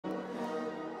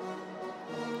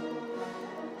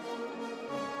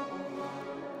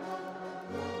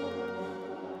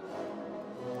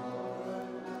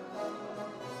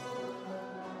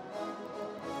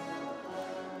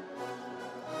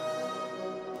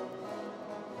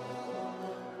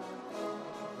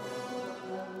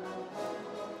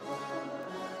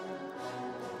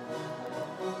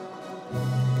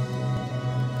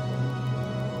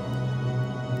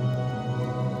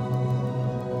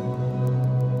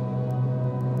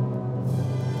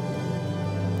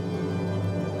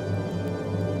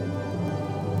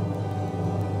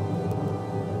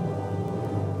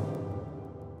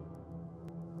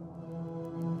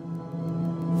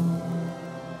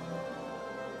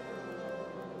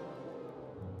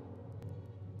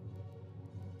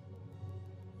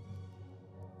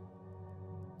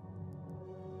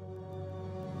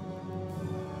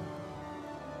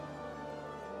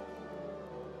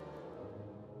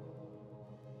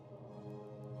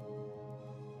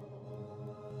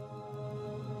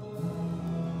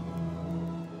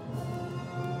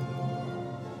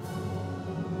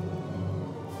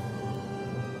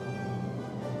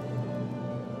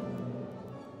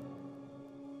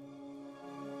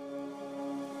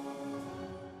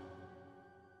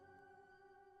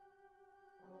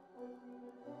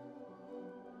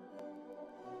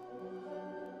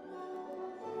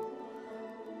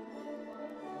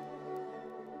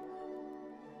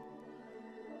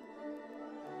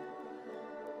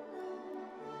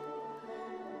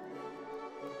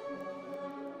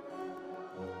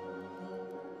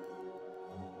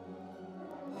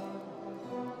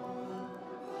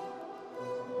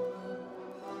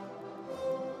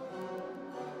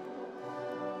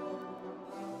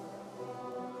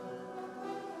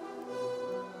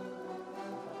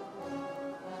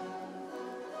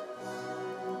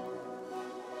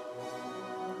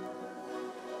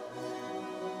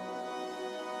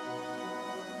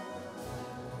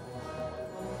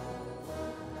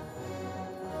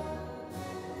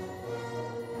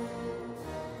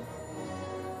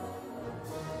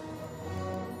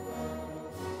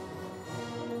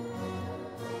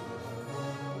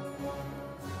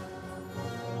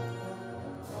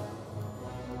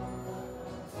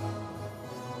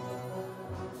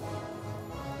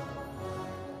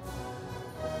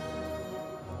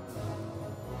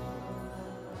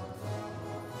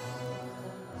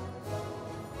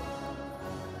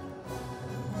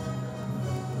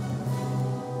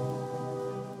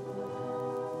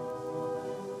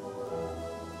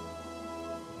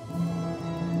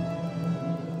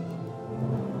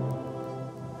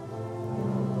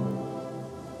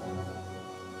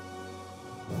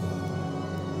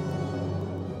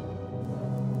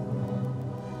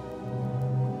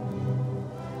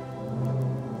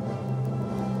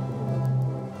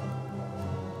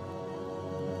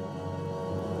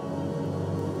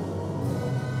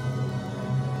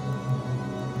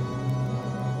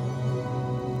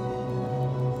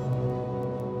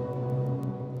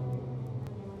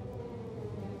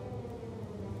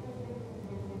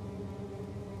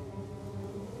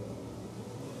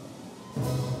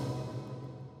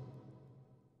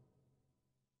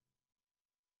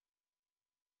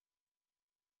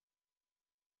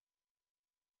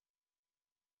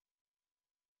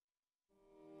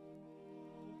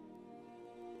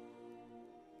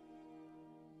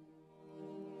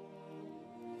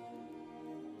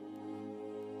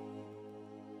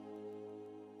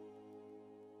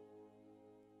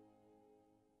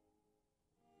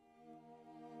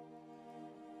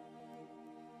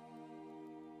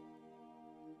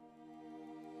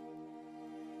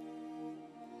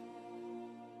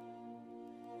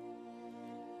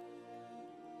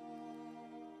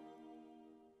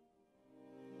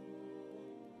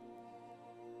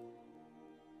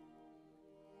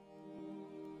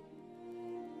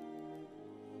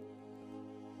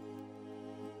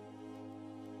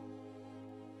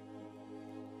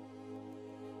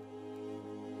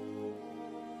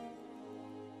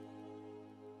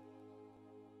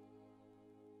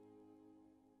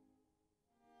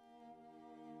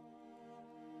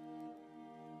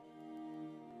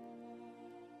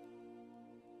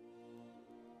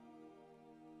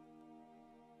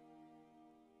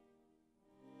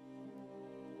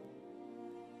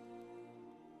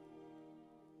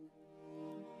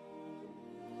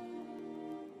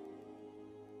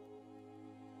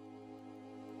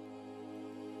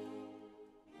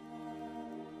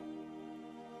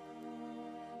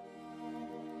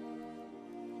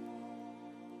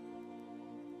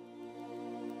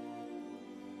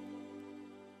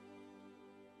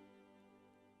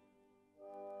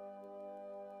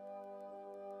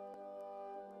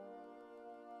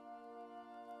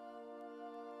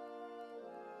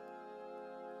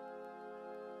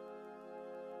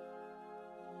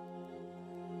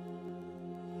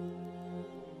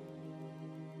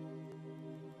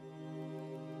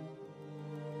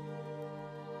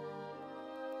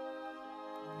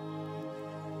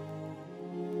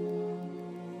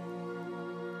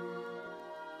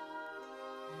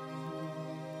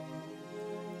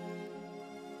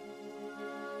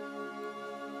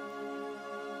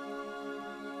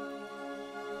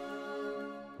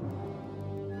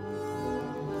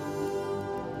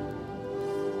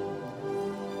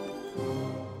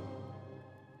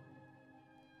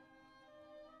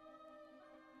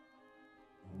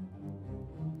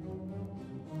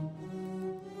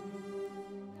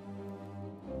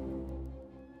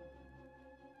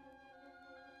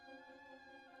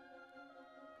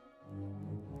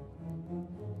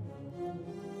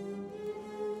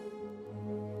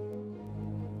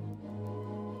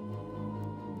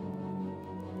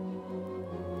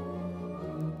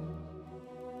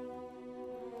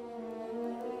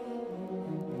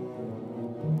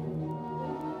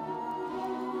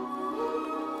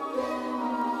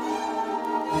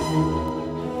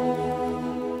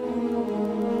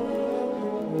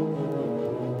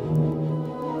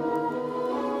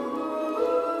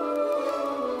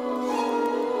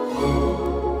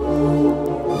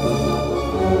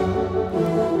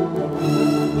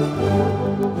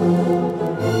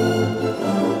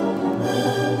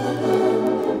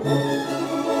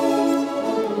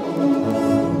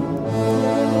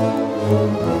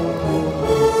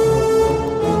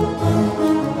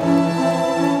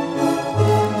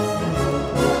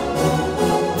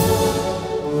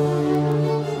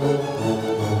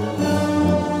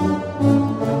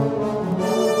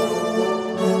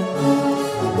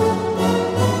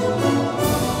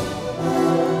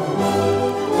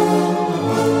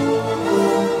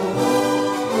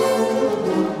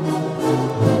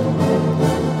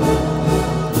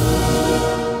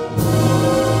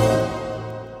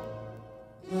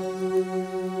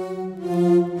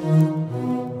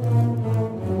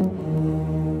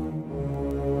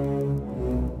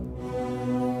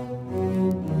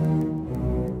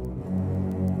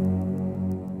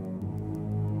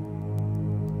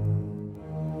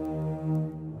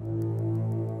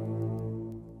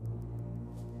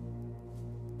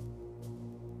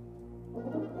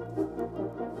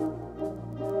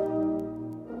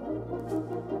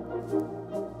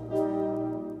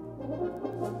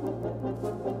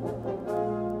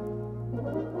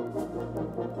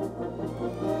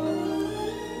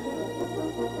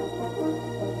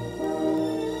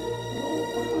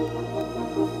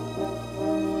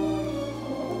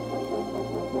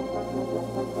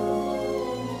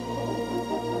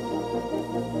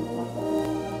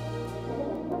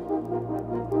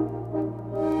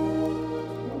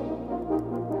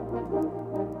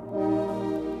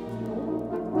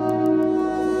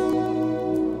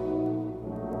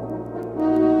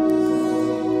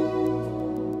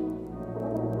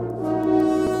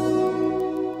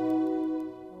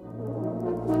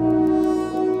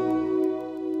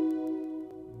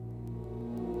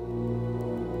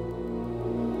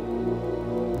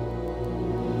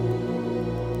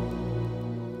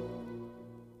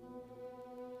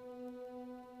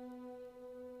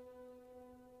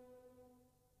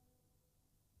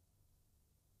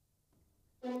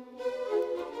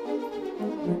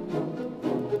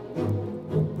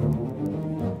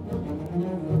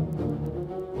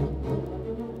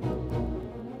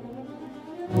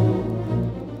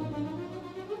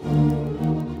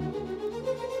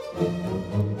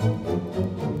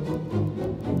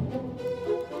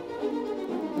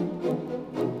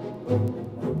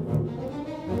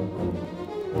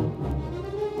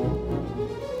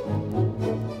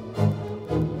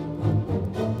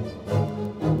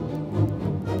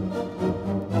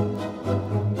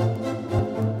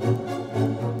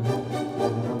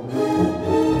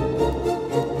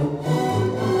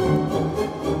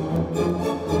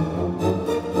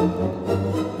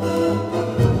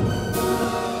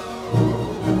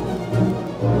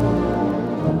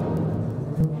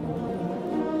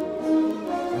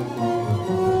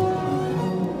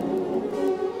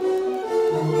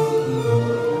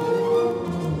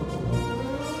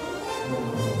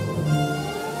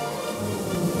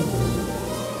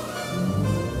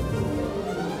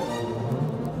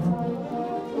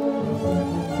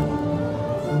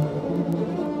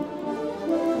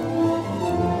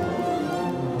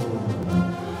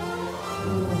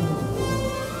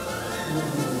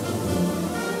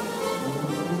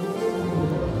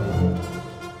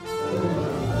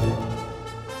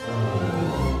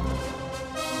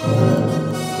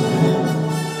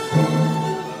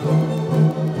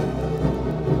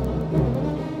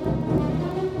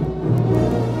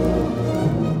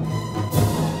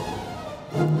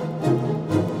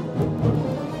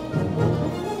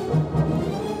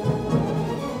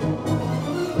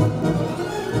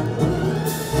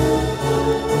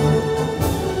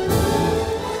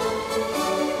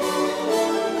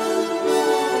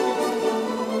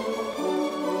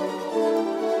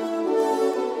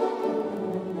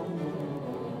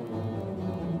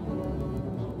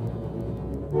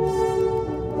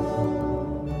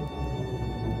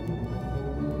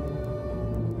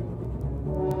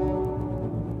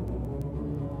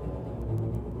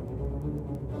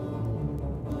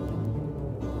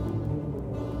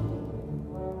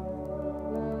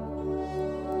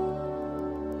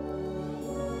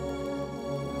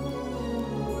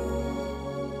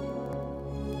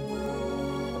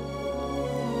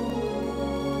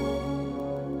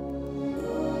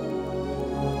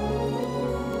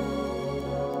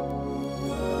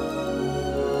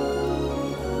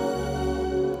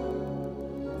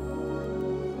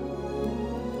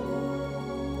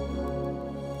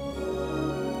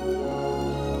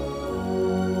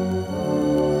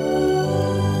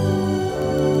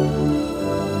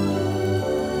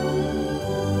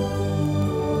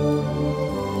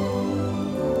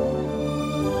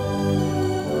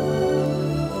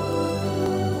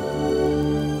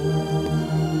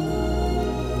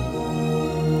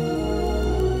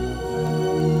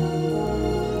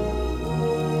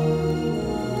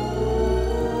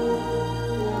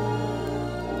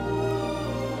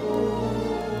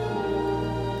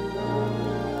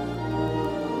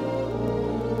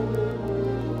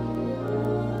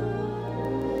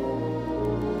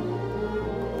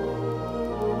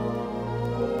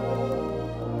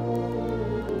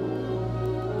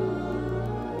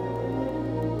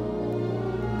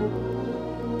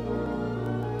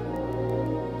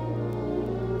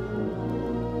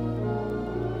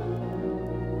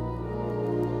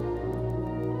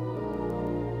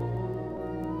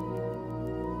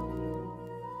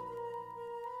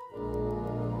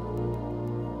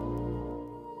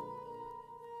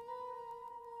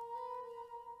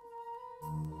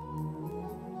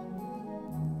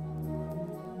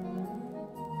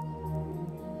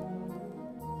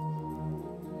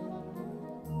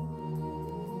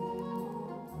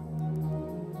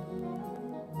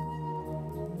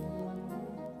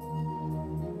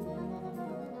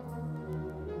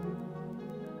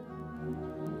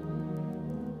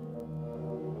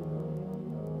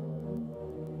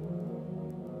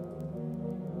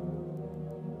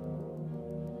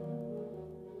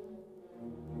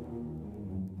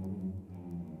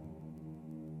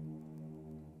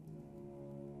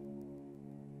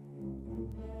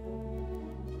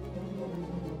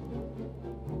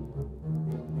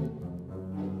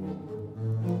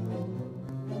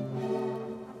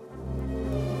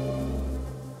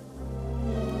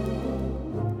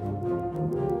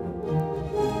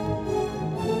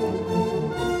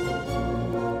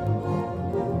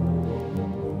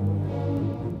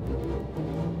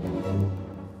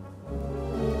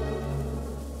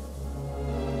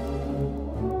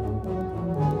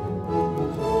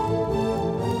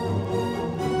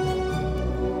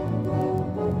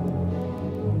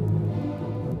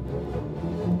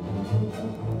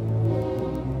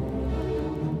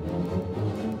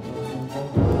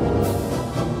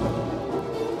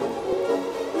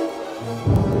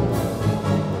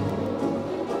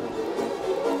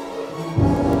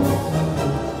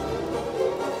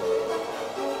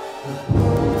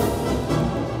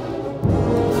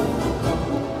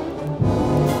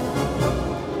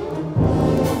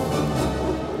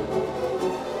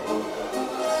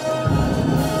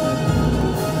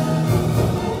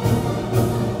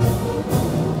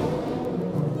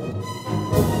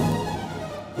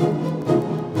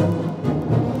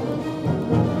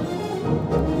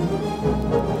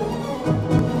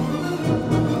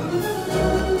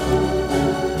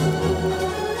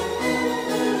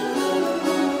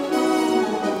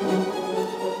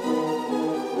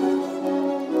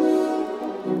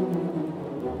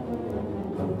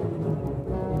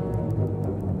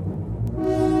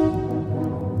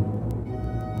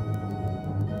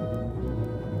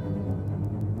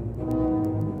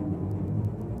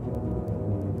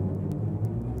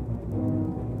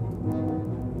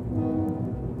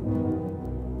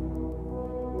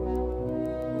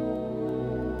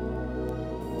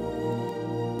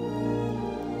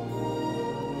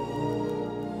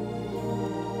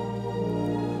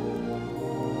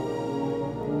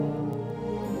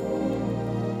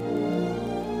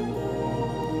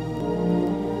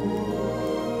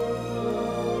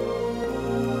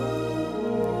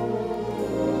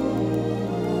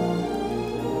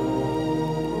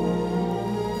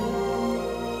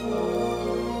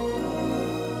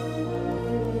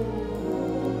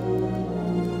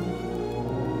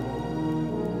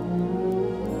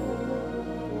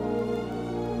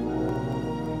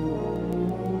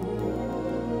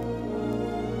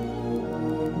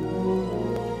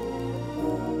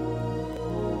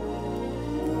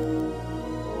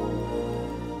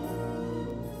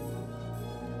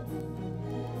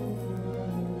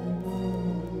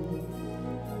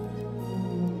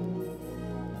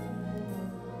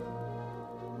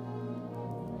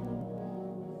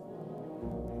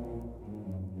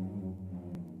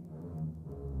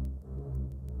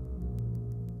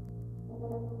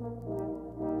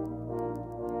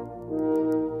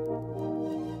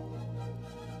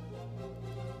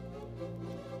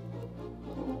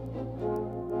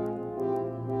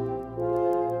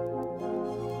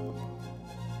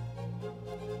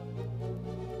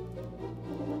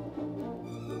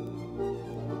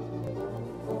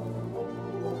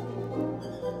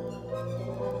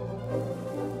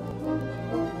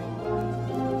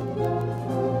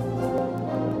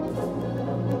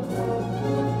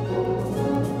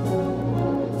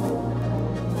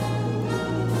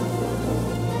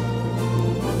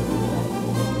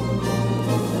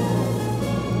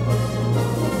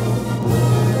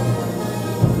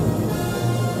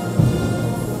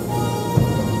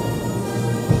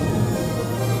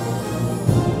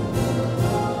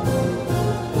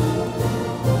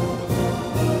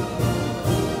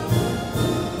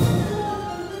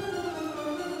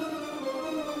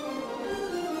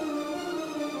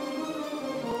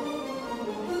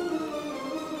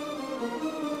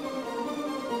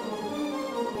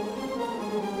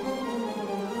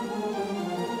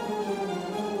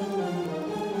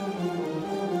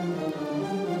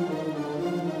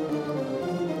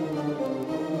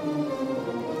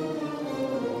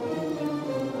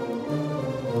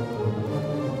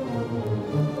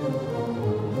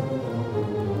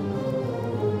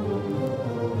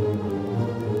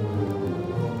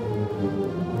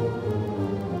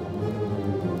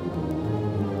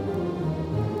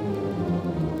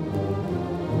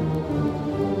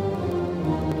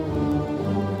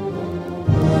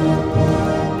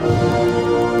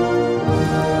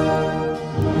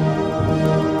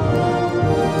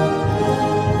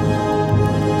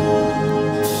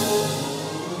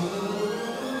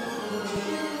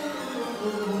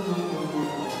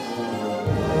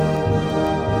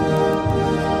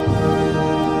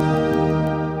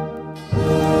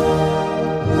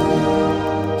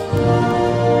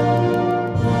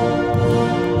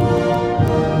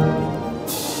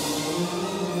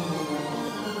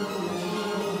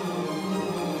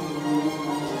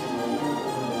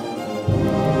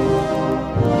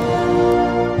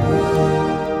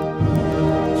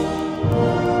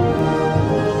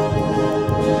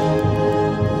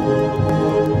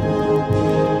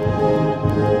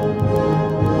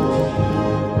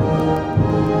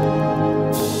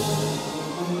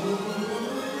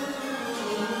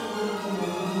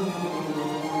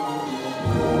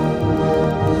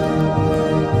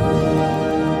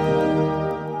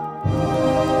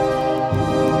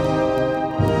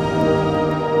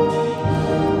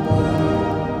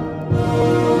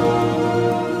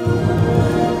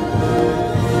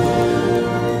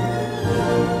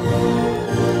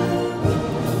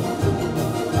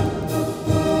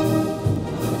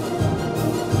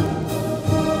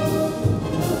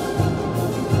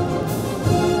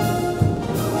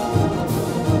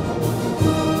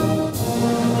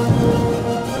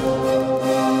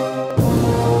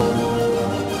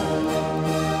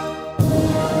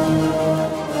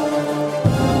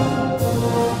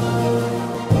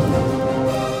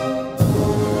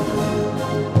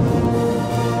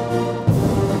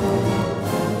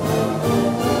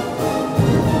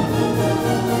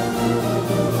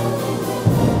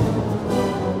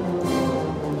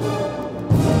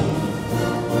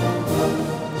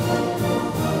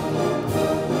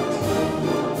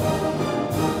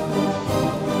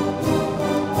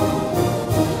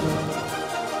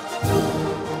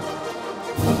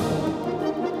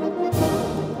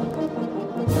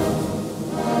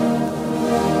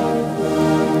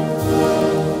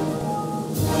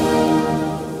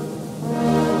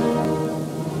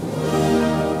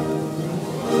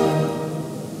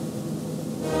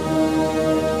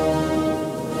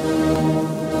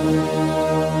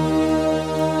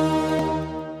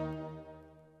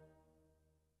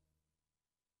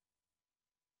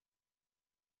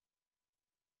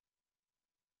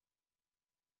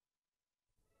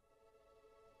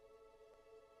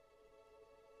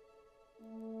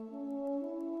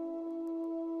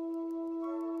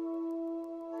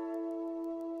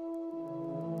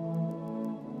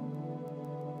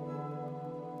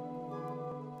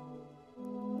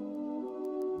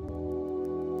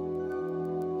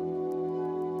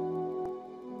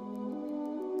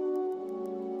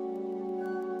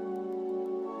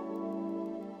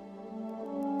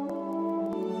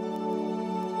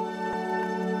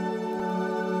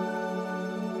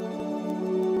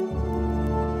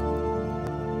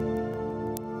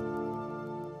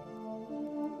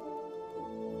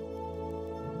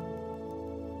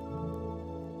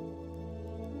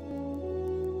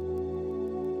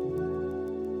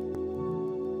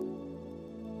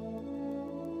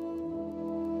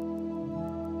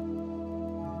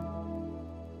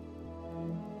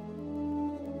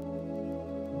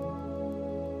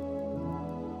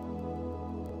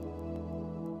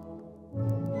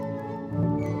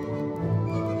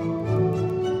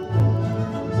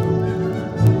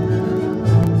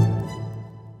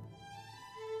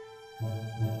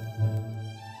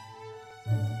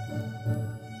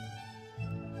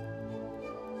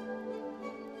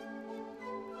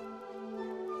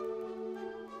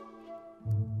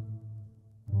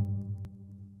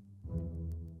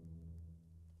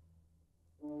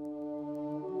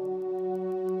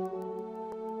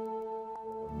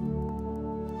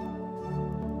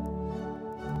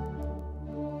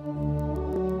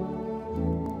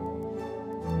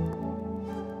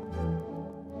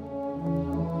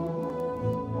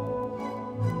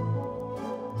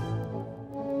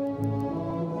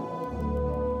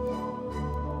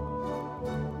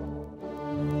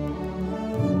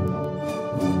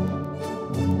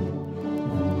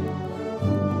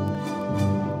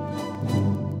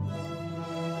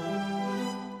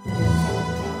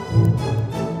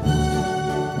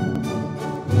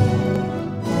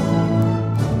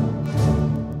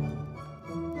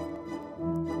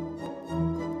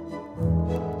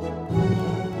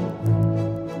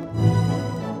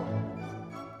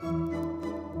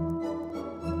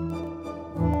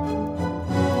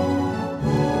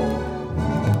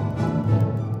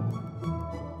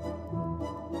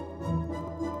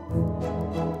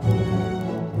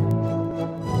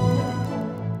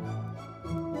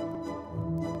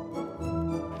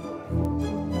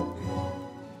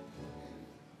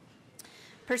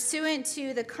Pursuant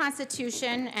to the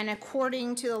Constitution and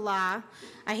according to the law,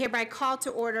 I hereby call to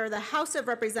order the House of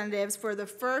Representatives for the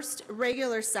first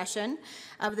regular session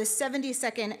of the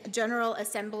 72nd General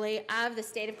Assembly of the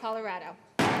State of Colorado.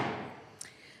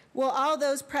 Will all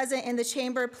those present in the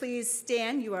chamber please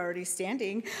stand, you are already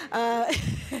standing,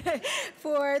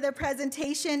 for the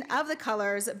presentation of the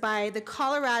colors by the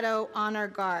Colorado Honor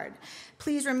Guard.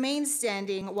 Please remain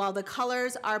standing while the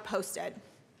colors are posted.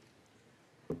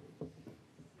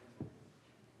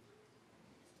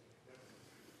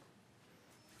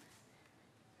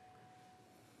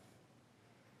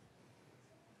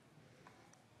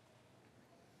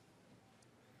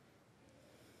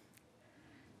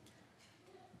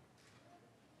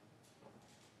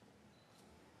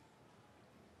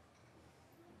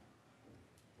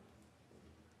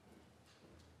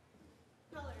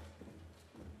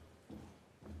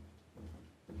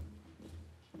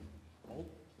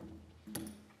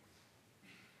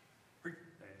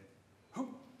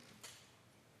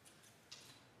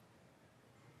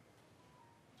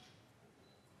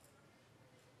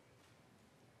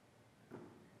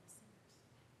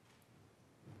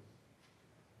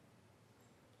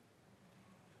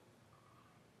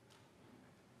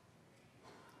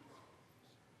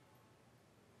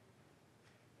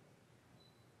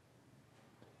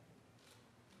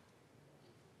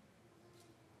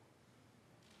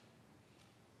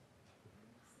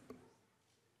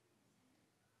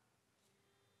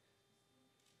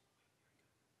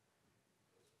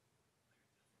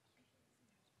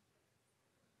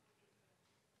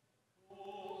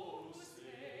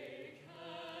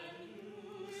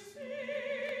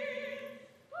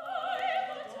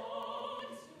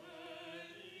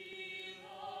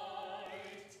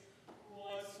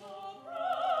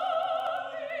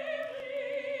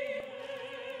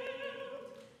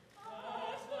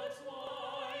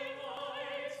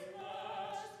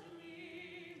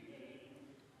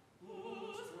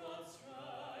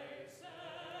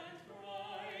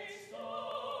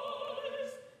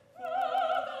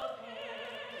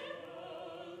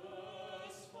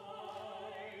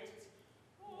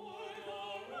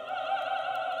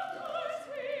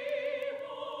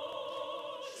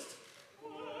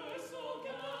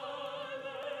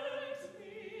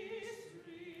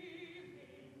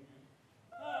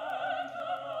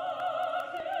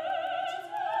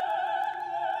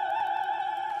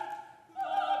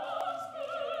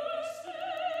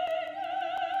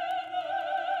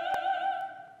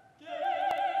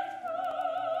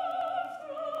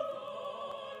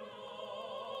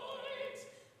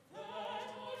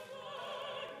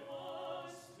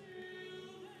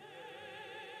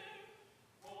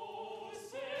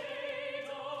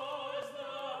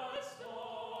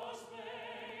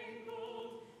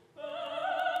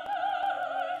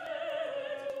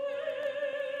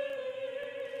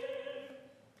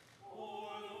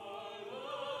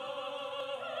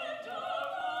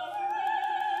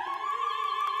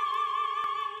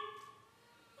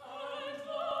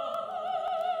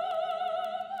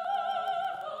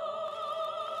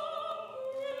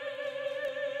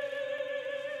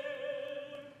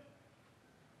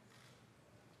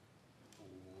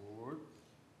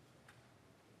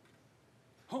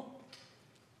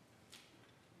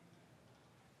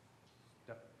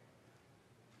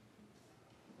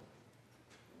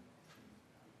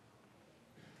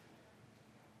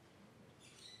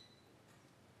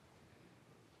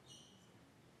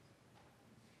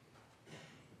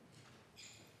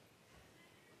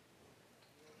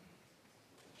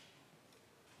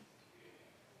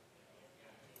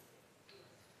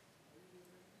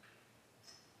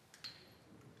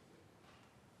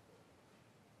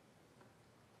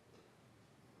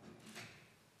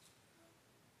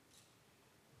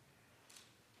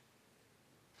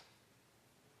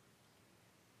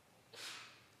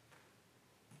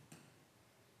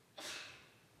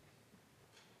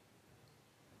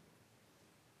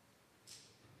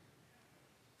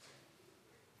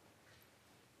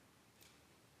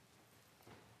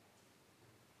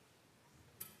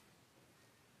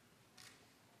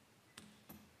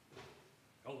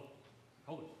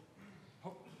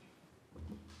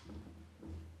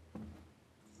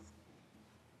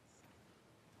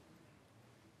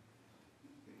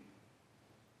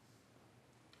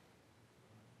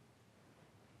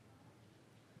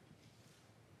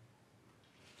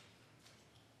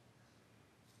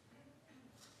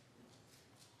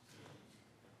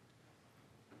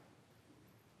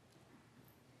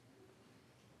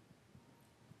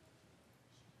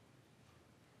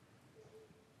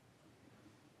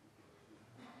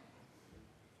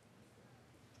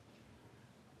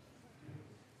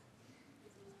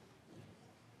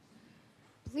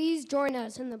 Please join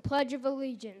us in the Pledge of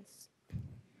Allegiance.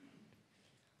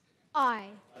 I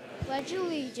pledge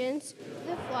allegiance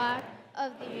to the flag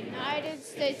of the United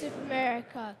States of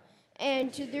America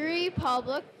and to the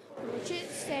republic for which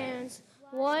it stands,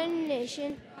 one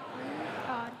nation, under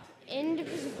God,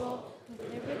 indivisible,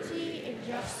 with liberty and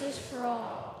justice for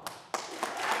all.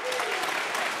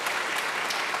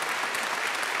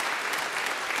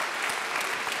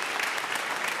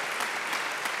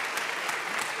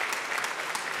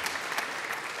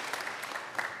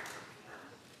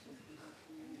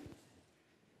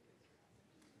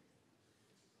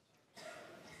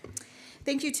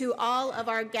 Thank you to all of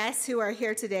our guests who are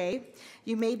here today.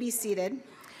 You may be seated.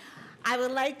 I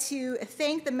would like to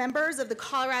thank the members of the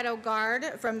Colorado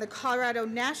Guard from the Colorado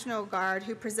National Guard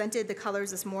who presented the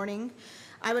colors this morning.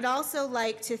 I would also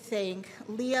like to thank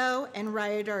Leo and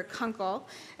Ryder Kunkel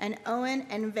and Owen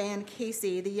and Van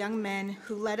Casey, the young men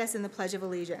who led us in the Pledge of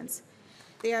Allegiance.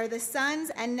 They are the sons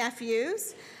and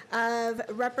nephews of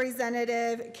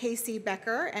Representative Casey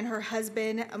Becker and her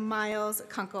husband, Miles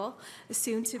Kunkel,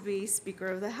 soon-to-be Speaker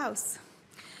of the House.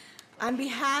 On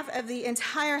behalf of the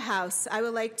entire House, I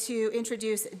would like to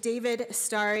introduce David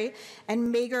Starry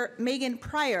and Megan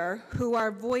Pryor, who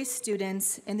are voice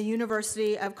students in the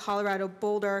University of Colorado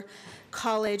Boulder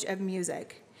College of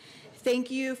Music.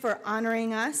 Thank you for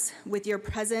honoring us with your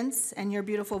presence and your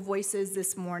beautiful voices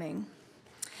this morning.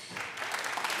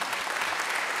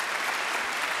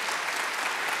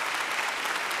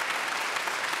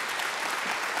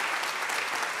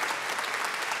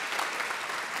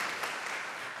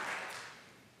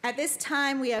 At this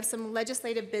time, we have some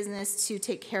legislative business to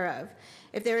take care of.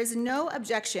 If there is no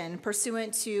objection,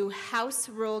 pursuant to House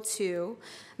Rule 2,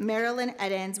 Marilyn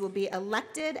Edens will be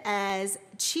elected as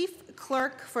Chief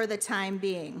Clerk for the time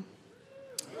being.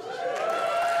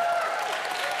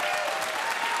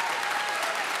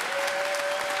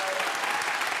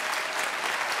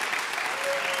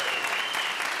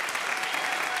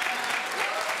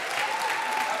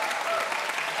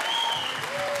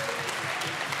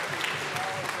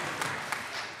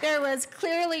 There was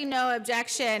clearly no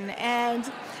objection, and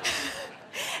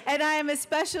I am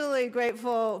especially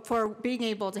grateful for being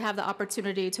able to have the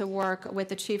opportunity to work with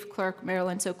the Chief Clerk,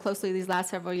 Marilyn, so closely these last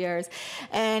several years.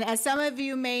 And as some of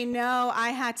you may know, I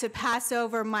had to pass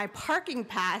over my parking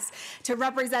pass to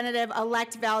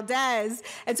Representative-elect Valdez,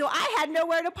 and so I had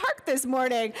nowhere to park this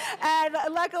morning. And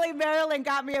luckily, Marilyn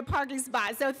got me a parking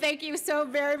spot, so thank you so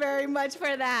very, very much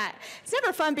for that. It's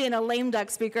never fun being a lame duck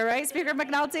speaker, right, Speaker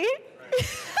McNulty?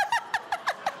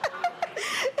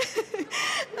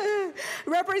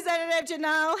 Representative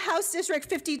Janelle, House District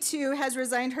 52, has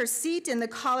resigned her seat in the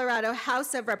Colorado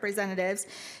House of Representatives.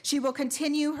 She will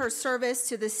continue her service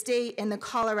to the state in the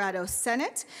Colorado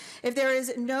Senate. If there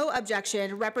is no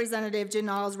objection, Representative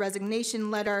Janelle's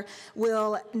resignation letter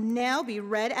will now be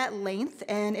read at length,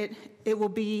 and it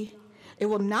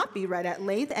will not be read at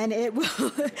length, and it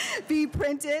will be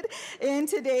printed in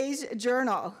today's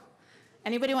journal.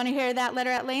 Anybody want to hear that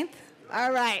letter at length?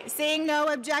 All right, seeing no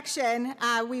objection,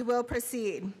 we will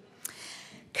proceed.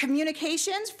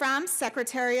 Communications from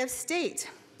Secretary of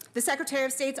State. The Secretary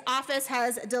of State's office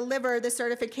has delivered the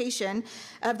certification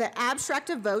of the abstract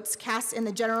of votes cast in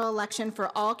the general election for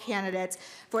all candidates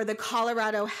for the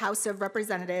Colorado House of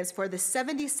Representatives for the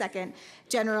 72nd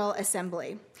General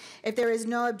Assembly. If there is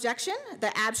no objection,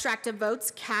 the abstract of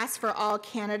votes cast for all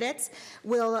candidates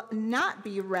will not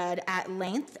be read at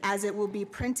length, as it will be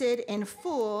printed in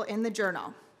full in the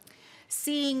journal.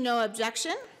 Seeing no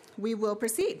objection, we will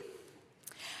proceed.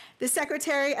 The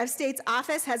Secretary of State's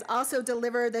office has also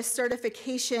delivered the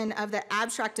certification of the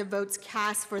abstract of votes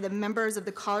cast for the members of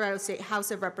the Colorado State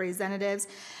House of Representatives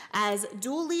as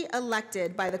duly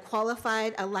elected by the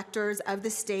qualified electors of the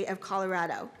state of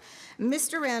Colorado.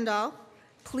 Mr. Randall,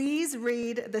 please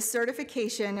read the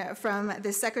certification from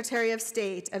the Secretary of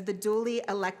State of the duly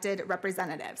elected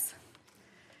representatives.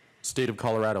 State of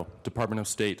Colorado, Department of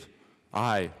State.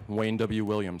 I, Wayne W.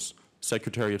 Williams,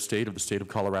 Secretary of State of the State of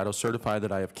Colorado, certify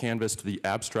that I have canvassed the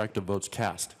abstract of votes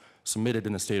cast submitted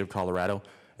in the State of Colorado,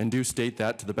 and do state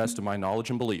that, to the best of my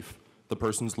knowledge and belief, the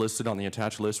persons listed on the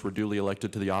attached list were duly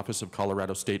elected to the office of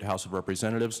Colorado State House of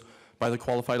Representatives by the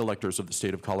qualified electors of the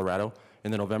State of Colorado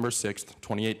in the November 6,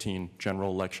 2018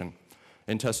 general election.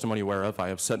 In testimony whereof, I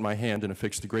have set my hand and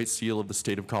affixed the Great Seal of the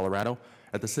State of Colorado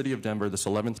at the City of Denver this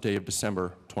 11th day of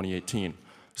December, 2018.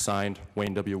 Signed,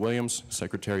 Wayne W. Williams,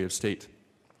 Secretary of State.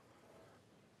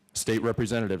 State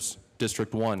Representatives,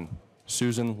 District 1,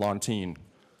 Susan Lontine.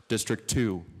 District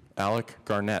 2, Alec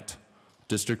Garnett.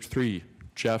 District 3,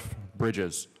 Jeff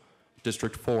Bridges.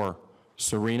 District 4,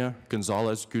 Serena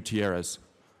Gonzalez Gutierrez.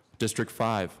 District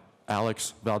 5,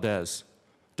 Alex Valdez.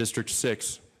 District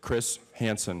 6, Chris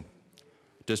Hansen.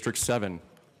 District 7,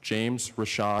 James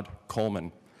Rashad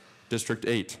Coleman. District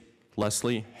 8,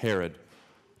 Leslie Herod.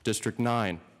 District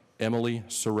 9, Emily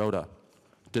Sirota.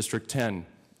 District 10,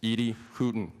 Edie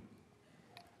Hooten.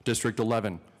 District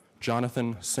 11,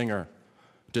 Jonathan Singer.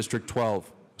 District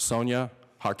 12, Sonia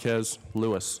Jaquez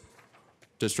Lewis.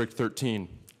 District 13,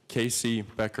 Casey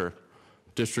Becker.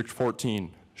 District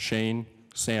 14, Shane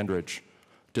Sandridge.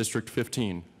 District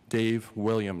 15, Dave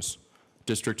Williams.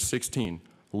 District 16,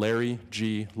 Larry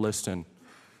G. Liston.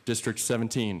 District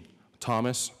 17,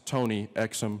 Thomas Tony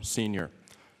Exum Sr.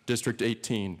 District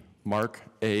 18, Mark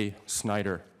A.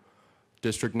 Snyder.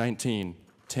 District 19,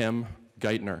 Tim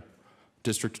Geithner.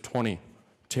 District 20,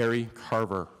 Terry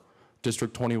Carver.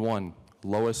 District 21,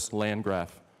 Lois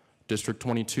Landgraf. District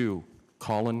 22,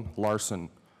 Colin Larson.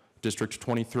 District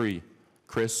 23,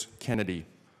 Chris Kennedy.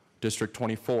 District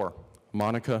 24,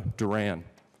 Monica Duran.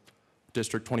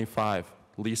 District 25,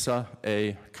 Lisa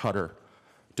A. Cutter.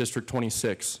 District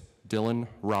 26, Dylan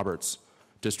Roberts.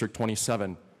 District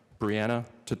 27, Brianna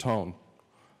Titone.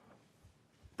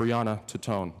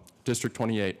 District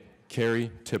 28,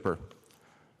 Carrie Tipper.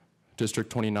 District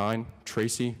 29,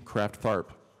 Tracy Kraft Tharp.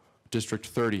 District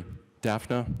 30,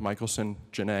 Daphne Michelson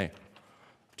Janae.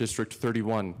 District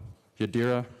 31,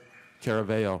 Yadira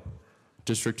Caraveo.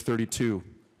 District 32,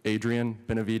 Adrian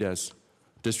Benavides.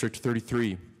 District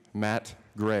 33, Matt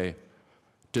Gray.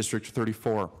 District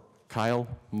 34, Kyle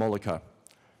Mullica.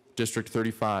 District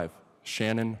 35,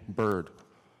 Shannon Bird.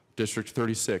 District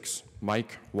 36,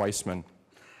 Mike Weissman.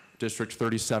 District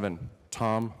 37,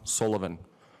 Tom Sullivan.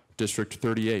 District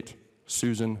 38,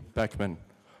 Susan Beckman.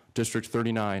 District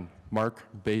 39, Mark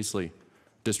Baisley.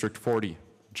 District 40,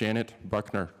 Janet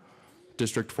Buckner.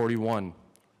 District 41,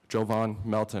 Jovan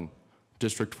Melton.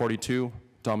 District 42,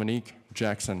 Dominique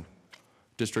Jackson.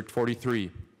 District 43,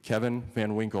 Kevin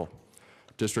Van Winkle.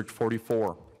 District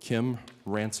 44, Kim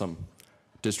Ransom.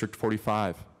 District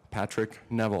 45, Patrick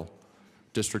Neville.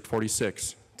 District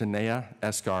 46, Danea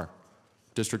Escar.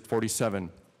 District 47,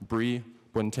 Bree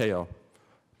Buenteo.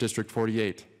 District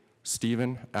 48,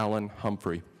 Stephen Allen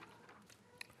Humphrey.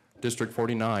 District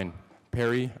 49,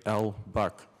 Perry L.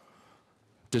 Buck.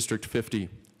 District 50,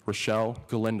 Rochelle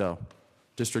Galindo.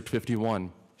 District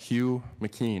 51, Hugh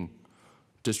McKean.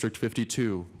 District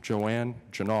 52, Joanne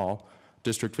Janal.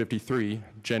 District 53,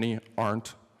 Jenny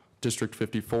Arndt. District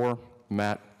 54,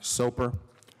 Matt Soper.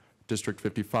 District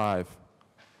 55,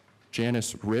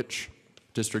 Janice Rich.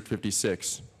 District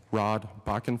 56, Rod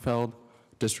Bachenfeld.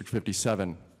 District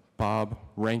 57, Bob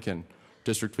Rankin.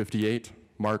 District 58,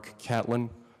 Mark Catlin.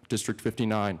 District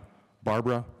 59,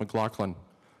 Barbara McLaughlin.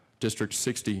 District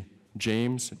 60,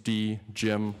 James D.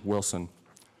 Jim Wilson.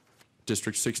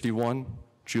 District 61,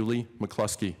 Julie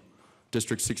McCluskey.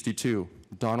 District 62,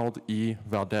 Donald E.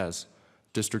 Valdez.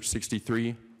 District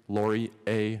 63, Lori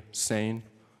A. Sane.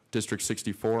 District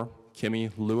 64, Kimmy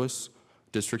Lewis.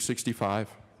 District 65,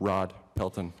 Rod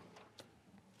Pelton.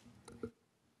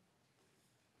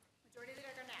 Majority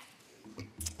Leader Garnett.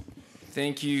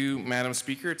 Thank you, Madam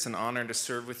Speaker. It's an honor to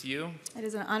serve with you. It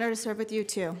is an honor to serve with you,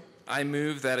 too. I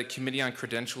move that a committee on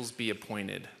credentials be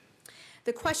appointed.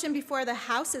 The question before the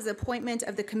House is appointment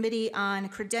of the Committee on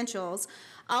Credentials.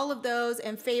 All of those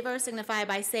in favor signify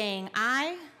by saying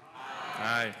aye.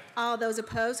 Aye. All those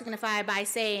opposed signify by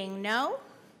saying no.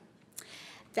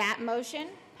 That motion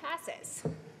passes.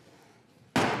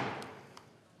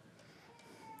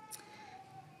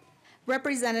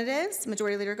 Representatives,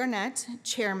 Majority Leader Garnett,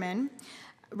 Chairman,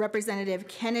 Representative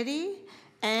Kennedy,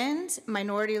 and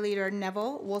Minority Leader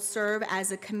Neville will serve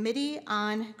as a Committee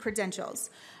on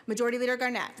Credentials. Majority Leader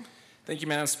Garnett. Thank you,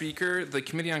 Madam Speaker. The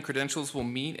Committee on Credentials will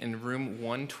meet in room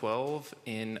 112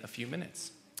 in a few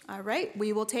minutes. All right,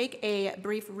 we will take a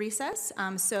brief recess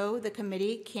so the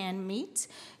committee can meet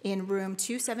in room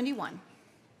 271.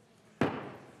 Oh,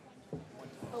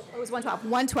 it was 112.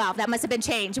 112. That must have been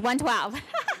changed. 112.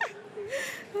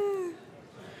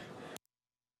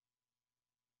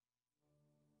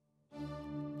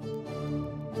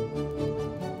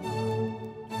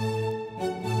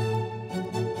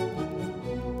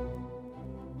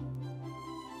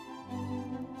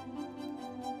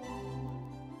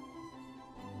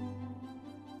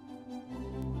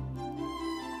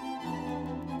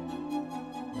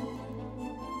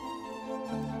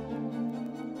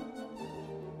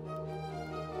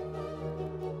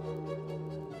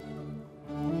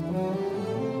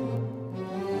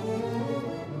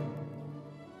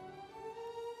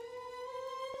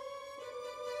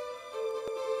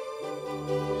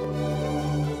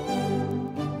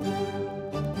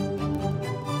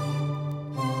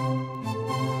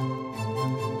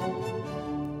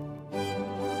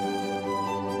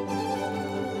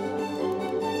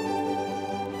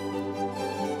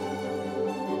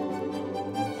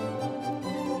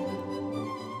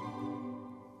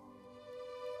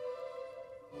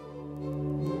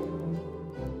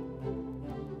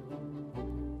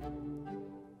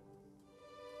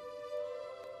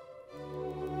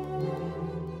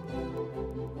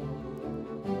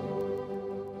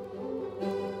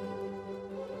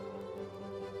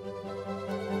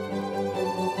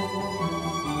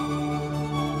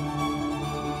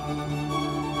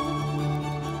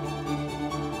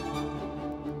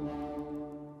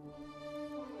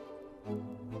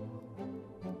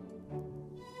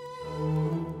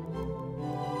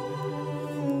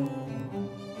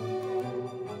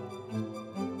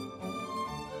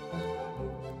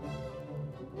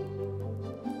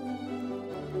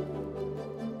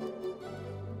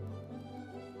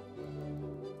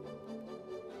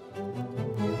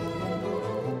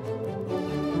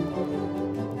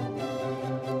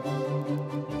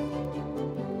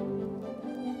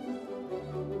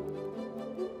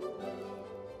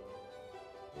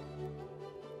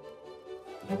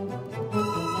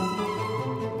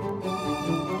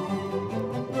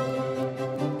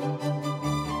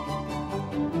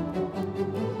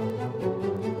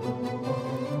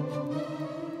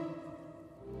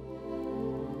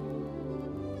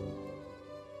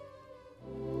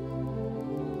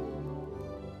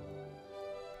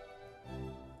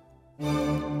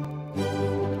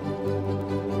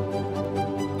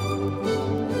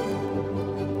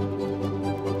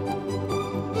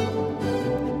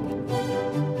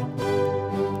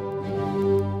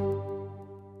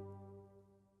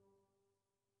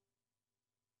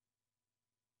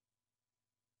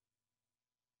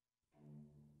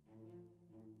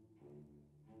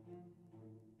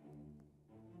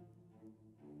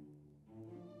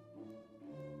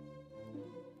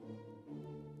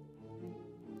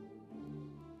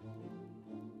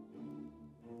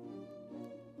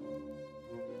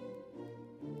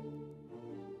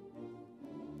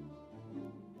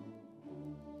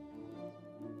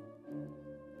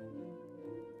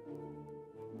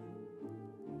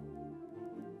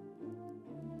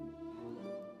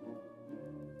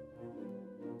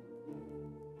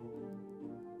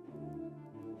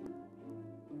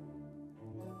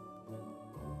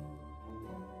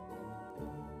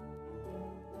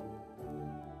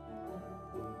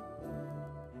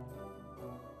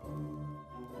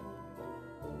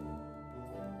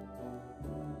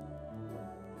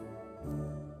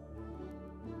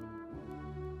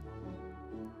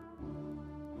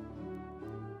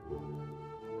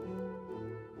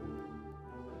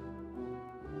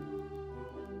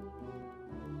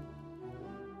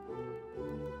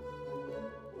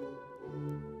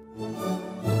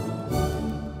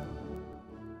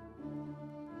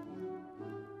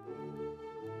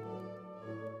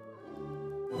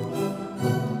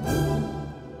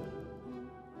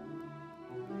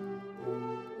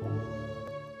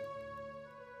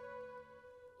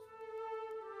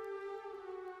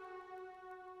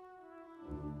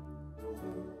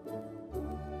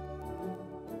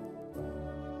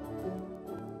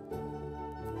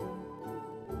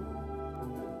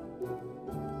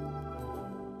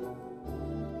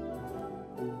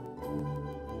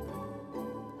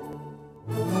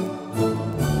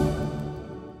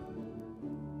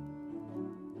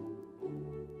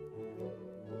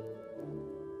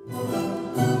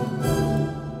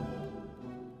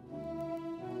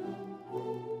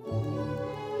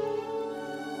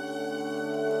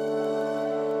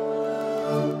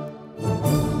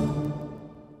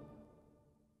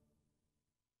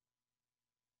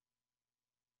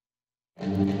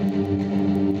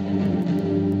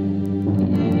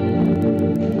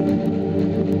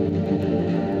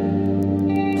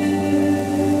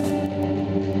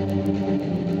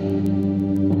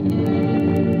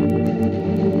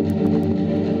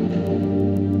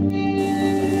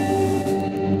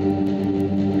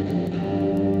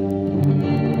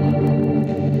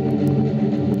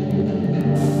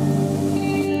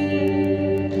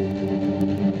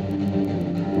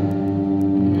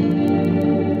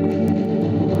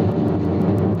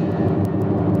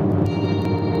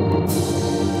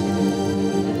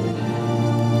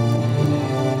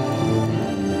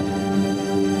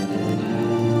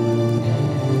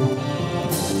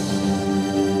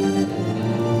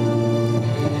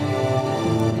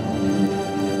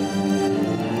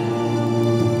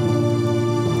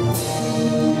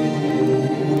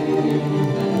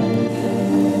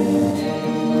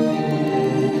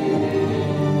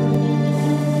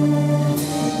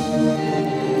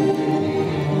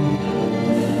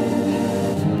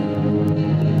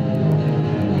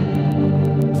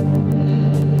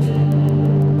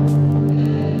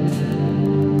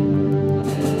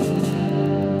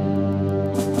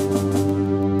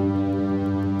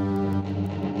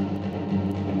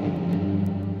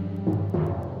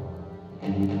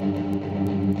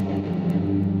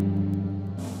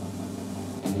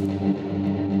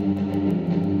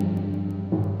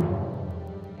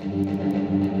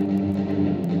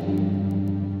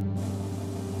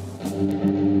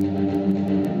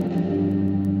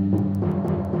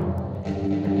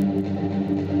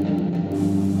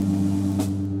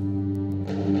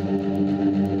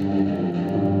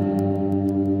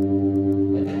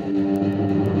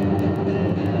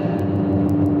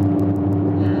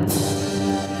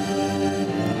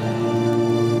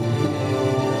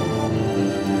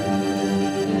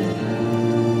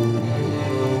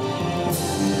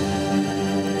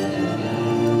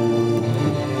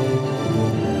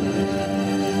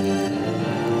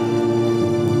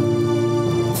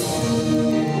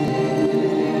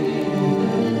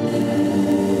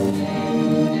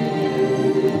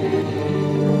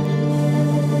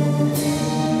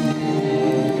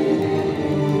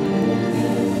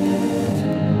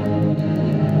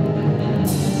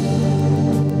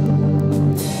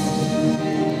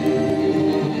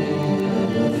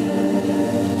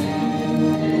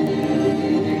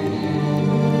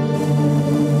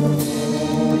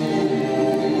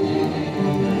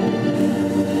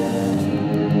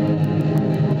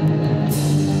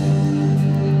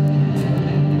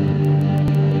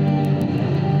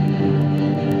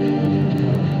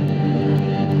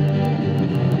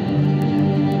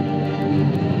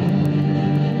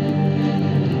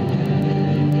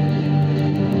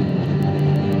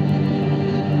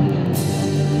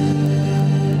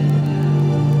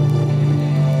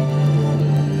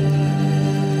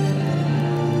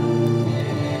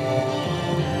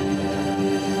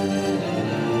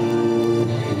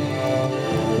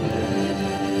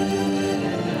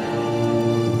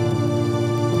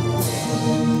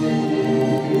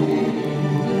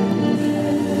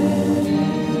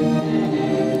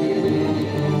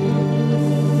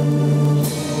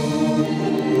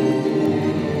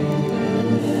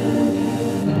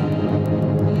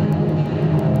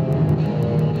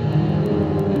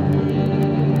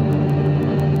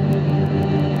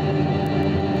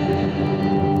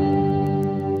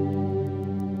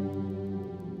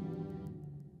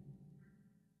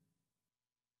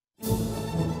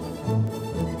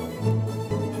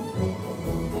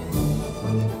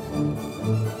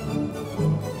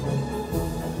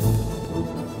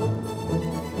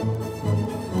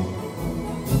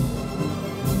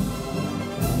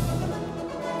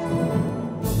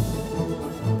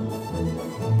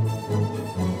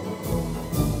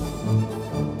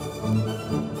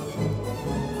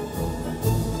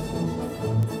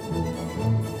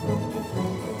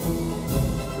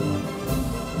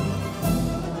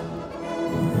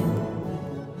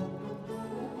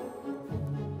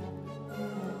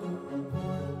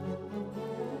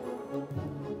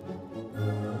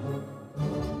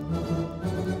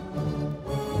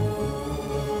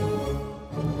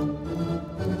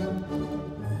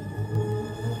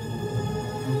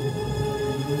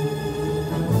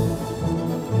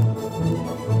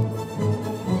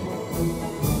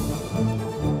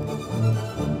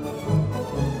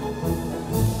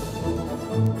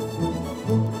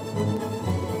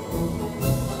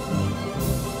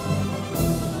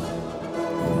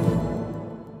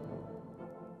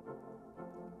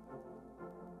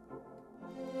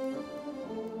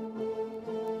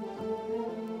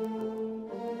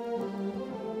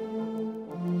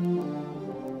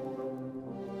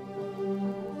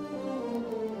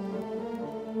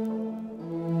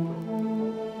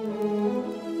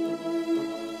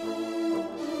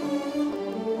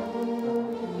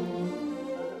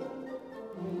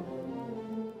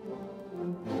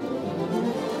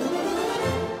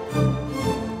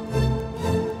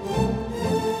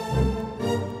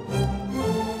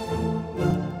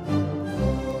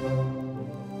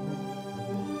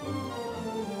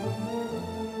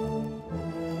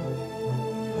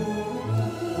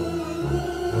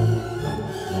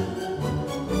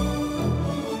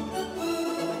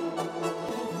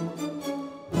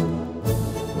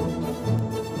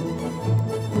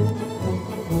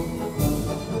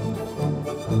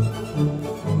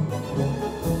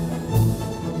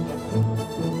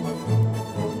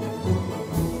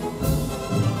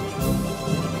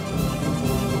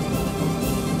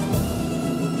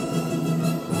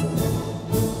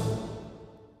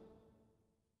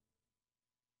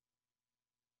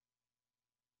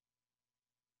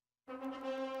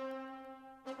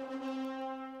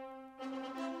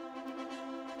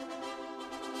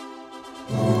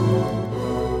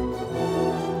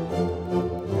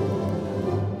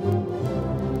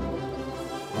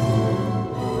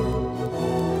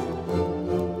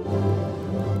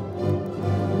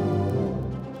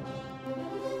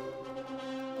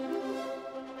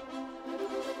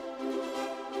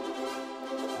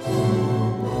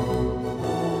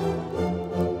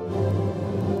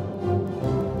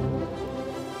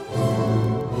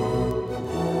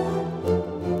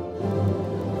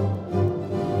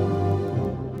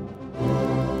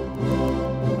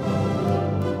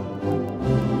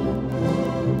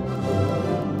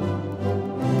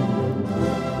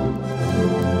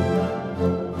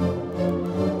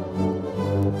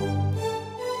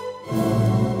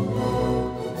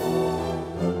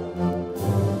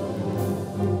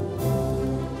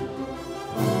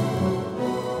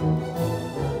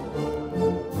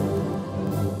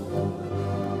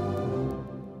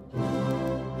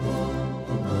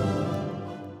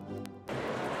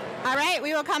 All right,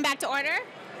 we will come back to order.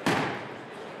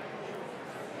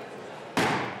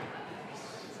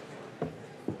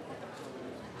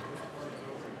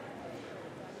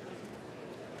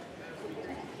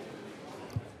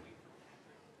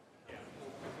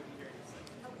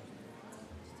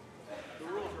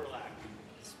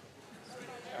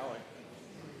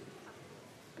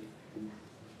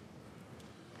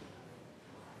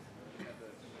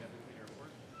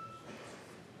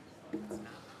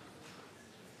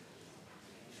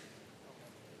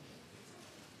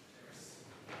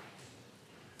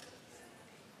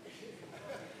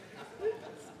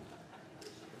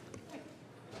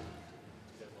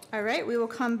 All right, we will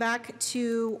come back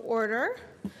to order.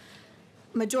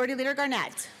 Majority Leader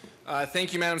Garnett.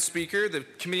 Thank you, Madam Speaker. The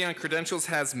Committee on Credentials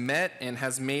has met and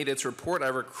has made its report. I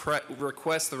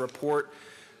request the report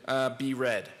be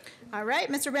read. All right,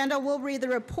 Mr. Randall will read the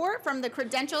report from the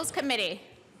Credentials Committee.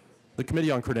 The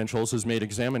Committee on Credentials has made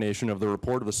examination of the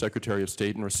report of the Secretary of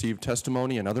State and received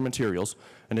testimony and other materials,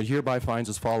 and it hereby finds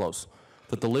as follows: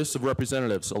 that the list of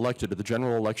representatives elected to the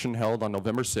general election held on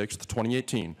November 6,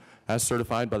 2018, as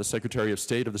certified by the Secretary of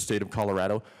State of the State of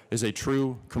Colorado, is a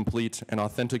true, complete, and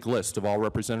authentic list of all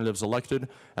representatives elected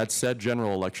at said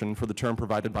general election for the term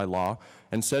provided by law,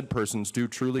 and said persons do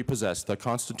truly possess the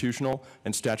constitutional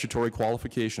and statutory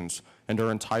qualifications and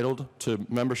are entitled to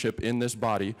membership in this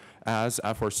body as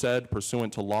aforesaid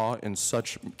pursuant to law in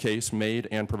such case made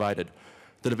and provided.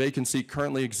 That a vacancy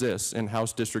currently exists in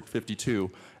House District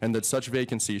 52, and that such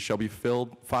vacancy shall be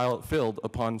filled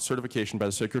upon certification by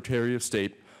the Secretary of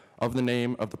State of the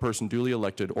name of the person duly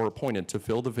elected or appointed to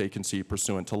fill the vacancy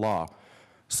pursuant to law.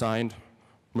 Signed,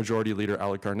 Majority Leader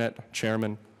Alec Garnett,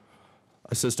 Chairman,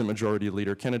 Assistant Majority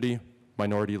Leader Kennedy,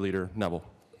 Minority Leader Neville.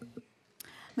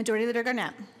 Majority Leader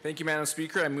Garnett. Thank you, Madam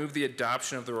Speaker. I move the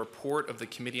adoption of the report of the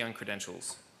Committee on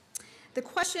Credentials. The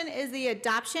question is the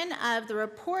adoption of the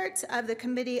report of the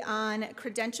Committee on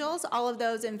Credentials. All of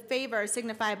those in favor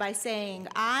signify by saying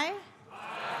aye. Aye.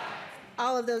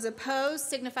 All of those opposed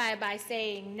signify by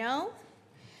saying no.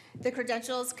 The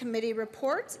Credentials Committee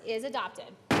report is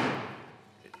adopted.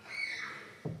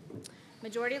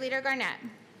 Majority Leader Garnett.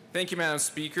 Thank you, Madam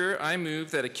Speaker. I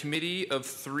move that a committee of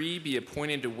 3 be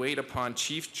appointed to wait upon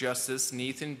Chief Justice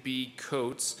Nathan B.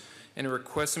 Coates and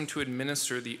request him to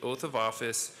administer the oath of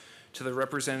office to the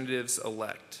representatives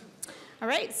elect. All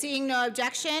right, seeing no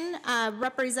objection,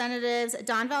 Representatives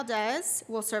Don Valdez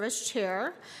will serve as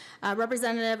chair.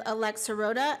 Representative-elect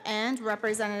Sirota and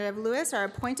Representative Lewis are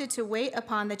appointed to wait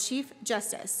upon the Chief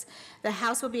Justice. The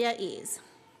House will be at ease.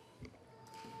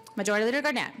 Majority Leader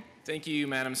Garnett. Thank you,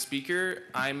 Madam Speaker.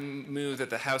 I move that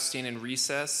the House stand in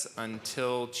recess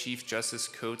until Chief Justice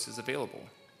Coates is available.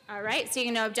 All right,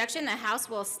 seeing no objection, the House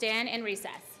will stand in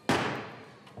recess.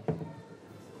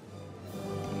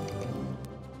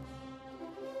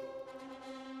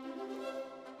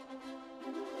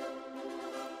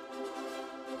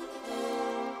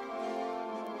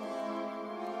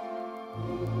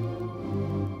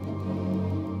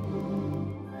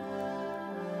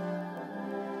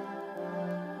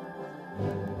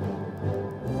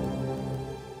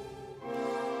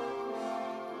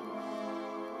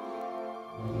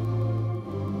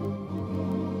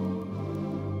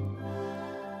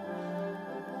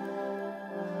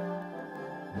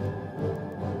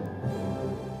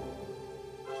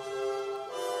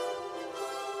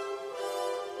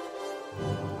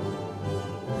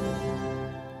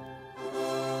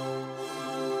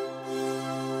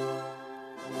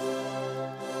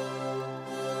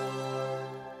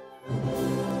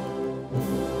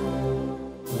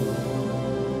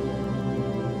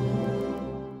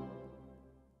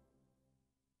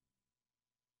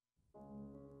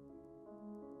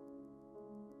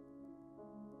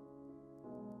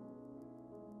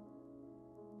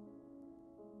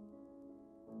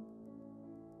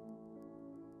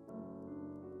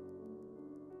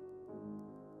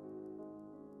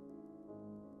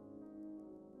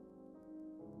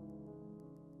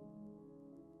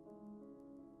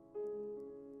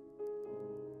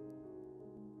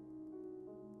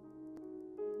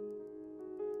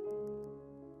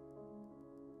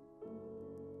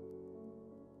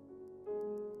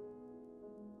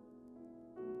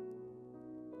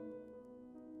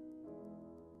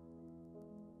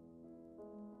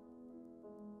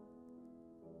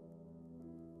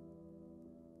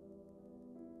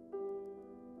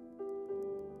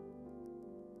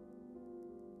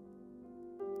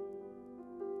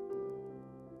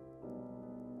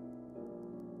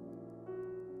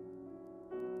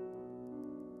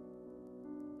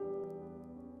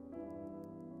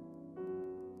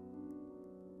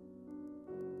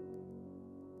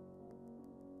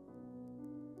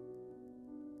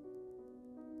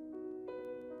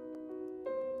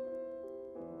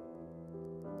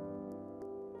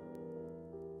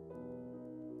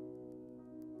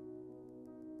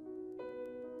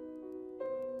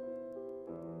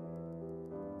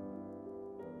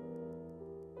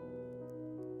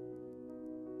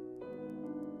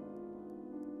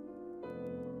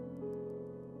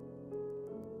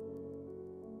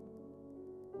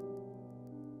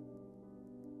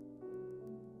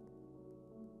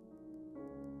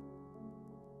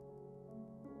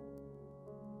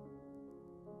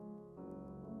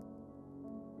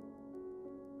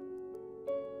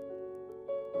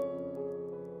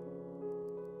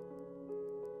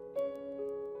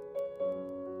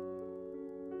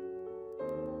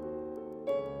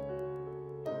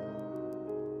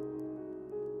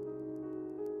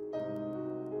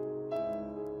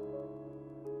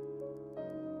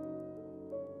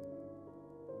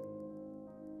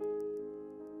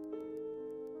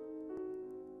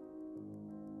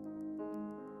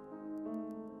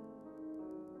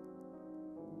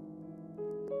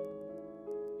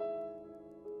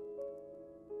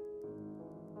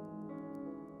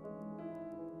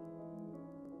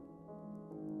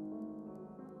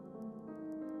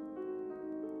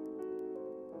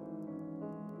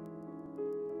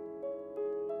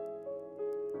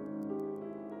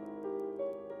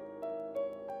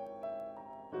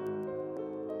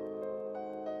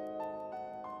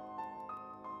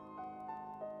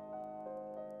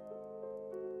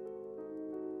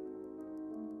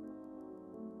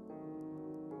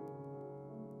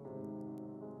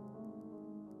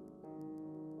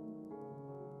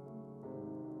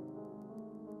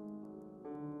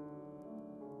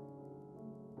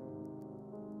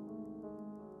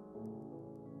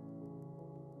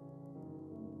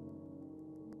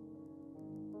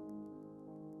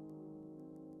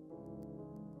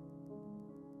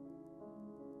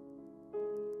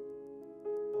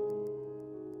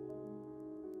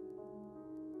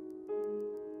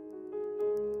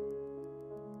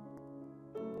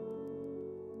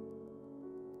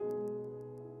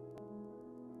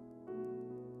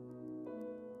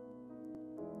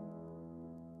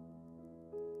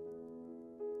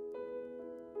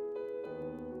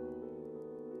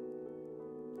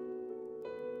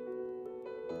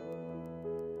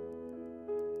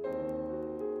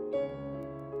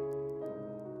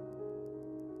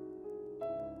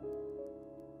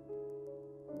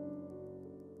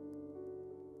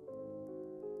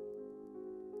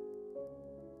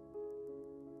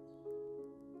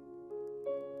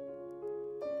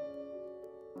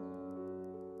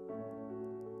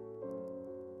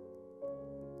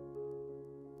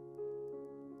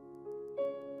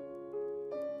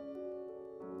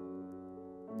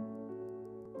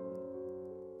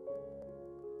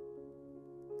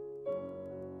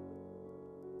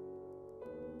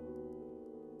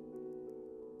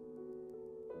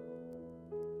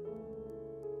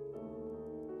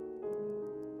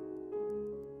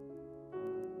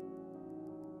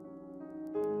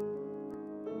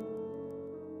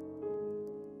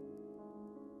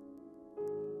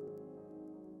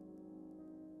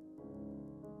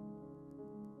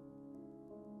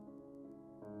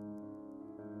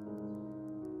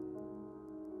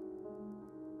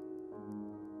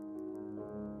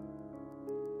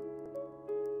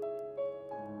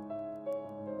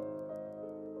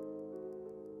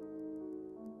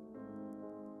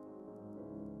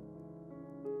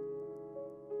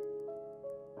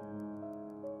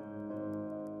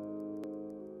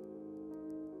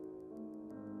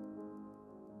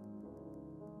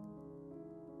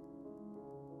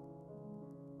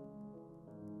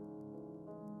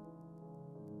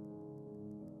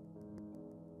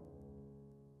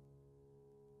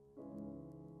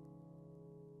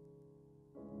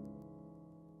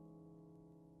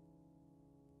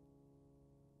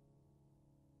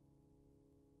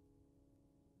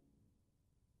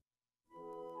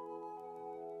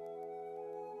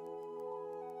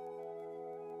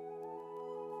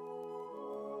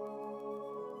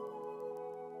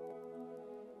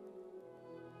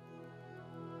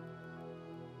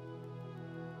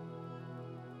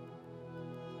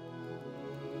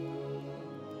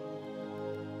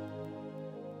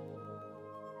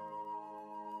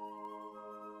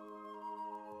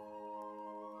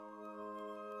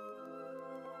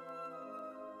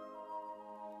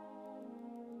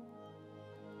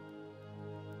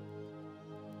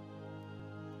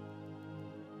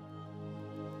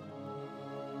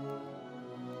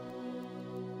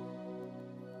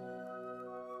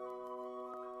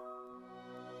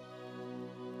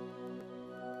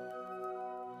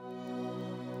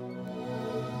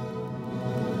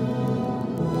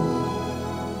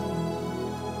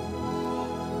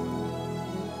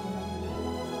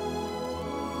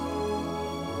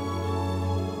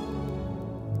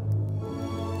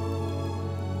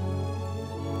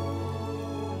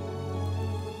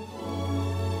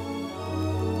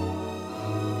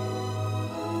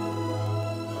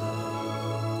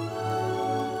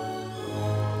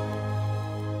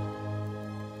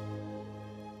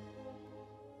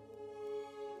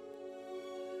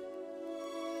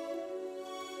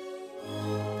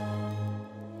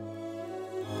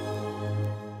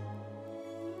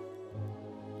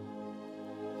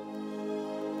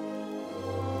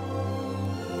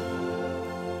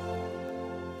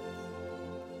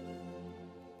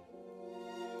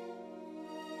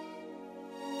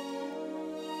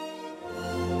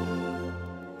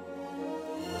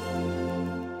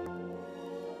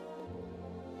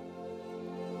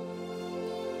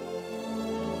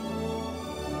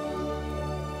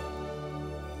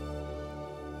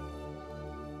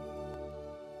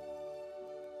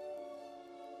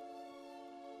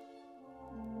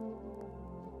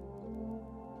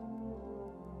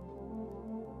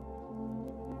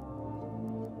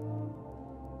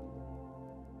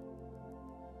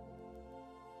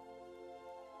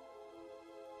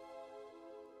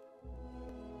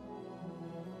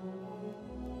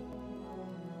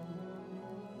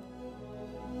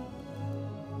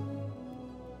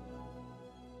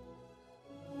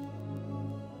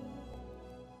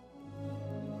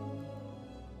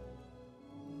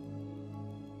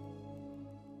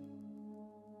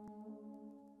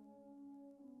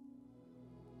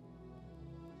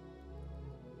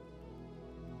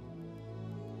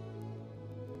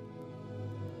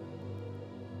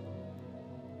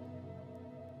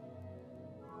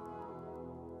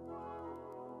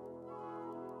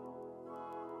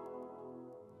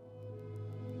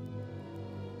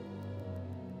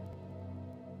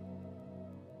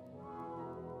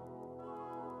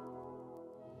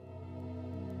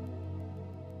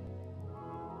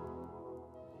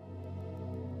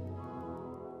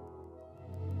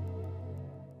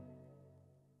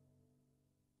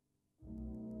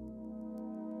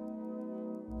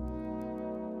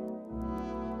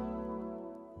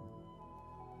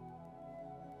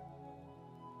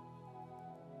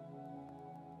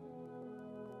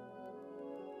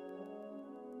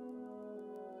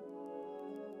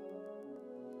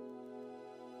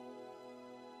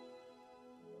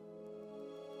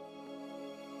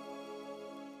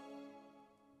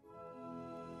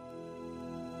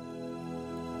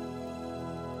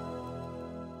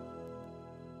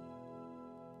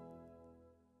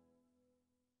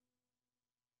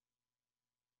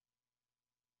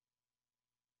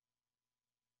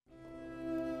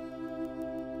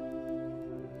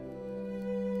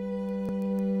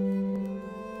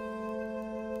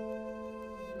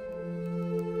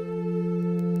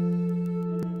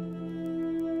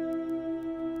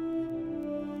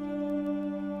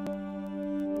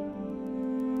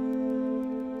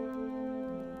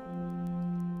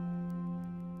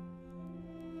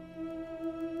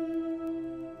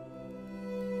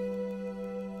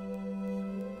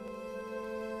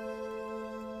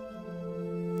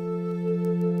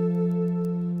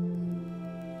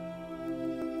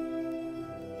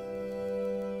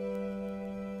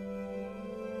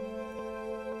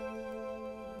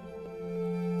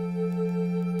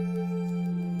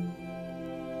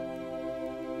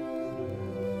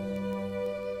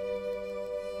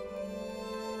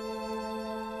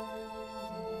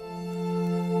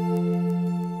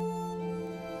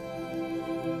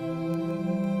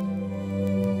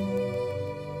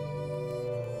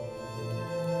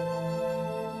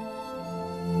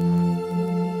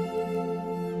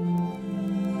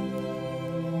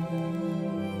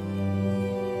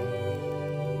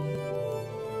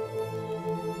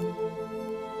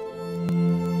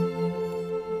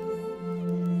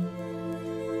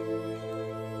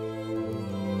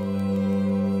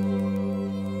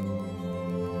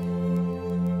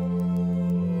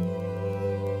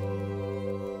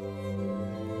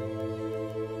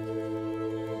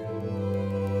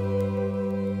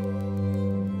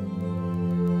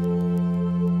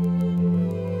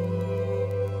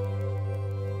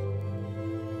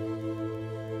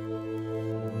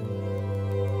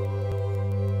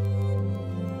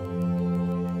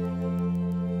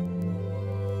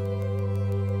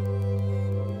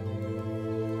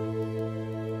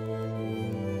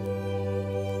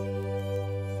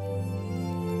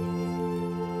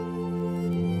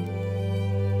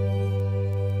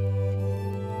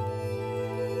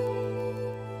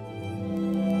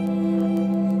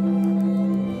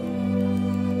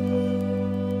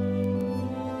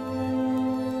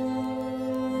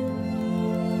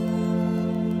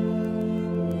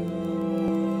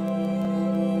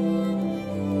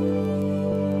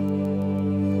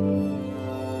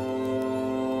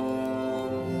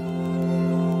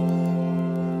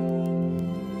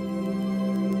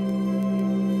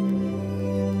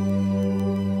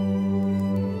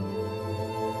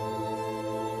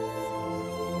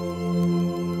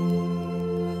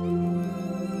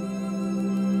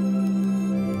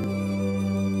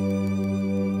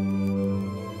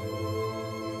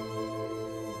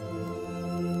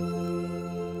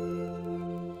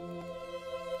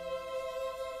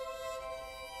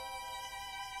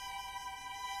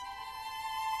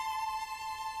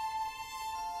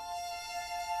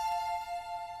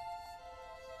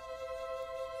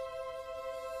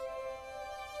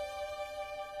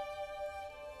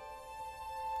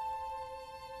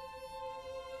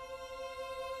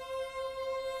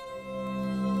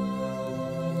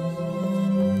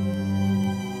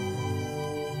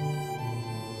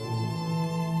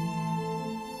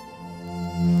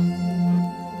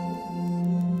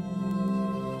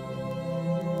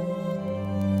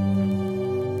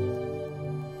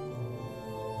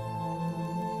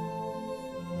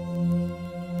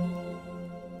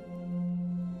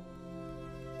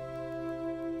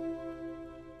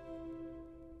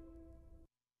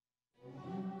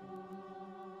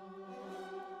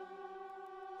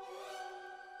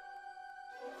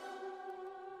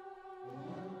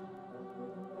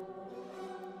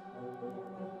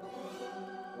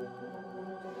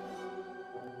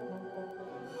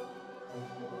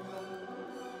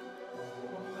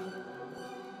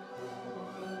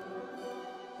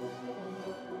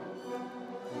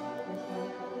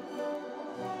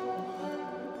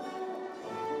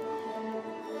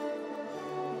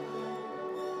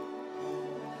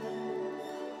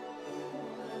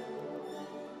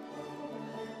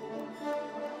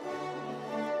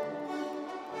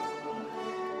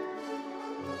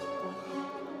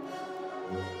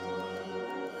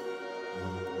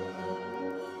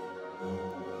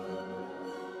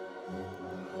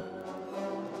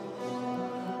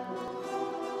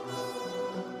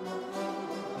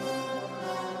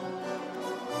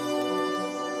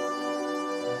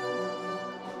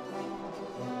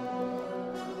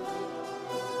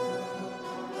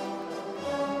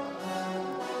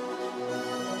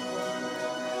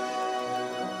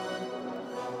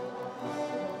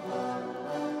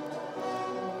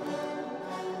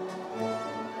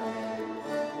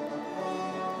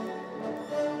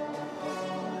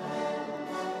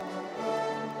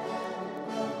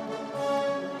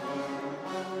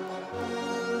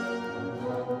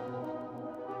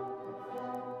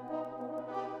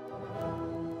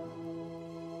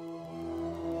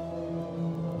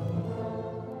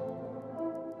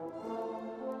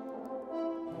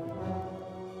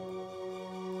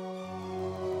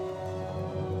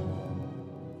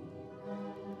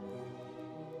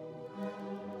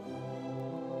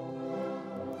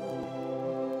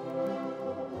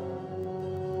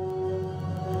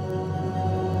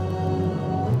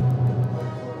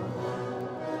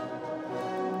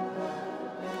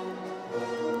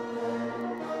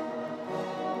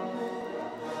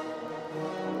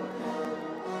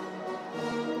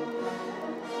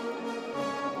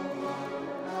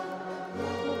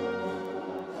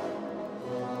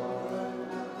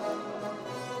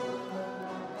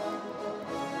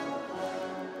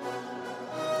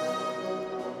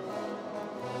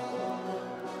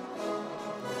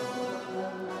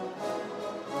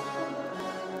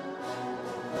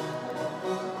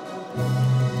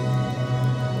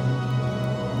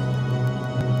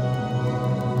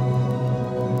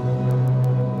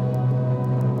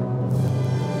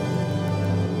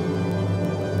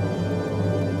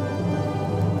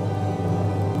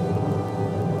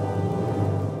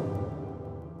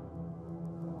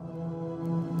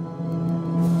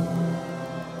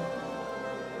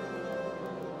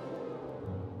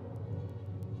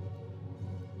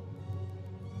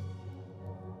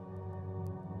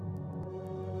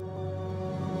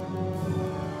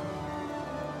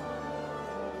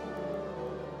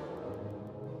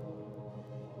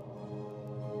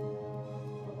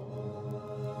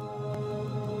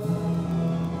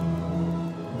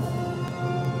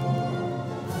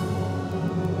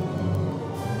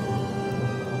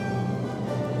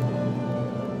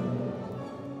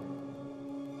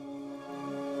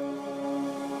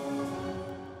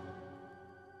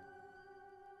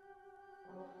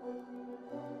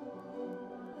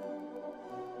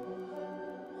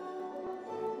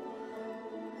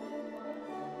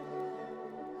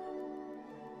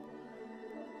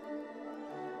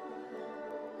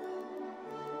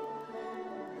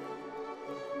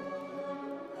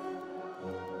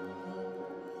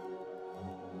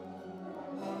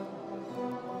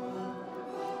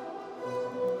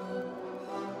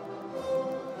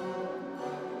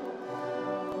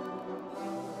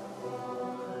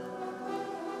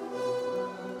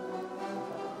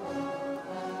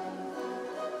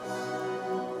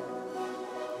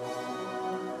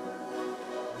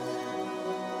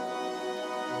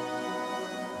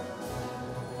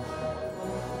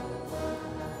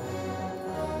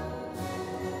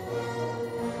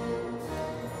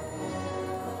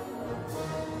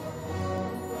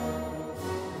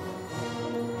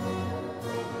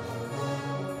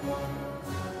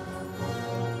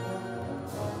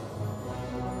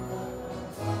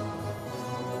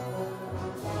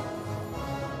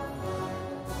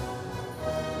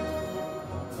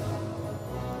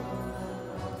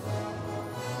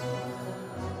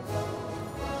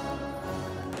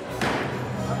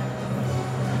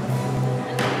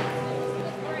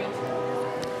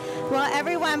 Will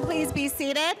everyone please be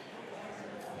seated?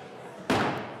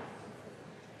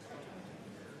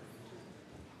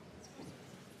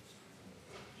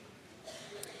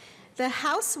 The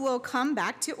House will come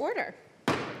back to order.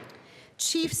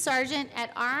 Chief Sergeant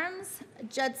at Arms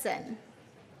Judson.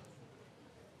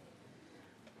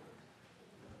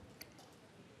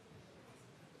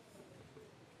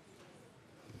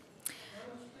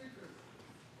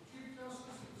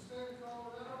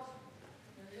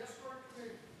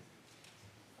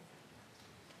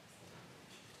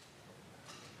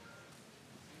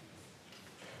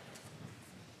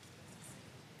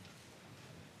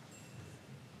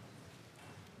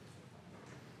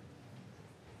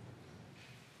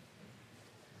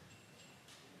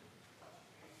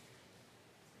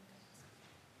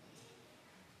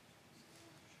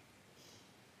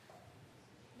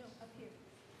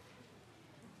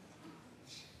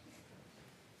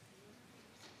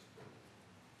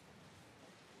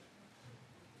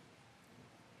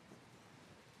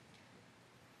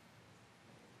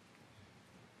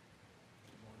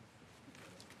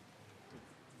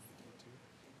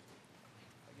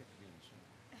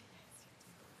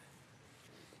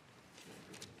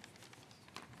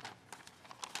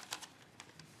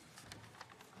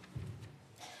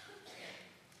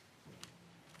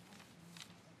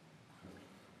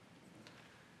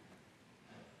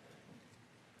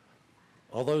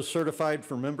 All those certified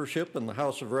for membership in the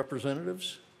House of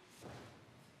Representatives,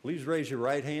 please raise your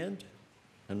right hand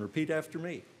and repeat after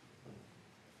me.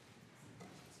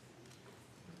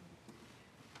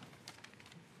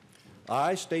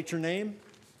 I state your name.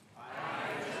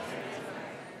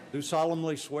 Do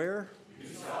solemnly swear.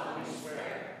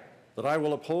 That I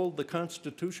will uphold the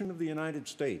Constitution of the United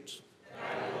States.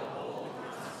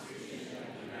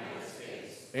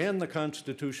 And the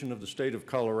Constitution of the State of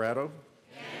Colorado.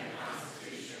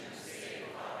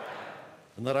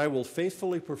 And that I will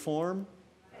faithfully perform.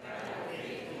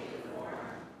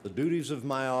 The duties of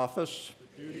my office.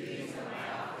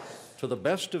 To the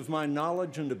best of my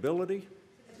knowledge and ability.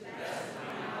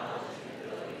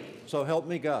 So help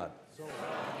me God.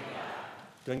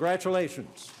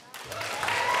 Congratulations.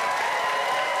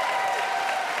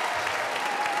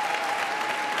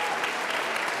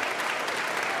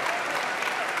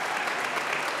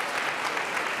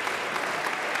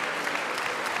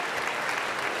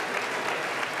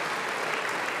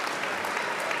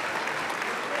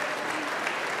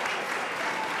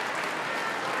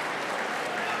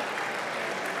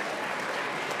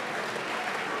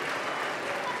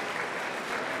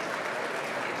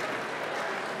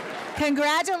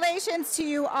 Congratulations to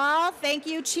you all. Thank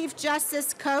you, Chief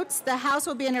Justice Coates. The House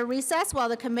will be in a recess while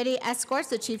the committee escorts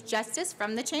the Chief Justice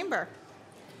from the chamber.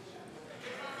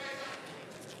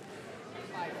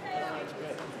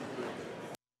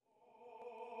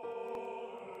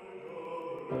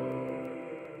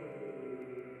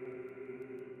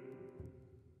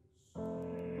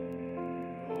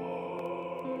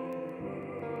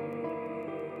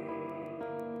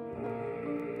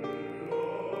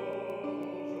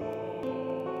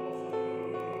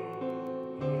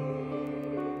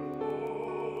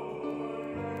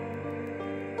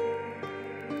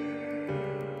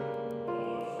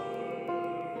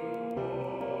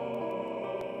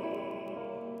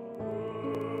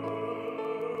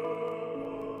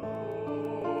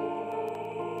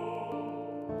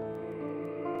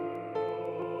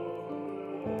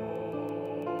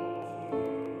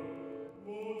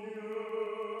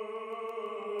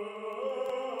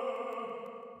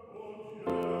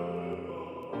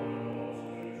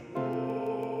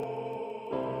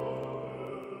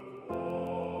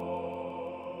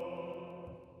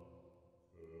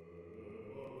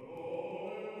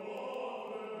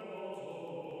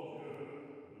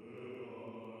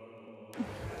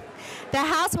 The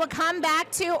House will come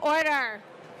back to order.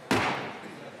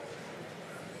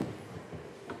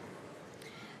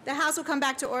 The House will come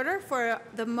back to order for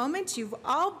the moment you've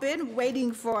all been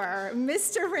waiting for.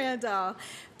 Mr. Randall,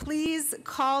 please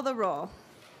call the roll.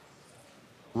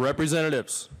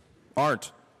 Representatives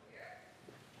Arndt,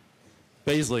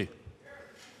 Baisley,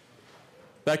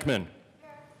 Beckman,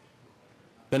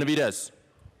 Benavidez,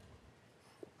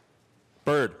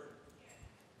 Byrd,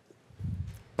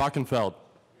 Bockenfeld,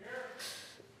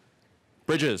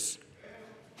 Bridges,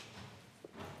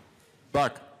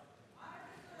 Buck,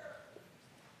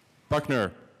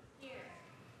 Buckner,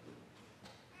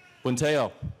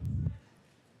 Bunteo,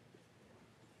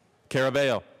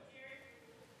 Carabeo,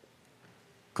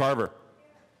 Carver,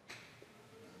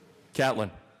 Catlin,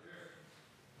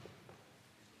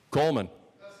 Coleman,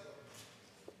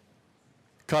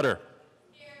 Cutter,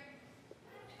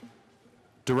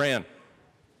 Duran,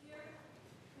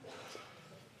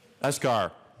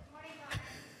 Escar,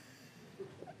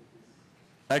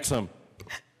 Exum,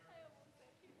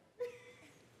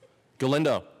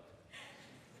 Galindo,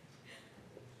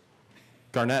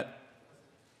 Garnett,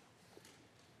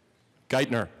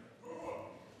 Geithner,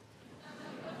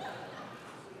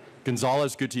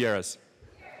 Gonzalez Gutierrez,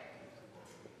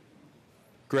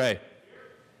 Gray,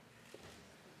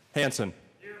 Hanson,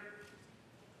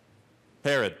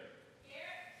 Herod,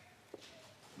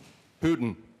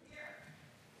 Putin,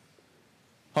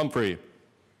 Humphrey,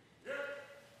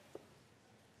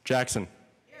 Jackson,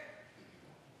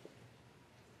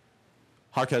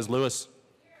 Jaquez Lewis,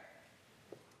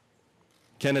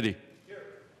 Kennedy,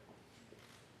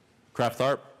 Kraft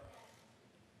Tharp,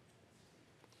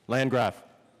 Landgraf,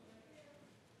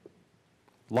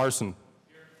 Larson,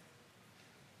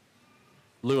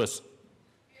 Lewis,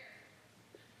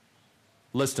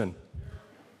 Liston,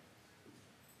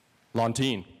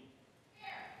 Lontine,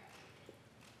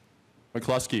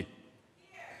 McCluskey,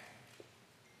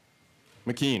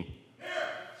 McKean,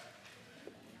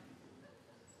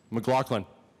 McLaughlin,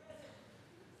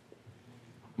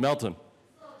 Melton,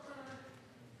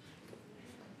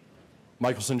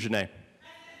 Michelson Janae,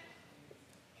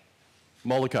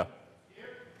 Mollica,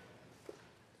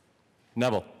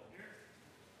 Neville,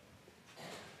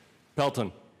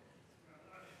 Pelton,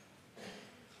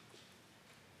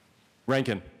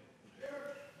 Rankin.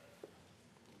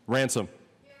 Ransom.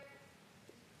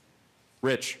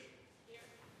 Rich.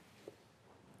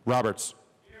 Roberts.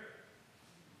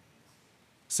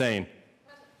 Sane.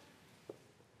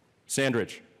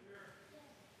 Sandridge.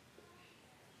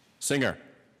 Singer.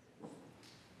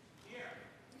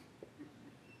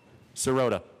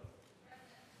 Sirota.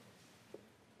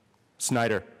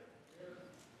 Snyder.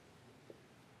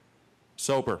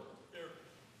 Soper.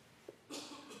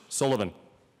 Sullivan.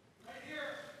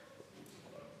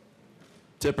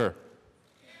 Tipper.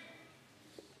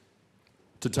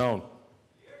 Tatone.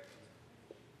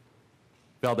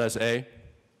 Valdez A.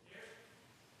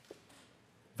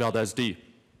 Valdez D.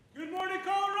 Good morning,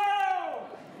 Colorado!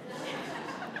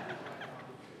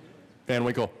 Van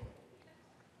Winkle.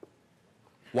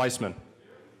 Weissman.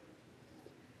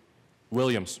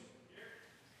 Williams.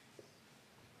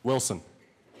 Wilson.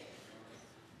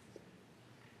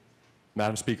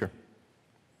 Madam Speaker.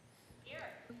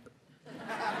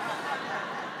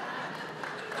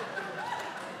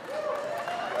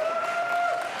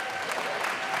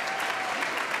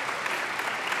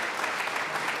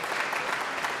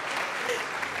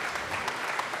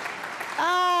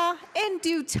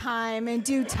 In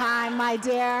due time, my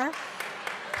dear.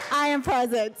 I am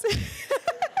present.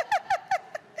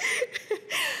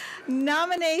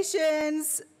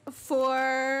 Nominations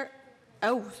for,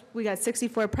 we got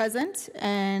 64 present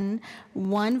and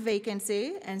 1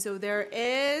 vacancy, and so there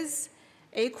is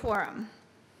a quorum.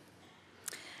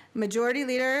 Majority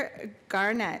Leader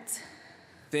Garnett.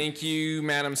 Thank you,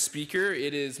 Madam Speaker.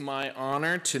 It is my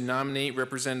honor to nominate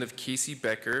Representative Casey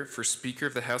Becker for Speaker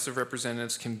of the House of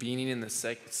Representatives convening in the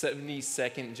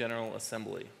 72nd General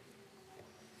Assembly.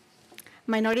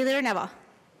 Minority Leader Neville.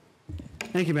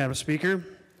 Thank you, Madam Speaker.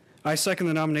 I second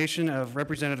the nomination of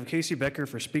Representative Casey Becker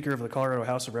for Speaker of the Colorado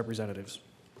House of Representatives.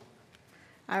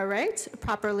 All right,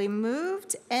 properly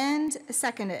moved and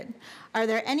seconded. Are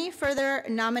there any further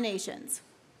nominations?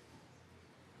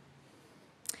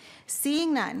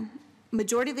 Seeing none,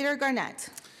 Majority Leader Garnett.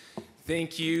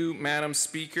 Thank you, Madam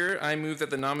Speaker. I move that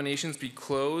the nominations be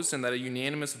closed and that a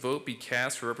unanimous vote be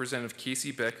cast for Representative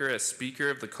Casey Becker as Speaker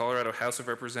of the Colorado House of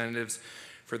Representatives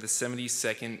for the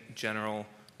 72nd General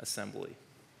Assembly.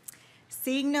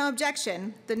 Seeing no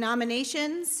objection, the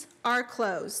nominations are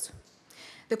closed.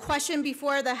 The question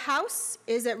before the House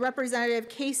is that Representative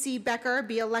Casey Becker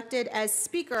be elected as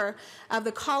Speaker of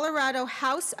the Colorado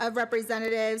House of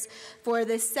Representatives for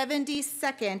the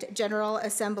 72nd General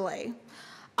Assembly.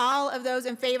 All of those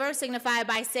in favor signify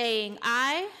by saying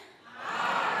aye.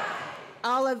 Aye.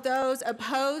 All of those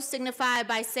opposed signify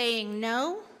by saying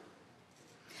no.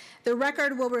 The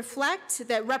record will reflect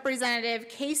that Representative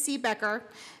Casey Becker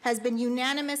has been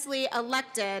unanimously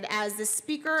elected as the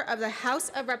Speaker of the House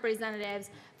of Representatives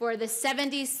for the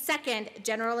 72nd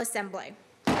General Assembly.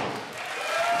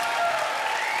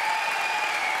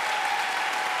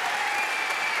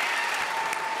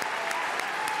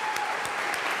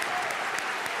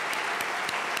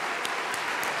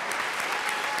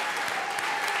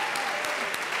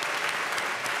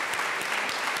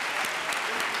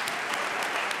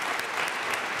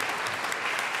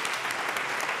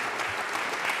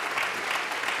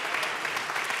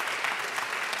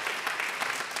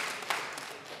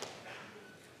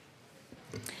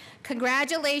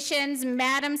 Congratulations,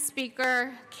 Madam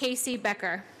Speaker Casey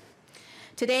Becker.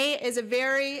 Today is a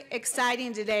very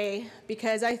exciting day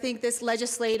because I think this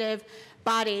legislative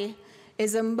body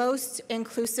is the most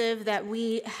inclusive that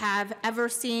we have ever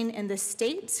seen in the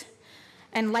state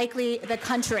and likely the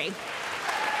country.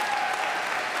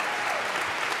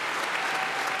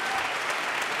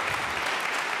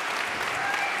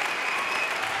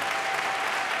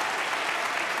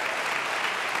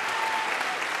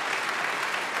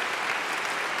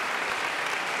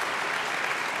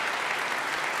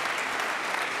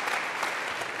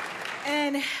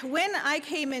 And when I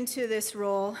came into this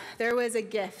role, there was a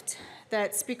gift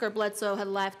that Speaker Bledsoe had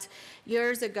left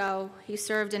years ago. He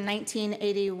served in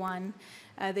 1981,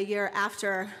 the year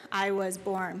after I was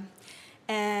born.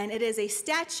 And it is a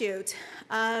statute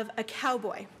of a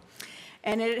cowboy.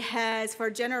 And it has, for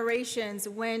generations,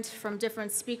 went from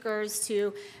different speakers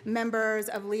to members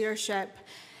of leadership.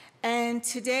 And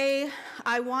today,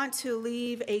 I want to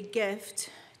leave a gift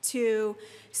to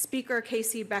Speaker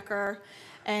Casey Becker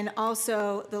and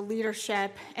also the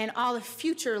leadership and all the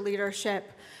future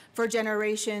leadership for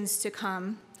generations to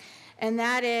come. And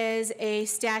that is a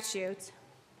statute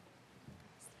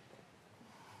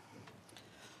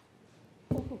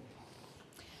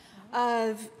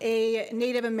of a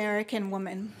Native American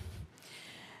woman,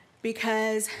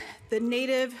 because the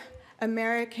Native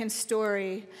American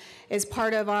story is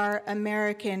part of our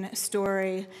American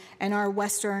story and our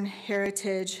Western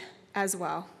heritage as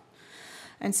well.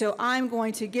 And so I'm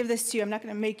going to give this to you. I'm not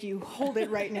going to make you hold it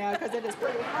right now because it is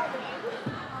pretty heavy.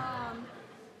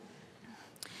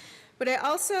 But I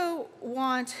also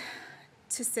want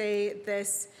to say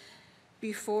this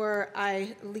before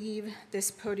I leave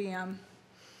this podium,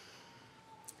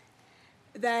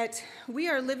 that we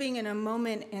are living in a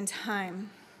moment in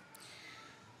time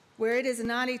where it is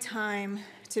not a time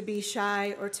to be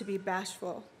shy or to be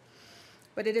bashful,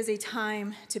 but it is a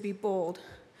time to be bold,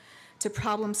 to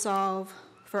problem solve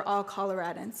for all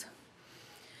Coloradans.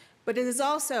 But it is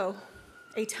also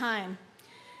a time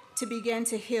to begin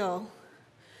to heal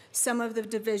some of the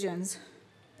divisions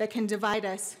that can divide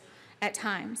us at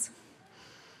times.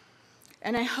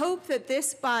 And I hope that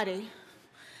this body,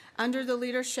 under the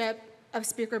leadership of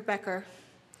Speaker Becker,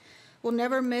 will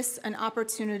never miss an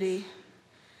opportunity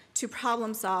to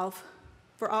problem solve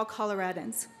for all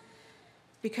Coloradans,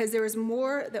 because there is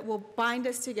more that will bind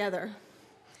us together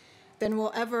than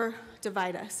will ever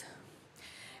divide us.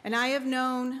 And I have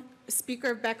known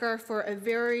Speaker Becker for a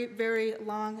very, very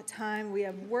long time. We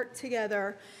have worked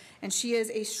together, and she is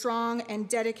a strong and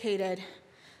dedicated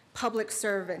public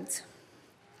servant.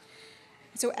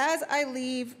 So as I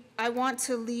leave, I want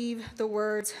to leave the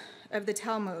words of the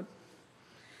Talmud,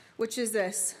 which is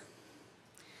this: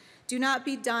 do not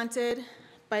be daunted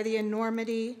by the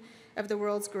enormity of the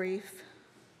world's grief.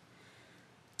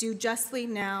 Do justly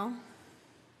now,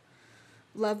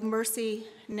 love mercy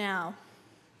now,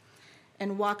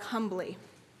 and walk humbly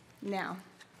now.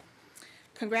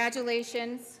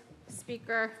 Congratulations,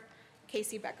 Speaker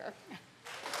Casey Becker.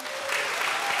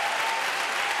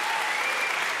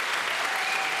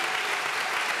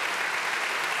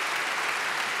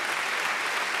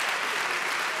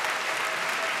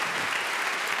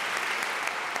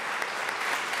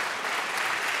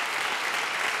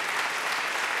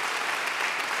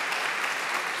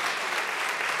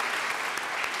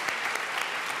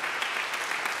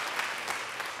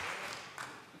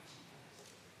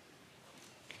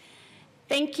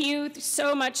 Thank you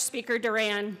so much, Speaker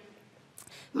Duran.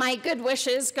 My good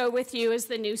wishes go with you as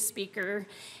the new speaker.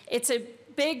 It's a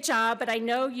big job, but I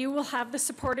know you will have the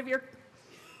support of your...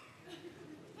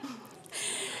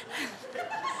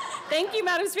 Thank you,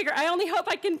 Madam Speaker. I only hope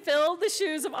I can fill the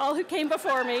shoes of all who came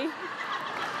before me.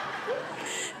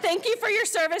 Thank you for your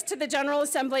service to the General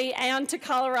Assembly and to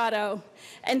Colorado.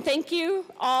 And thank you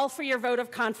all for your vote of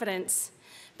confidence.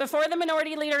 Before the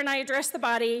Minority Leader and I address the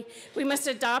body, we must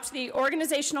adopt the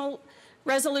organizational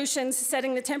resolutions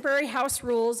setting the temporary House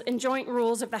rules and joint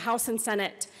rules of the House and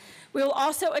Senate. We will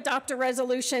also adopt a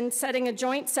resolution setting a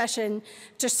joint session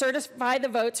to certify the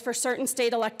votes for certain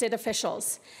state elected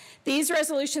officials. These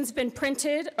resolutions have been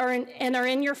printed and are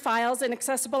in your files and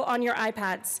accessible on your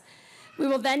iPads. We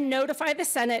will then notify the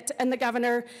Senate and the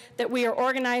governor that we are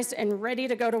organized and ready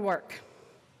to go to work.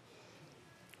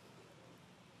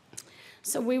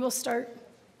 So we will start.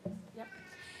 Yep.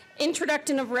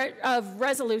 Introduction of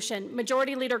resolution.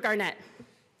 Majority Leader Garnett.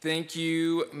 Thank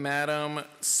you, Madam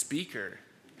Speaker.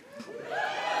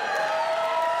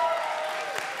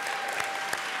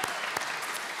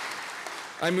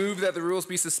 I move that the rules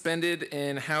be suspended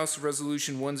and House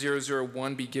Resolution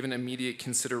 1001 be given immediate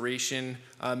consideration.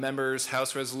 Members,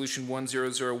 House Resolution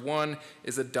 1001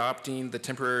 is adopting the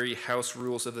temporary House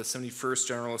rules of the 71st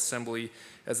General Assembly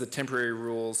as the temporary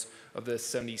rules of the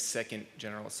 72nd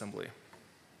General Assembly.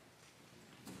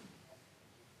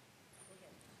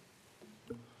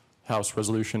 House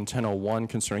Resolution 1001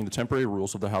 concerning the temporary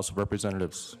rules of the House of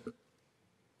Representatives.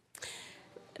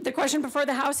 The question before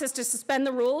the House is to suspend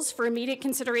the rules for immediate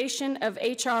consideration of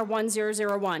H.R.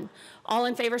 1001. All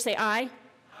in favor say aye.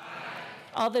 Aye.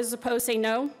 All those opposed say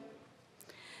no.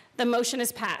 The motion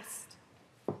is passed.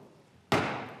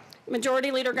 Majority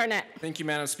Leader Garnett. Thank you,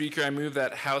 Madam Speaker. I move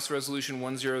that House Resolution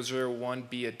 1001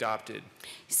 be adopted.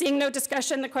 Seeing no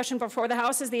discussion, the question before the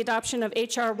House is the adoption of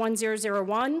H.R.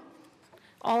 1001.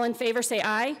 All in favor say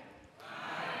aye. Aye.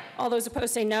 All those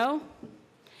opposed say no.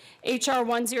 H.R.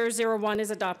 1001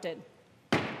 is adopted.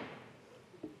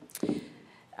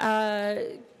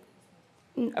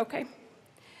 Okay.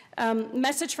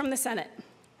 Message from the Senate.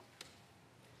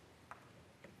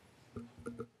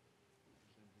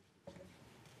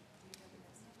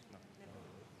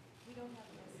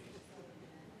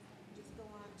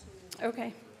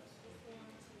 Okay.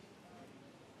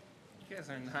 You guys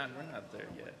are not, we're not there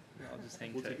yet. I'll just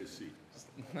hang tight. We'll take a seat.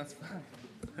 That's fine.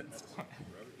 That's fine.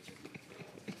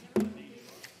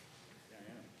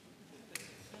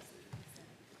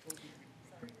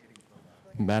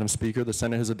 Madam Speaker, the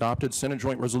Senate has adopted Senate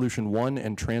Joint Resolution 1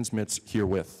 and transmits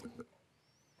herewith.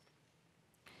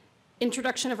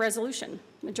 Introduction of resolution.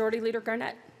 Majority Leader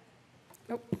Garnett.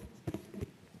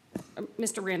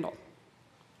 Mr. Randall.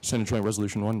 Senate Joint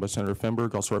Resolution 1 by Senator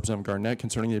Fenberg, also Representative Garnett,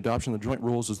 concerning the adoption of the joint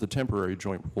rules as the temporary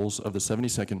joint rules of the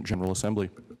 72nd General Assembly.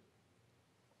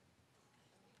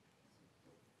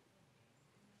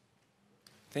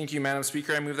 Thank you, Madam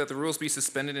Speaker. I move that the rules be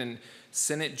suspended and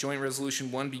Senate Joint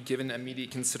Resolution 1 be given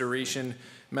immediate consideration.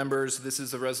 Members, this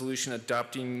is a resolution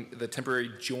adopting the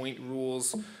temporary joint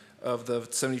rules of the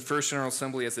 71st General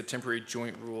Assembly as the temporary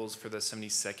joint rules for the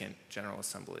 72nd General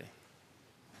Assembly.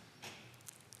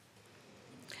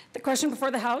 The question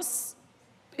before the House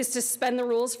is to suspend the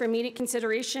rules for immediate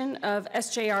consideration of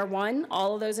SJR 1.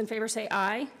 All of those in favor say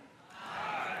aye.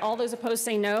 Aye. All those opposed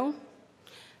say no.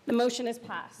 The motion is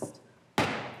passed.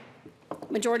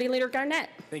 Majority Leader Garnett.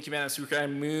 Thank you, Madam Speaker. I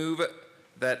move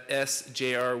that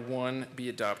SJR 1 be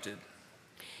adopted.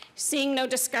 Seeing no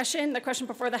discussion, the question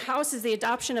before the House is the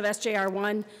adoption of SJR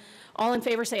 1. All in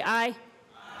favor say aye.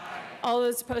 Aye. All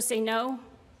those opposed say no.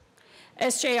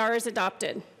 SJR is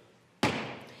adopted.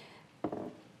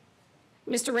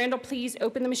 Mr. Randall, please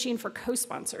open the machine for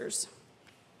co-sponsors.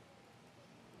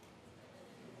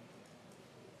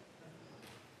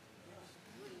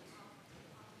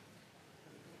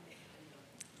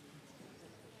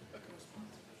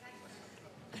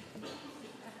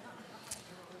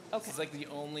 Okay. It's like the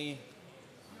only,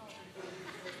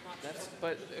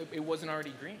 but it wasn't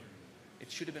already green.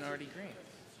 It should have been already green.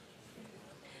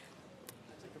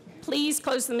 Please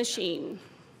close the machine.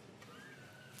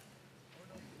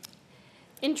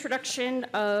 Introduction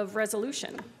of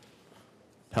resolution.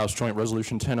 House Joint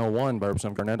Resolution 1001 by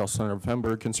Representative Garnett, also Senator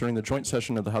Fenberg, concerning the joint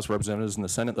session of the House of Representatives and the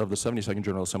Senate of the 72nd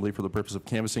General Assembly for the purpose of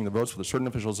canvassing the votes for the certain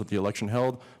officials at the election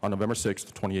held on November 6,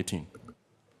 2018.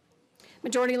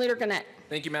 Majority Leader Garnett.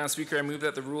 Thank you, Madam Speaker. I move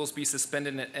that the rules be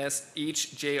suspended and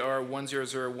HJR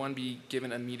 1001 be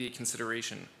given immediate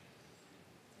consideration.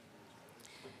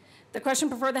 The question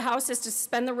before the House is to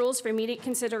suspend the rules for immediate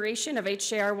consideration of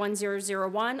HJR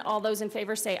 1001. All those in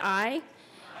favor say aye. Aye.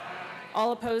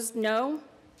 All opposed, no.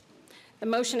 The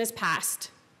motion is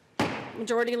passed.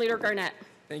 Majority Leader Garnett.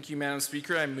 Thank you, Madam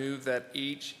Speaker. I move that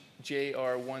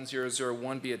HJR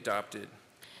 1001 be adopted.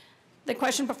 The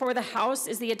question before the House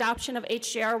is the adoption of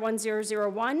HJR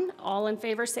 1001. All in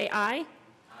favor say aye.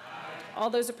 Aye. All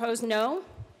those opposed, no.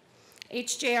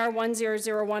 HJR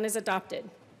 1001 is adopted.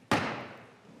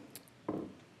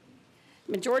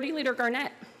 Majority Leader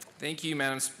Garnett. Thank you,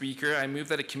 Madam Speaker. I move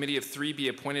that a committee of 3 be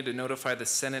appointed to notify the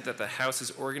Senate that the House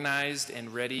is organized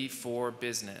and ready for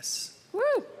business. Woo!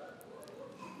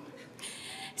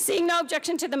 Seeing no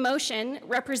objection to the motion,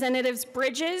 Representatives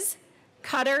Bridges,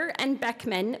 Cutter, and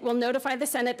Beckman will notify the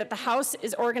Senate that the House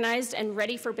is organized and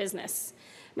ready for business.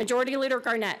 Majority Leader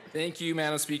Garnett. Thank you,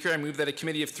 Madam Speaker. I move that a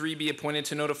committee of 3 be appointed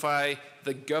to notify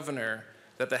the Governor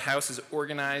that the House is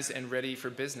organized and ready for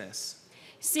business.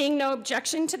 Seeing no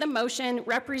objection to the motion,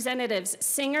 Representatives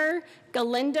Singer,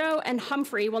 Galindo, and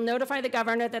Humphrey will notify the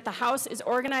Governor that the House is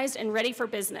organized and ready for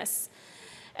business.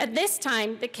 At this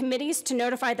time, the committees to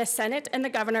notify the Senate and the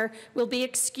Governor will be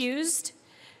excused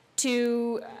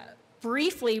to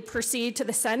briefly proceed to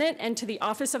the Senate and to the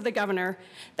office of the Governor.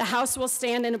 The House will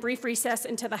stand in a brief recess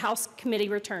until the House committee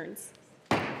returns.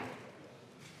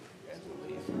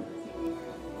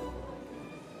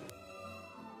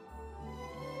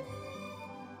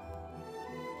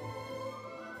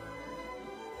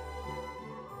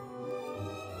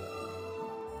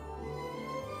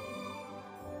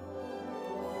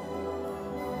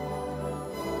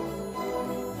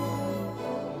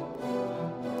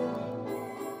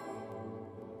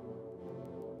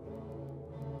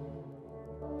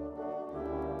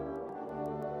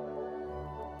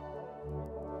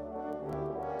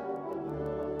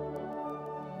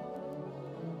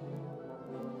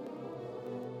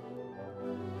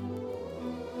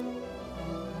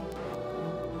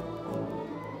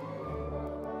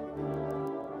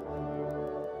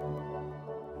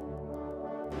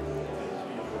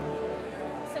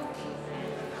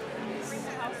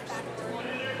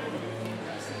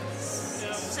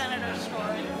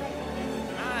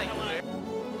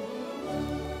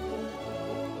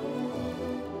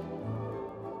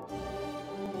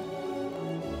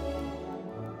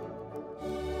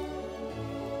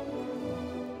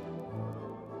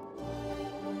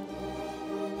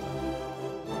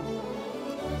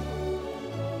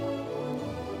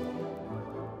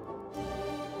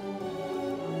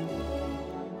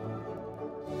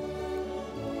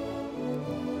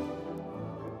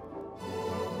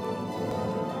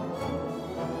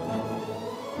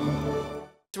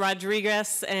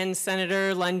 Rodriguez and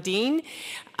Senator Lundin,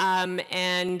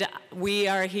 and we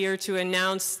are here to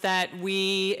announce that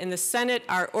we in the Senate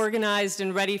are organized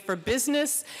and ready for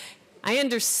business. I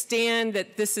understand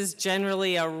that this is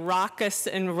generally a raucous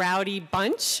and rowdy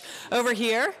bunch over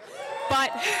here,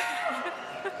 but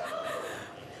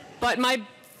my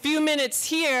few minutes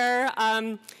here,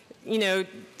 you know,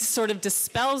 sort of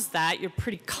dispels that. You're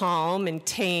pretty calm and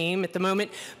tame at the moment,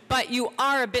 but you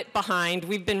are a bit behind.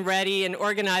 We've been ready and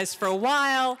organized for a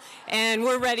while, and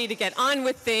we're ready to get on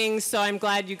with things, so I'm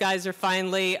glad you guys are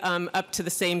finally up to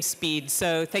the same speed.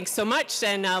 So thanks so much,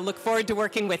 and look forward to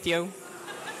working with you.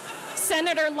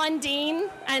 Senator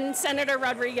Lundin and Senator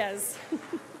Rodriguez.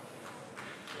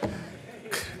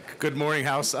 Good morning,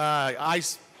 House. I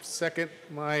second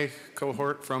my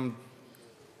cohort from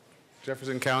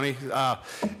Jefferson County.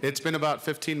 It's been about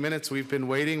 15 minutes. We've been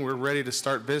waiting. We're ready to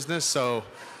start business, so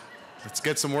let's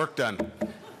get some work done.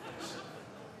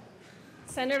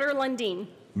 Senator Lundin.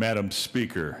 Madam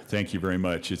Speaker, thank you very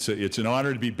much. It's an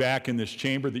honor to be back in this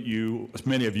chamber that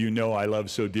many of you know I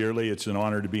love so dearly. It's an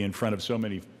honor to be in front of so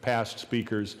many past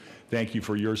speakers. Thank you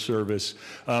for your service.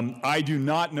 I do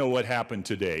not know what happened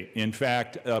today. In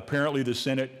fact, apparently the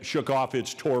Senate shook off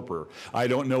its torpor. I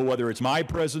don't know whether it's my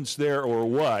presence there or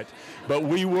what, but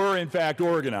we were in fact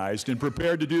organized and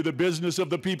prepared to do the business of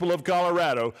the people of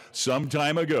Colorado some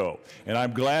time ago. And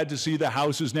I'm glad to see the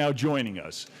House is now joining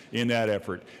us in that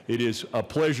effort. It is a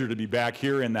pleasure to be back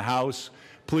here in the House.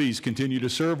 Please continue to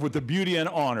serve with the beauty and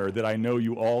honor that I know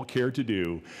you all care to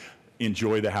do.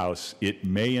 Enjoy the House. It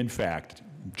may in fact,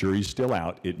 jury's still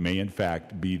out, it may in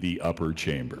fact be the upper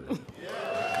chamber.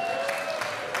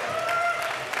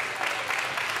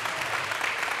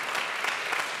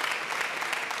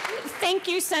 Thank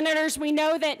you, Senators. We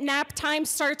know that nap time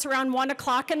starts around 1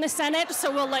 o'clock in the Senate,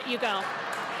 so we'll let you go.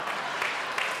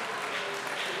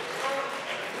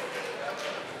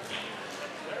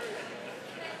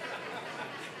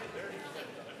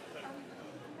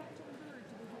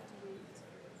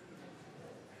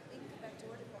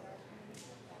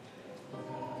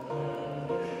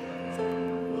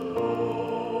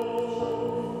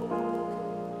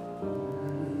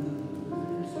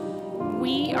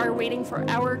 We are waiting for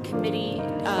our committee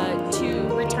to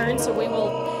return, so we will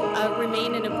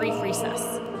remain in a brief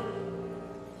recess.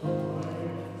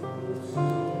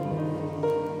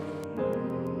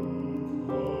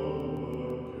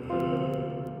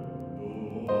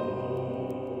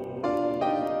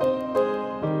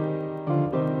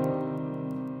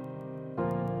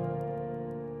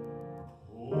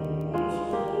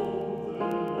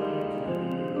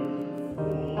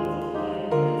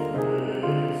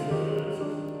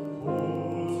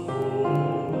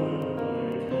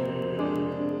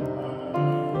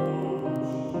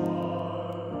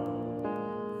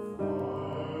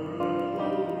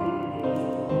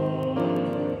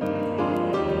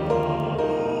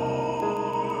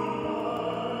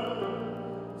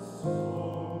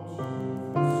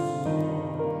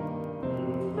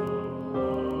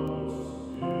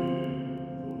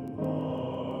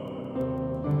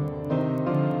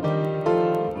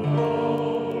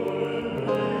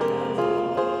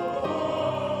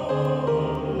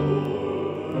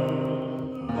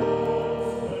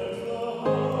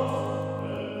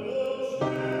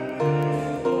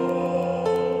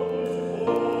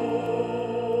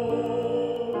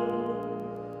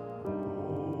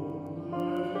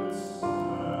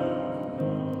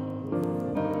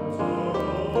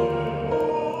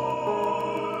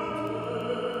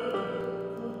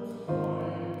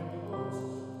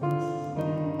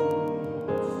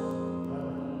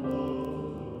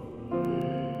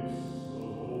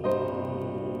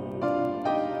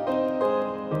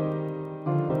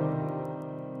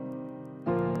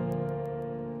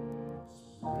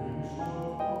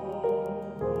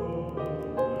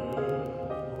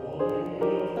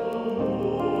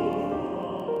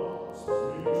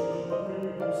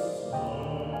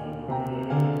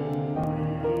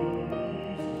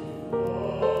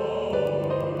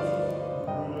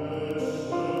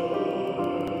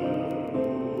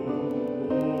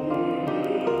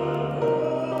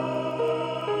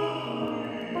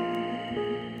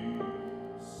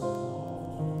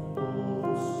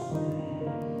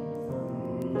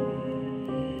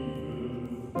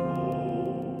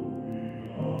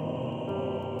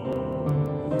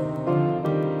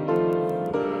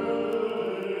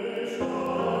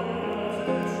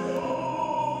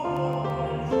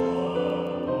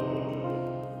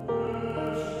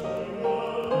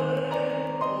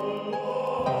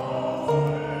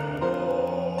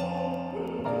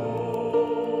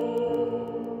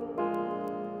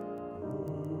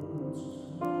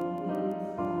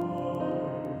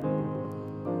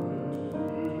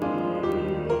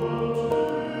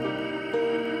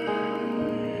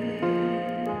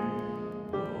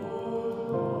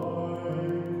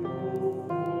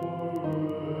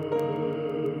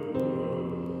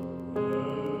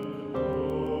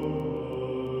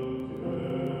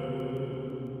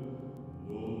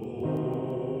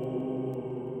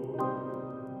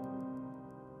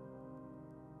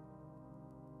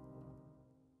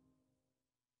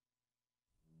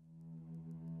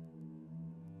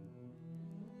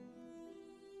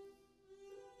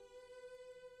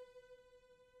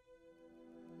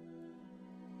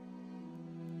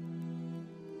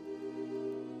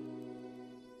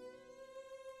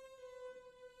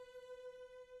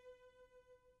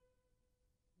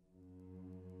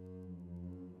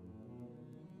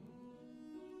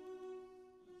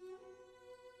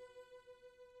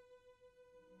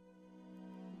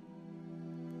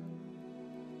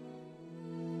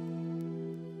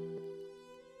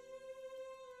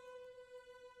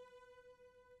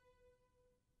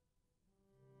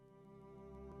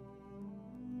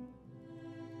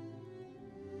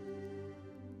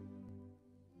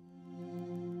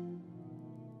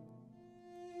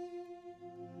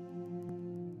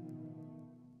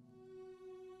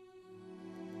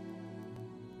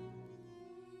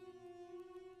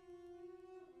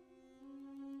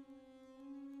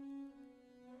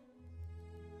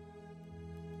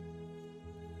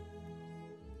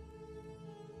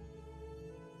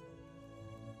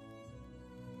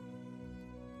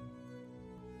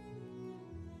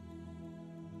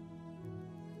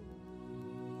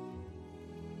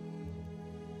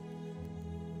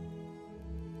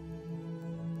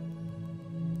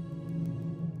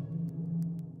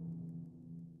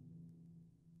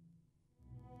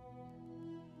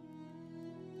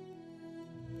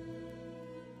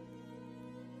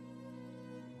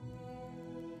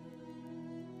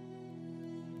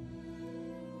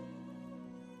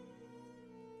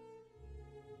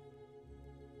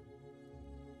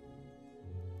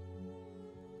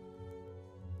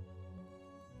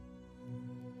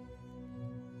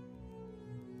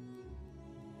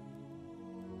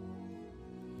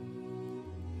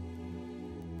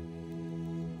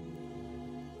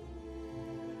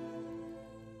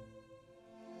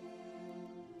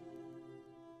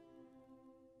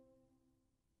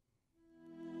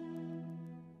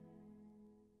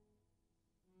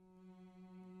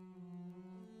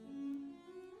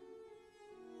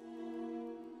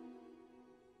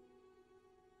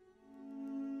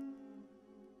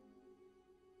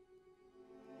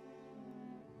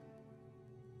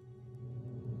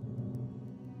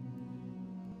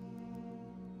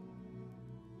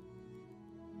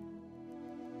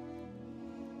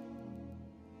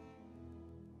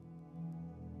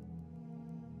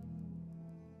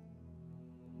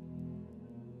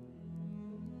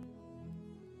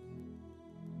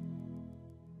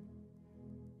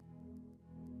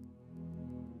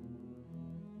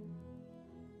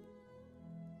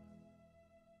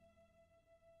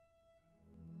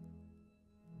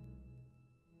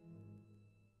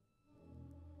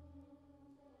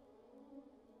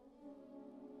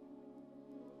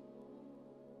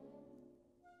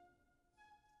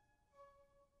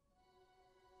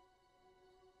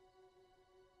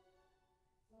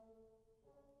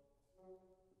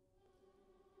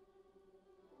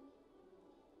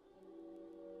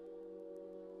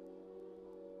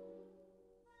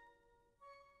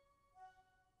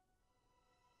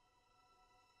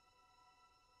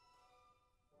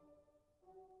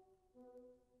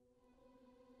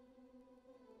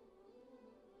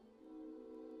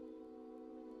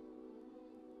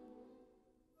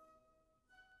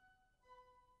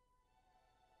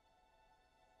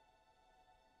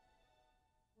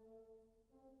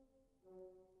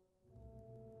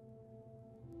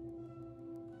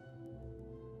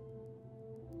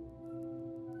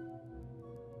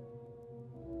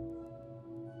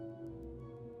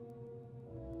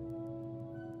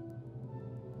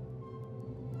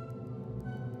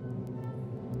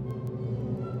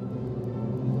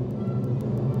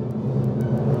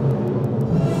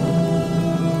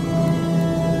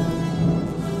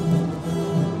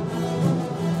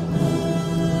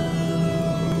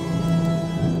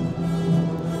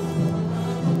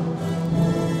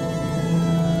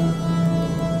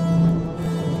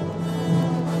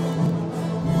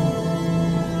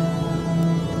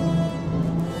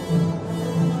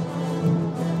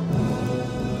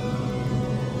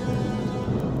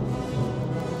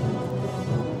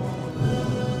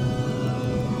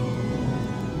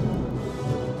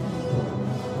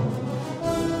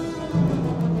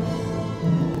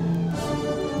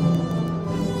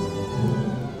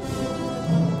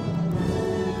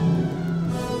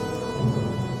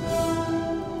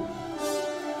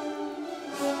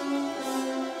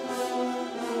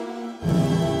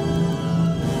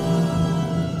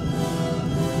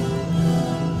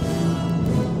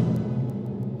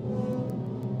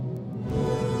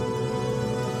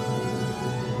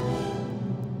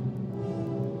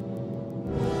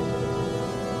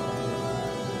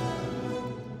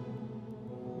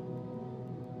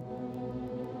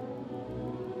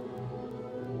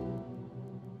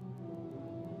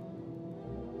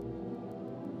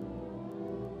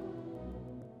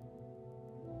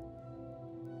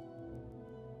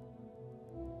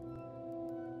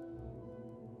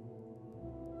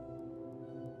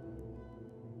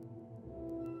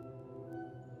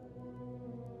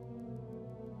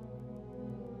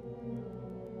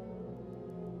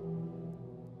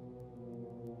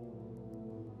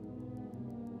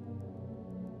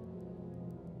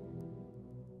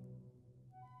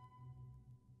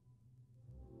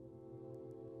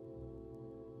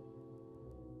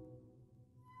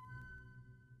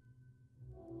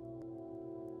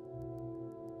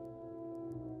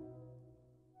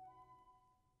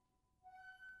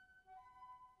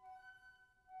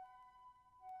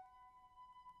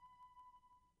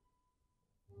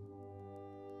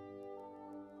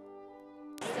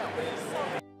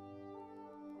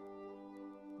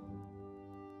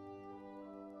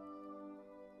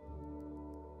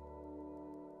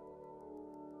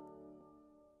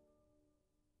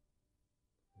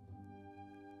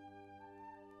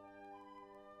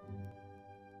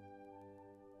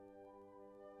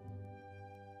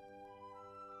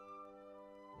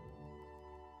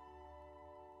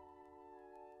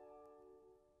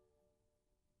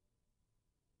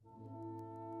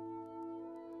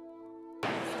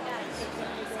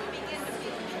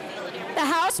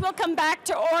 House will come back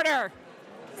to order.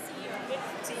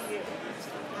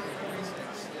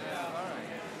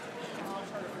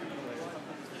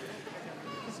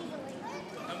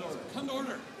 Come to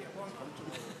order.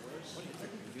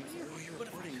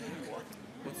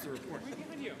 What's the report?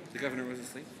 The governor was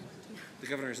asleep. The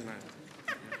governor is not.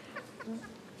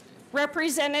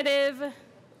 Representative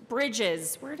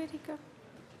Bridges, where did he go?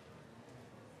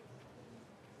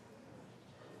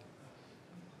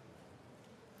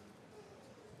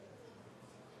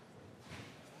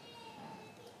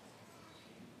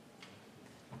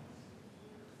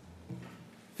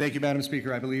 Thank you, Madam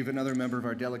Speaker. I believe another member of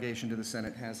our delegation to the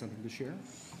Senate has something to share.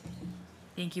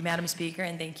 Thank you, Madam Speaker,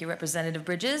 and thank you, Representative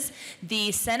Bridges.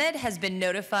 The Senate has been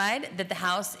notified that the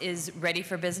House is ready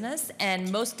for business,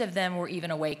 and most of them were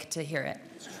even awake to hear it.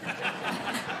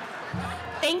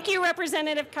 Thank you,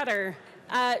 Representative Cutter.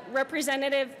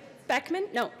 Representative Beckman?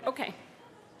 No, okay.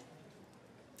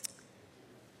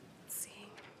 Let's see.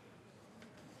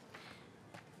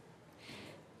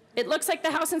 It looks like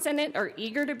the House and Senate are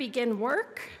eager to begin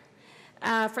work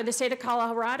for the state of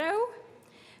Colorado.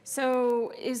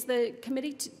 So is the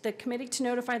committee to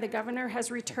notify the governor has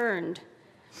returned.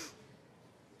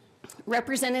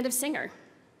 Representative Singer.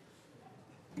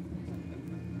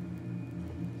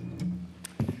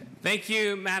 Thank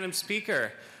you, Madam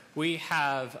Speaker. We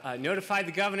have notified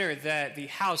the governor that the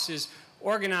House is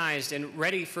organized and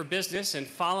ready for business, and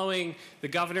following the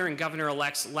governor and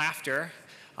governor-elect's laughter,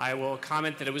 I will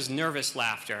comment that it was nervous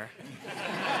laughter.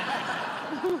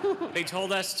 They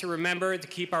told us to remember to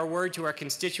keep our word to our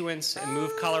constituents and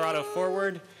move Colorado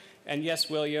forward. And yes,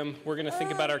 William, we're going to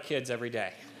think about our kids every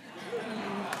day.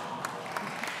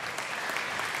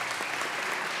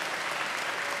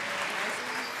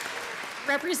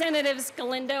 Representatives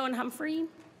Galindo and Humphrey.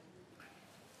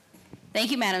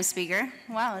 Thank you, Madam Speaker.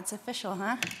 Wow, it's official,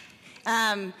 huh?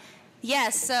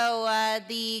 Yes, so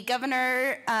the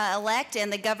governor-elect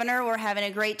and the governor were having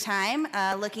a great time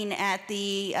looking at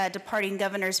the departing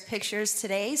governor's pictures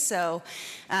today. So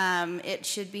it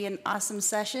should be an awesome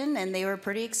session, and they were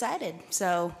pretty excited.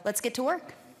 So let's get to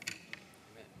work.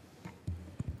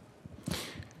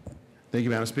 Thank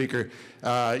you, Madam Speaker.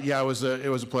 Yeah, it was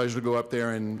a pleasure to go up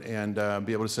there and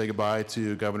be able to say goodbye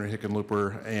to Governor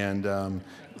Hickenlooper and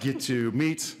get to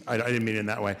meet. I didn't mean it in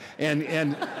that way.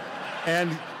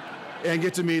 And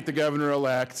get to meet the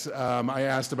governor-elect. I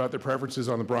asked about their preferences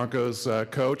on the Broncos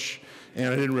coach,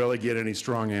 and I didn't really get any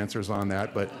strong answers on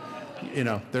that. But you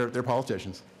know, they're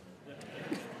politicians.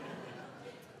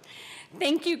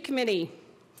 Thank you, committee.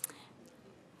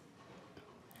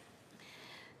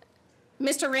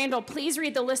 Mr. Randall, please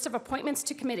read the list of appointments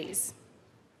to committees.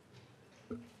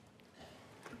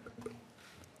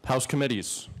 House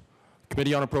committees.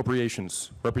 Committee on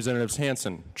Appropriations. Representatives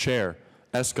Hansen, Chair.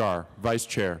 Esgar, Vice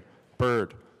Chair.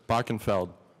 Byrd, Bockenfeld,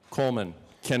 Coleman,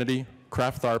 Kennedy,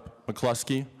 Kraft-Tharp,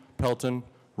 McCluskey, Pelton,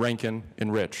 Rankin,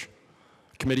 and Rich.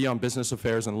 Committee on Business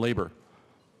Affairs and Labor.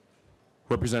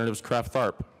 Representatives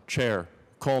Kraft-Tharp, Chair.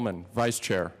 Coleman, Vice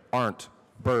Chair. Arndt,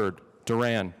 Byrd,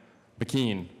 Duran,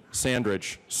 McKean,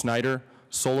 Sandridge, Snyder,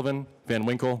 Sullivan, Van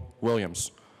Winkle,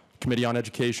 Williams. Committee on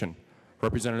Education.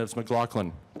 Representatives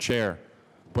McLaughlin, Chair.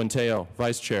 Buenteo,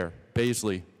 Vice Chair.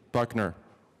 Baisley, Buckner,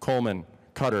 Coleman,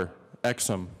 Cutter,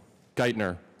 Exum,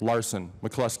 Geithner, Larson,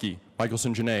 McCluskey,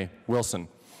 Michelson-Jeannet, Wilson.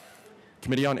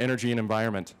 Committee on Energy and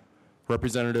Environment.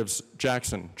 Representatives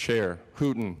Jackson, Chair.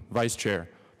 Hooten, Vice Chair.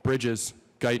 Bridges,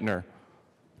 Geithner,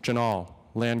 Janal,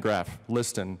 Landgraf,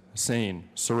 Liston, Sane,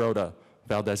 Sirota,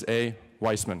 Valdez A.,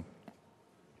 Weissman.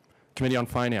 Committee on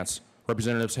Finance.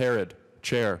 Representatives Herod,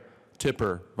 Chair.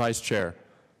 Tipper, Vice Chair.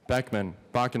 Beckman,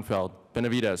 Bockenfeld,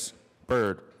 Benavides,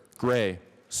 Byrd, Gray,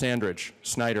 Sandridge,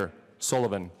 Snyder,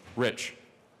 Sullivan, Rich.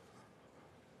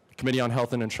 Committee on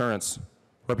Health and Insurance.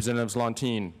 Representatives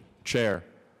Lontine, Chair.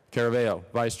 Caraveo,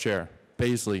 Vice Chair.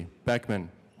 Baisley, Beckman,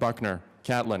 Buckner,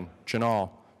 Catlin, Janal,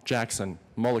 Jackson,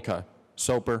 Mullica,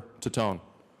 Soper, Titone.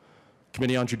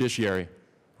 Committee on Judiciary.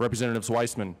 Representatives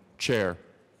Weissman, Chair.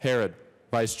 Herod,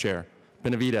 Vice Chair.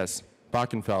 Benavides,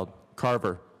 Bockenfeld,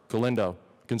 Carver, Galindo,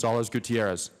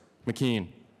 Gonzalez-Gutierrez, McKean,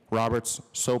 Roberts,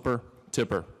 Soper,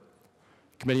 Tipper.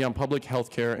 Committee on Public Health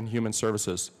Care and Human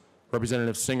Services.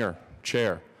 Representative Singer,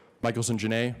 Chair.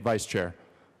 Michelson-Jeannet, Vice Chair.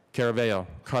 Caraveo,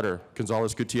 Cutter,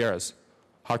 Gonzalez-Gutierrez,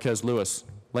 Jaquez Lewis,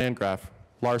 Landgraf,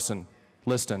 Larson,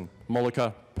 Liston,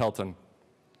 Mullica, Pelton.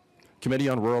 Committee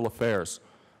on Rural Affairs.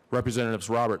 Representatives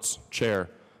Roberts, Chair.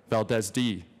 Valdez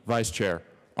D., Vice Chair.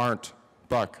 Arndt,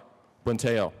 Buck,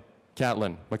 Buenteo,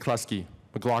 Catlin, McCluskey,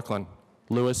 McLaughlin,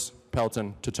 Lewis,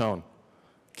 Pelton, Titone.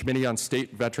 Committee on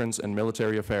State, Veterans, and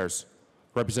Military Affairs.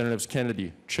 Representatives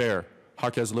Kennedy, Chair.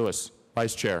 Jaquez Lewis,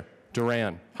 Vice Chair.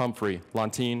 Duran, Humphrey,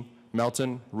 Lontine,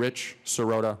 Melton, Rich,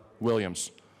 Sirota,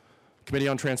 Williams. Committee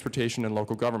on Transportation and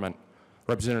Local Government,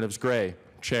 Representatives Gray,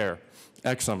 Chair,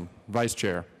 Exum, Vice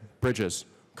Chair, Bridges,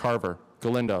 Carver,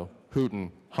 Galindo,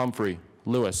 Hooton, Humphrey,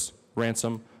 Lewis,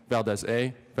 Ransom, Valdez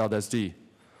A, Valdez D.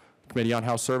 Committee on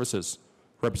House Services,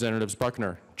 Representatives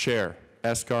Buckner, Chair,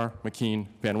 Escar, McKean,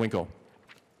 Van Winkle.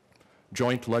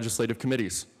 Joint Legislative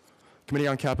Committees, Committee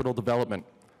on Capital Development,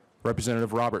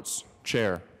 Representative Roberts,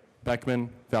 Chair, Beckman,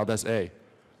 Valdez A.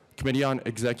 Committee on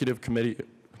Executive Committee,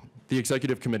 the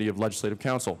Executive Committee of Legislative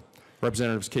Council,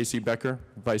 Representatives Casey Becker,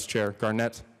 Vice Chair,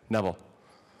 Garnett, Neville.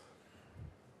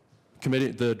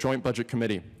 Committee, the Joint Budget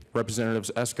Committee,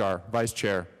 Representatives Escar, Vice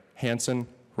Chair, Hansen,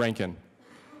 Rankin.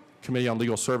 Committee on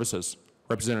Legal Services,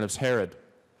 Representatives Harrod,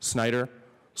 Snyder,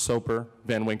 Soper,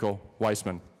 Van Winkle,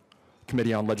 Weissman.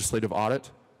 Committee on Legislative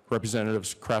Audit,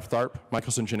 Representatives Kraft-Tharp,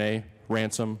 Michelson-Janae,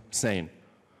 Ransom, Sane.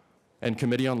 And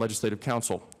Committee on Legislative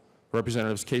Council,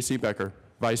 Representatives Casey Becker,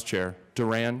 Vice Chair,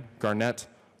 Duran, Garnett,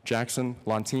 Jackson,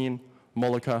 Lontine,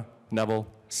 Mullica, Neville,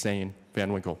 Sane,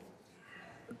 Van Winkle.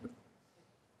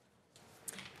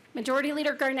 Majority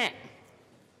Leader Garnett.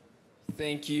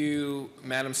 Thank you,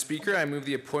 Madam Speaker. I move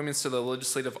the appointments to the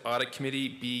Legislative Audit Committee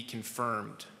be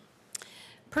confirmed.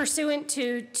 Pursuant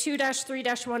to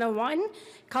 2-3-101,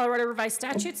 Colorado Revised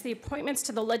Statutes, the appointments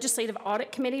to the Legislative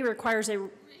Audit Committee requires a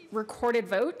recorded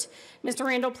vote. Mr.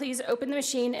 Randall, please open the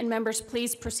machine, and members,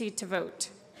 please proceed to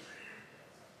vote.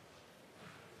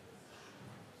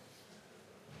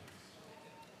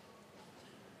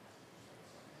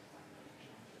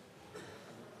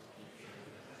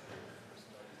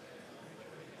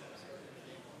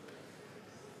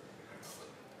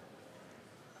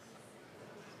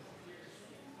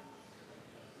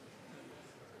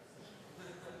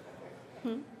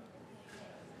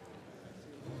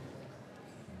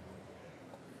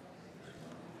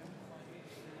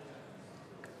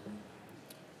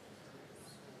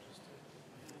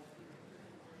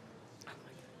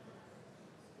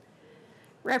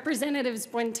 Representatives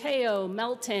Buenteo,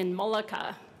 Melton,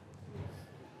 Mullica.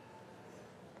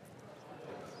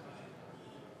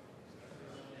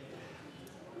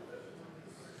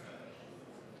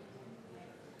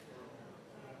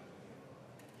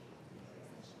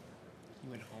 You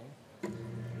went home?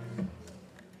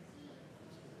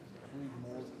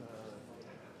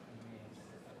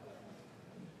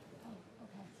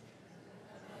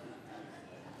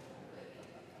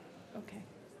 Okay.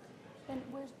 Then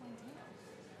where's Buenteo?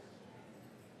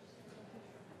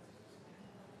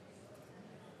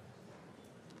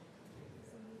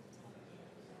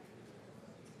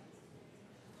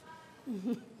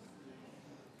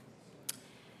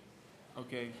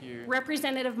 Okay, here.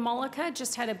 Representative Mullica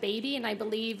just had a baby and I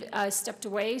believe stepped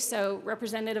away, so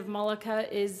Representative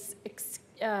Mullica is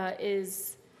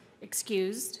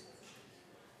excused.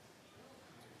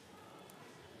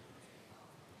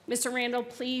 Mr. Randall,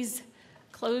 please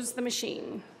close the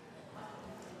machine.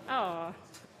 Oh.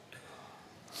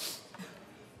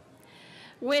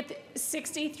 With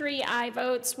 63 aye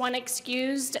votes, 1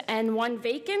 excused, and 1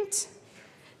 vacant,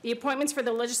 the appointments for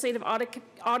the Legislative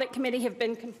Audit Committee have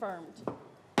been confirmed.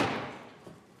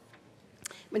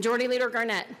 Majority Leader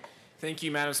Garnett. Thank you,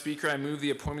 Madam Speaker. I move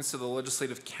the appointments to the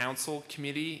Legislative Council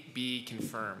Committee be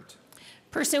confirmed.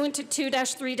 Pursuant to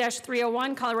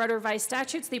 2-3-301 Colorado Revised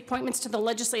Statutes, the appointments to the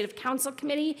Legislative Council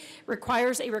Committee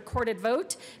requires a recorded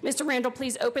vote. Mr. Randall,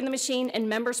 please open the machine and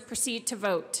members proceed to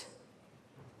vote.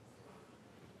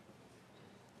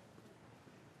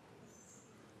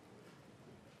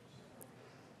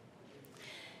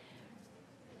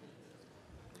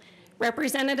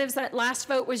 Representatives, that last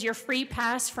vote was your free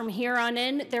pass. From here on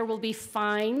in, there will be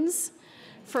fines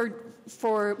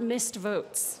for missed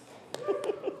votes.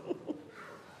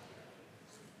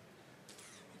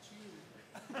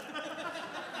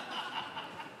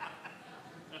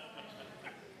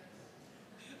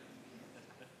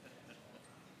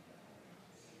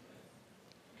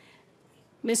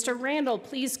 Mr. Randall,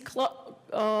 please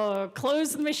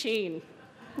close the machine.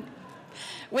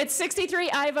 With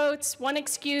 63 aye votes, 1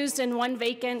 excused, and 1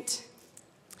 vacant,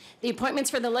 the appointments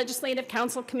for the Legislative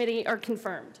Council Committee are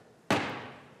confirmed.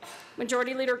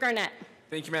 Majority Leader Garnett.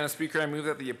 Thank you, Madam Speaker. I move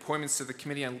that the appointments to the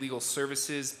Committee on Legal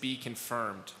Services be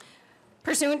confirmed.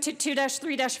 Pursuant to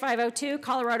 2-3-502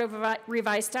 Colorado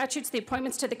Revised Statutes, the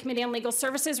appointments to the Committee on Legal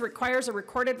Services requires a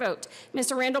recorded vote.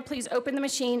 Mr. Randall, please open the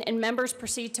machine and members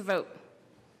proceed to vote.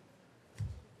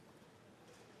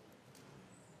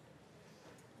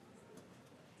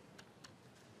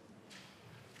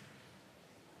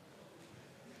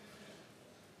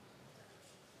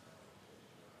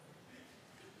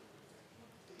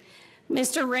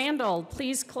 Mr. Randall,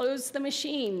 please close the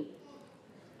machine.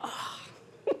 Oh.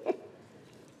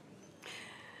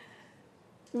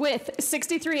 With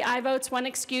 63 aye votes, 1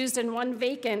 excused, and 1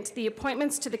 vacant, the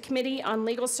appointments to the Committee on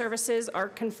Legal Services are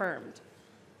confirmed.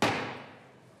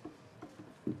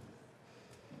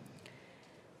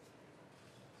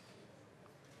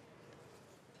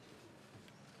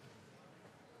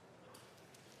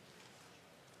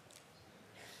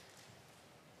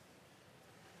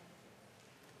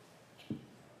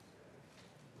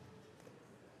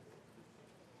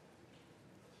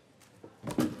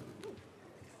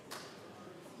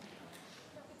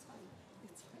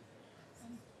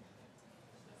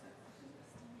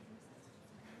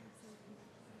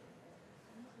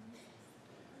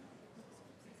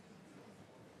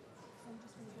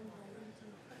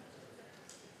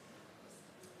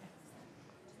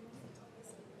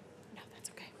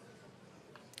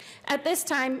 At this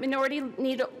time, Minority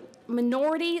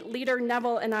Leader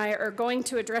Neville and I are going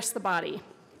to address the body.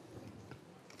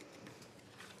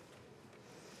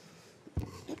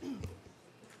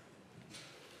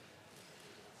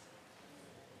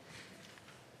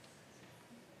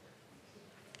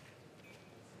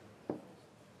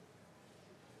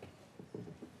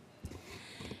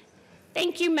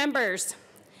 Thank you, members.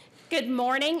 Good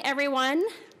morning, everyone,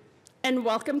 and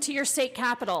welcome to your state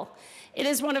capitol. It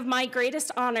is one of my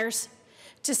greatest honors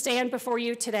to stand before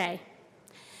you today.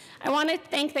 I want to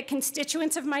thank the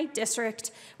constituents of my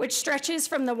district, which stretches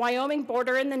from the Wyoming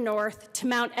border in the north to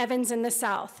Mount Evans in the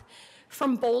south,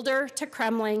 from Boulder to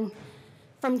Kremling,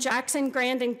 from Jackson,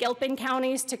 Grand, and Gilpin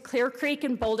counties to Clear Creek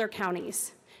and Boulder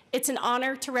counties. It's an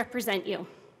honor to represent you.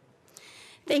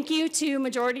 Thank you to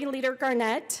Majority Leader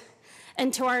Garnett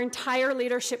and to our entire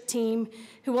leadership team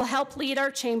who will help lead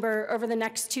our chamber over the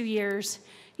next 2 years.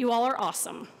 You all are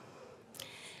awesome.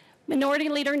 Minority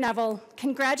Leader Neville,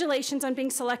 congratulations on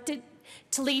being selected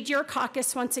to lead your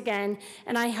caucus once again,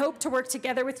 and I hope to work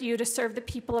together with you to serve the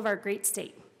people of our great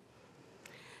state.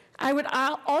 I would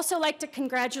also like to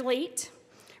congratulate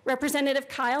Representative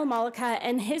Kyle Malika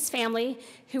and his family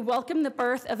who welcomed the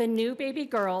birth of a new baby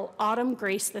girl, Autumn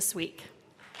Grace, this week.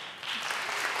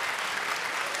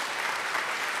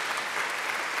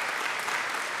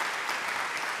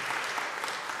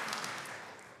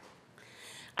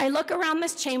 I look around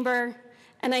this chamber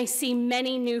and I see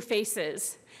many new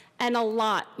faces and a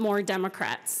lot more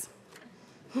Democrats.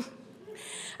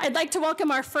 I'd like to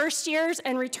welcome our first years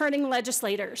and returning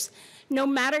legislators. No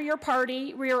matter your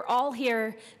party, we are all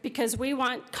here because we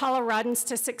want Coloradans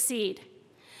to succeed.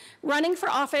 Running for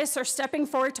office or stepping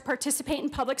forward to participate in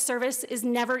public service is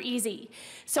never easy.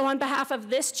 So on behalf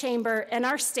of this chamber and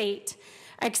our state,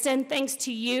 I extend thanks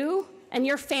to you and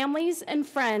your families and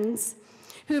friends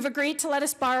who've agreed to let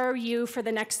us borrow you for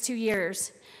the next 2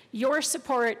 years. Your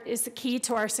support is the key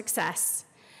to our success.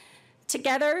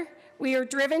 Together, we are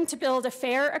driven to build a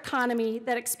fair economy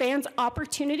that expands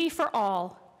opportunity for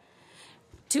all,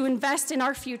 to invest in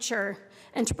our future,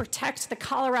 and to protect the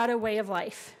Colorado way of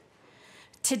life.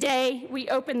 Today, we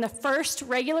open the first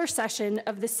regular session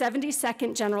of the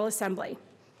 72nd General Assembly.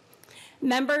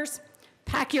 Members,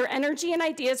 pack your energy and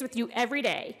ideas with you every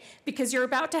day because you're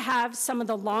about to have some of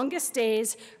the longest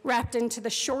days wrapped into the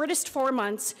shortest 4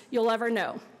 months you'll ever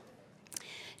know.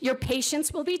 Your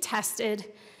patience will be tested,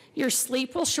 your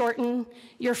sleep will shorten,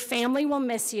 your family will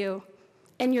miss you,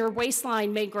 and your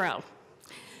waistline may grow.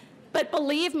 But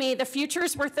believe me, the future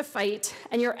is worth the fight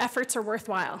and your efforts are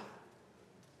worthwhile.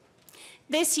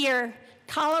 This year,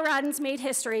 Coloradans made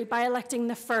history by electing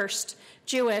the first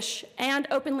Jewish and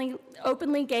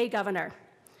openly gay governor.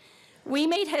 We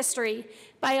made history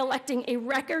by electing a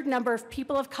record number of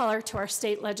people of color to our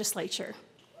state legislature.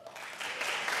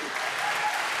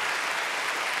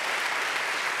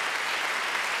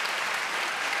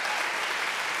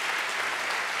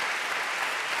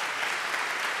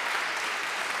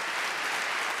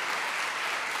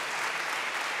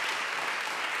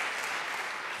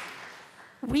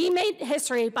 We made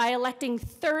history by electing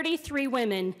 33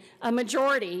 women, a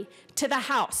majority, to the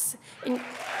House.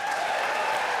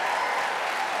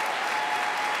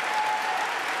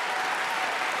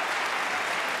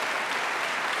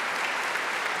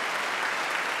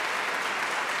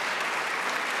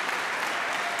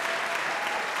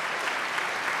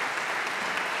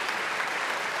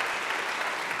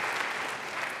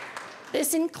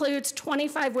 This includes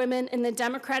 25 women in the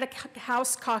Democratic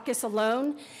House caucus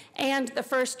alone and the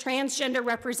first transgender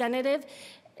representative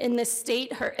in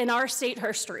our state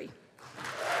history.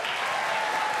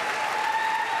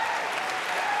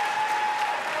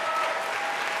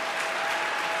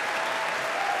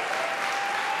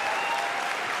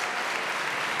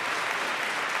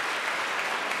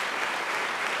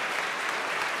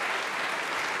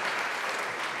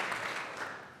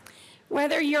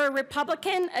 Whether you're a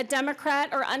Republican, a Democrat,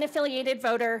 or unaffiliated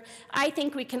voter, I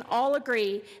think we can all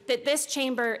agree that this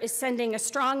chamber is sending a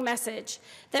strong message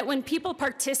that when people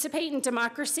participate in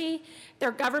democracy,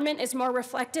 their government is more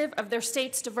reflective of their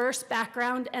state's diverse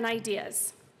background and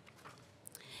ideas.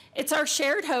 It's our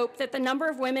shared hope that the number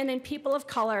of women and people of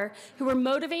color who are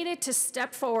motivated to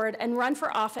step forward and run for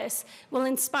office will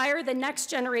inspire the next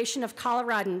generation of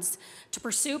Coloradans to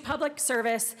pursue public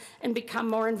service and become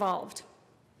more involved.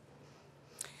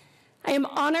 I am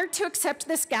honored to accept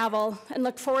this gavel and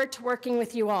look forward to working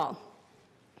with you all.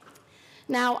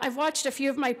 Now, I've watched a few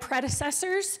of my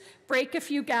predecessors break a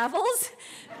few gavels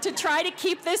to try to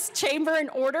keep this chamber in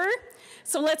order,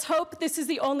 so let's hope this is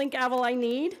the only gavel I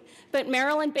need. But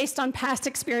Marilyn, based on past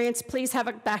experience, please have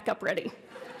a backup ready.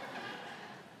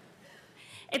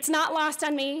 It's not lost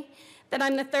on me that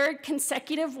I'm the third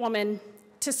consecutive woman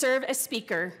to serve as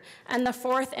Speaker and the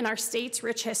fourth in our state's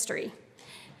rich history.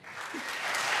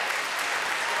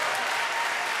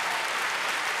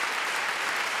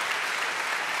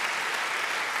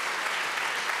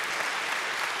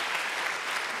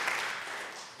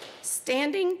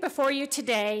 Standing before you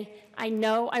today, I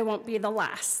know I won't be the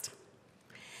last.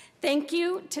 Thank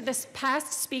you to the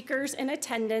past speakers in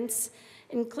attendance,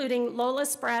 including Lola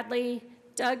Spradley,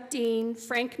 Doug Dean,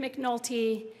 Frank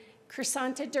McNulty,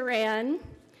 Crisanta Duran,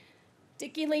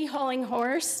 Dickie Lee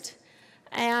Hollinghorst,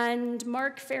 and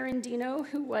Mark Ferrandino,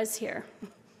 who was here,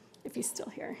 if he's still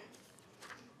here.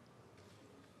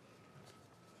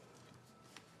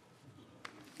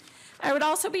 I would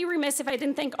also be remiss if I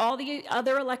didn't thank all the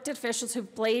other elected officials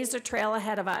who've blazed a trail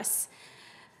ahead of us.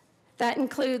 That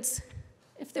includes,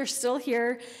 if they're still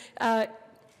here,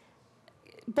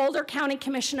 Boulder County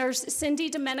Commissioners Cindy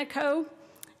Domenico,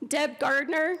 Deb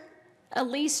Gardner,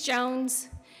 Elise Jones,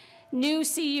 new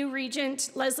CU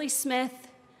Regent Leslie Smith,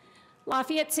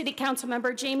 Lafayette City Council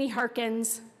Member Jamie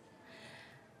Harkins,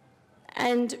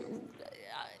 and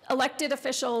elected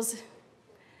officials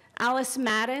Alice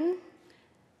Madden,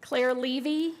 Claire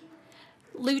Levy,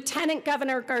 Lieutenant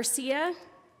Governor Garcia,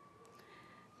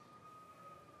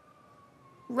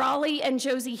 Raleigh and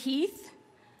Josie Heath,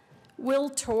 Will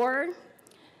Torr,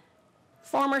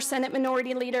 former Senate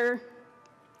Minority Leader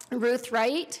Ruth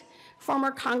Wright, former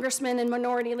Congressman and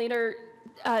Minority Leader,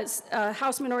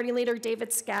 House Minority Leader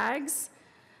David Skaggs,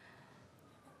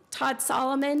 Todd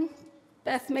Solomon,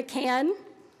 Beth McCann,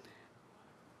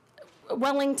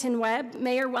 Wellington Webb,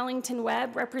 Mayor Wellington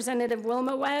Webb, Representative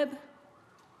Wilma Webb,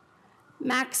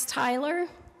 Max Tyler,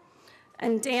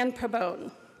 and Dan Pabon.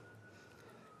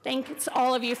 Thanks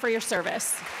all of you for your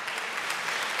service.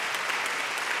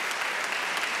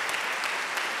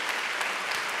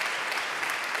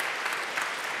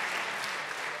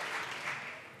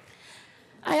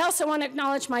 I also want to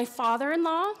acknowledge my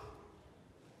father-in-law,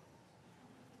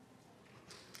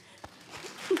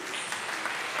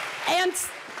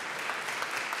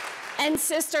 and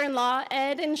sister-in-law,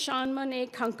 Ed and Sean Monet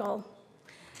Kunkel.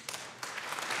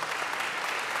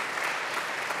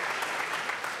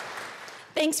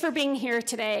 Thanks for being here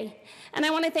today. And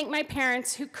I want to thank my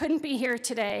parents who couldn't be here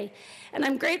today. And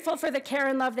I'm grateful for the care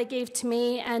and love they gave to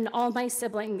me and all my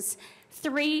siblings.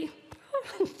 Three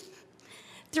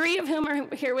of whom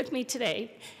are here with me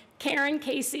today: Karen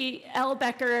Casey, Elle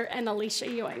Becker, and Alicia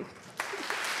Ewing.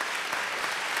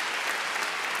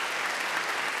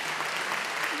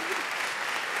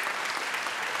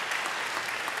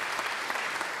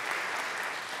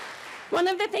 One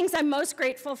of the things I'm most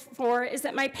grateful for is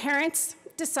that my parents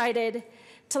decided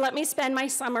to let me spend my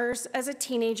summers as a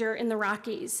teenager in the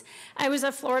Rockies. I was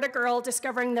a Florida girl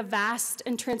discovering the vast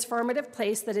and transformative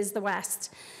place that is the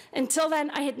West. Until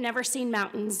then, I had never seen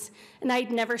mountains, and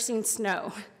I'd never seen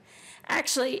snow.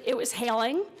 Actually, it was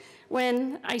hailing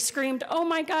when I screamed, "Oh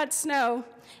my God, snow!"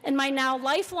 And my now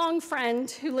lifelong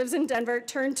friend who lives in Denver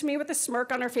turned to me with a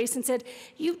smirk on her face and said,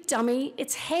 "You dummy,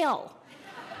 it's hail."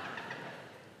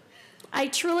 I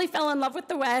truly fell in love with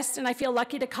the West, and I feel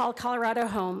lucky to call Colorado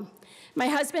home. My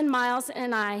husband, Miles,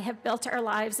 and I have built our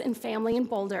lives and family in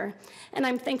Boulder, and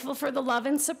I'm thankful for the love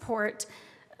and support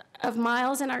of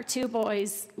Miles and our two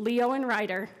boys, Leo and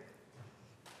Ryder.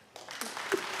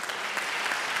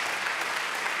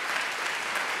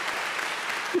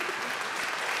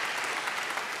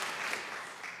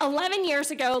 "11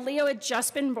 years ago, Leo had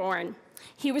just been born.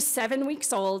 He was 7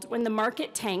 weeks old when the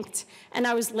market tanked and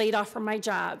I was laid off from my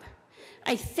job.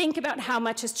 I think about how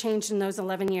much has changed in those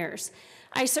 11 years.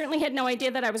 I certainly had no idea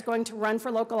that I was going to run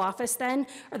for local office then,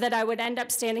 or that I would end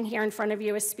up standing here in front of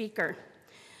you as Speaker.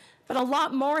 But a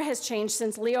lot more has changed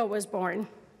since Leo was born.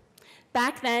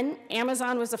 Back then,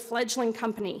 Amazon was a fledgling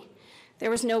company. There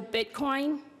was no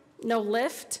Bitcoin, no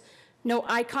Lyft, no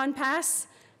Icon Pass,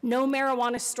 no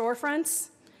marijuana storefronts,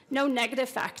 no negative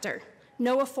factor,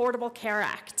 no Affordable Care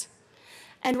Act.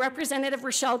 And Representative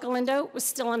Rochelle Galindo was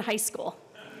still in high school.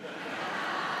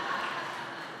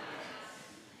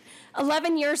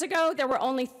 11 years ago, there were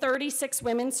only 36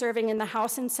 women serving in the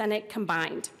House and Senate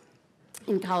combined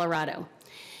in Colorado.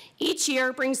 Each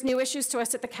year brings new issues to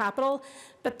us at the Capitol,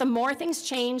 but the more things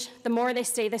change, the more they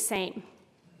stay the same.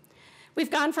 We've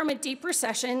gone from a deep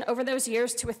recession over those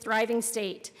years to a thriving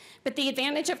state, but the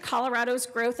advantage of Colorado's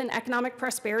growth and economic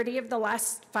prosperity of the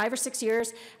last 5 or 6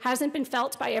 years hasn't been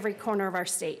felt by every corner of our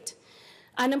state.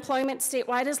 Unemployment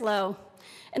statewide is low,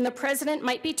 and the president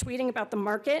might be tweeting about the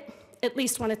market, at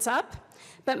least when it's up,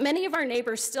 but many of our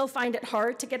neighbors still find it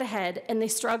hard to get ahead, and they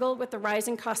struggle with the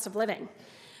rising cost of living.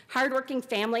 Hardworking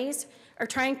families are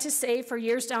trying to save for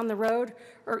years down the road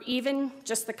or even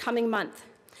just the coming month.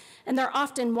 And they're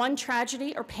often one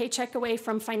tragedy or paycheck away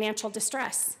from financial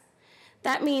distress.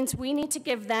 That means we need to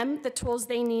give them the tools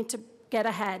they need to get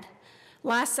ahead.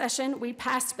 Last session, we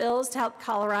passed bills to help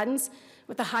Coloradans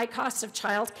with the high cost of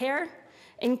childcare,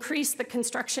 increase the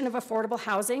construction of affordable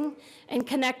housing, and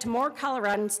connect more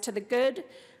Coloradans to the good,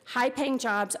 high-paying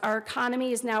jobs our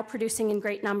economy is now producing in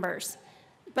great numbers.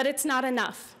 But it's not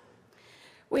enough.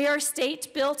 We are a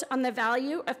state built on the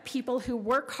value of people who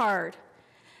work hard,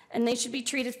 and they should be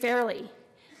treated fairly.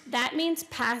 That means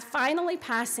finally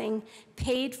passing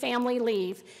paid family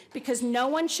leave, because no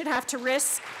one should have to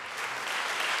risk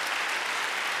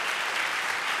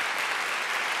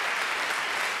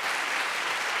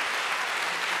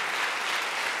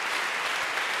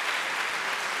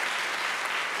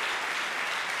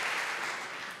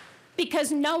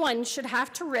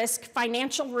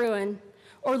financial ruin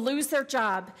or lose their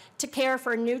job to care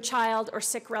for a new child or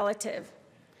sick relative.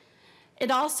 It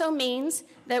also means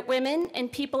that women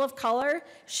and people of color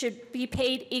should be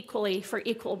paid equally for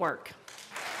equal work.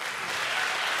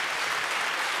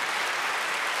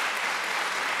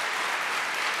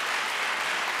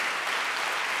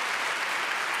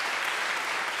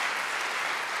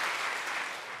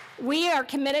 We are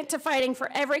committed to fighting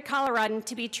for every Coloradan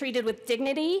to be treated with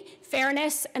dignity,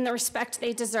 fairness, and the respect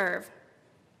they deserve.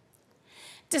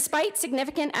 Despite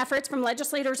significant efforts from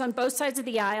legislators on both sides of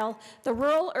the aisle, the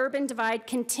rural-urban divide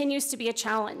continues to be a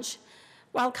challenge.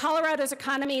 While Colorado's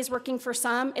economy is working for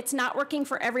some, it's not working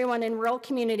for everyone in rural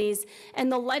communities, and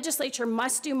the legislature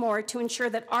must do more to ensure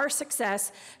that our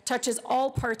success touches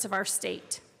all parts of our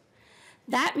state.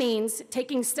 That means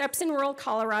taking steps in rural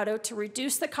Colorado to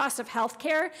reduce the cost of health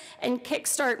care and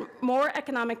kickstart more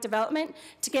economic development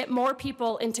to get more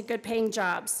people into good-paying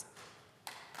jobs.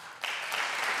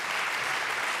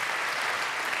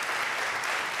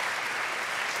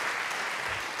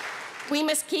 We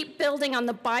must keep building on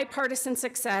the bipartisan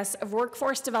success of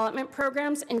workforce development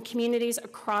programs in communities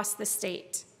across the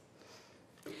state.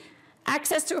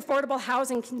 Access to affordable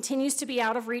housing continues to be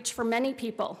out of reach for many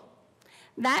people.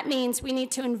 That means we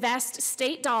need to invest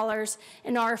state dollars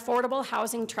in our Affordable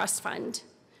Housing Trust Fund.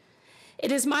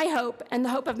 It is my hope, and the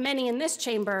hope of many in this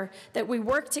chamber, that we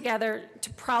work together to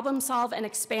problem solve and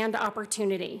expand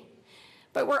opportunity.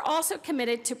 But we're also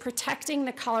committed to protecting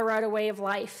the Colorado way of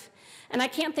life. And I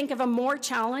can't think of a more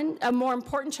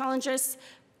important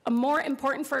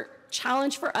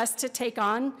challenge for us to take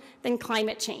on than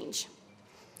climate change.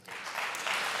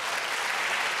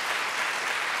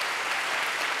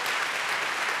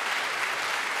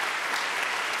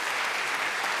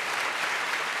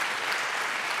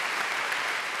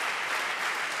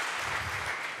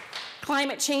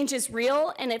 Climate change is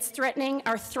real, and it's threatening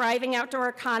our thriving outdoor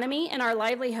economy and our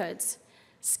livelihoods.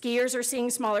 Skiers are seeing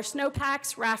smaller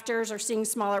snowpacks, rafters are seeing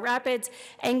smaller rapids,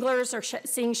 anglers are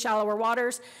seeing shallower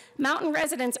waters, mountain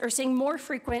residents are seeing more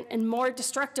frequent and more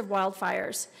destructive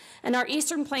wildfires, and our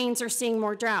eastern plains are seeing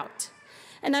more drought.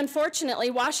 And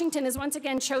unfortunately, Washington has once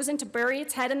again chosen to bury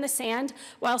its head in the sand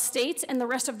while states and the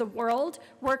rest of the world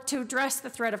work to address the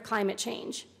threat of climate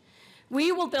change.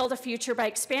 We will build a future by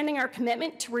expanding our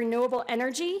commitment to renewable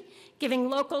energy, giving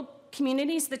local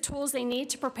communities the tools they need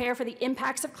to prepare for the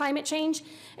impacts of climate change,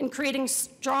 and creating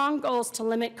strong goals to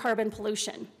limit carbon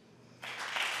pollution.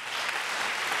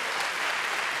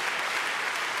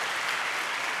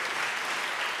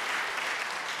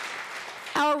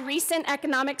 Our recent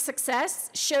economic success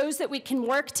shows that we can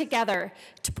work together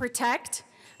to protect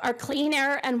our clean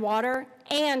air and water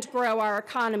and grow our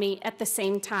economy at the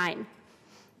same time.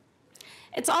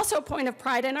 It's also a point of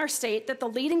pride in our state that the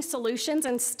leading solutions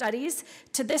and studies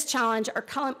to this challenge are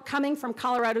coming from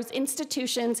Colorado's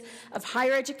institutions of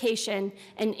higher education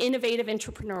and innovative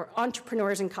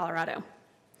entrepreneurs in Colorado.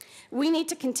 We need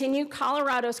to continue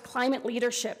Colorado's climate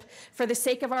leadership for the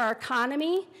sake of our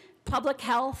economy, public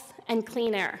health, and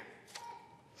clean air.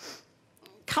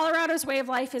 Colorado's way of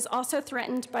life is also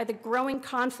threatened by the growing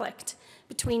conflict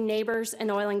between neighbors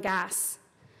and oil and gas.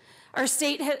 Our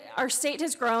state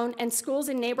has grown, and schools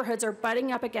and neighborhoods are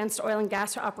butting up against oil and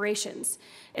gas operations.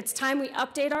 It's time we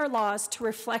update our laws to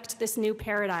reflect this new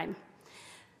paradigm.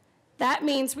 That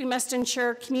means we must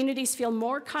ensure communities feel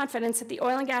more confidence that the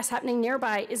oil and gas happening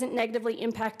nearby isn't negatively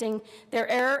impacting their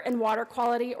air and water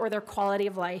quality or their quality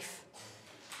of life.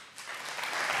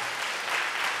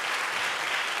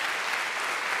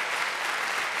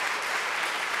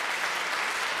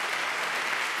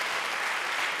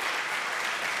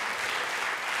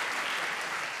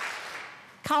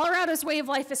 Colorado's way of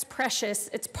life is precious.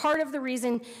 It's part of the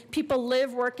reason people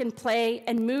live, work, and play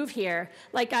and move here,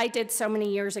 like I did so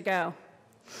many years ago.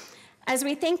 As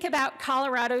we think about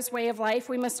Colorado's way of life,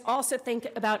 we must also think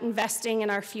about investing in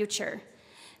our future.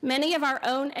 Many of our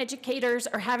own educators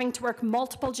are having to work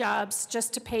multiple jobs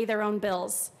just to pay their own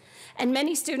bills. And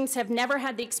many students have never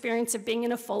had the experience of being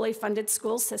in a fully funded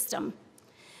school system.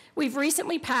 We've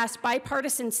recently passed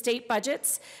bipartisan state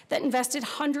budgets that invested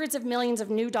hundreds of millions of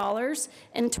new dollars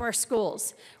into our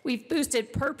schools. We've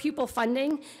boosted per pupil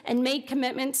funding and made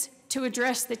commitments to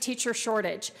address the teacher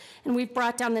shortage, and we've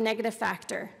brought down the negative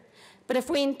factor. But if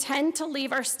we intend to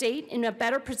leave our state in a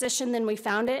better position than we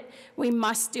found it, we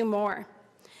must do more.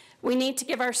 We need to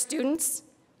give our students,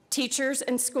 teachers,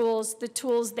 and schools the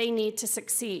tools they need to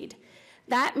succeed.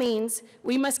 That means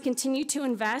we must continue to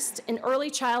invest in early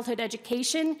childhood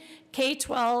education,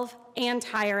 K-12, and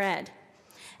higher ed.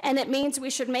 And it means we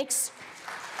should make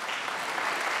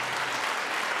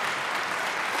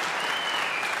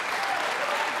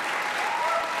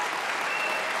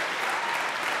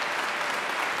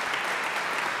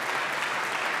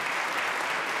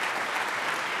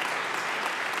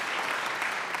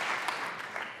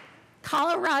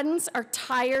Coloradans are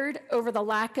tired over the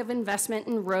lack of investment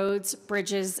in roads,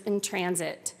 bridges, and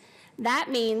transit. That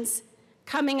means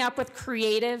coming up with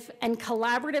creative and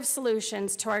collaborative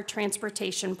solutions to our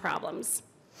transportation problems.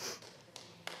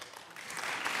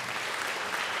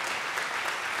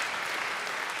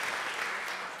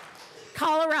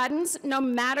 Coloradans, no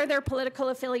matter their political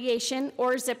affiliation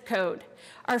or zip code,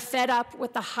 are fed up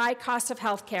with the high cost of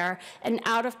healthcare and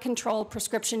out-of-control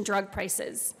prescription drug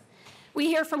prices. We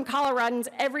hear from Coloradans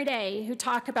every day who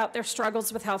talk about their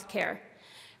struggles with healthcare.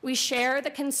 We share the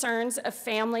concerns of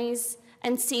families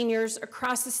and seniors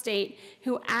across the state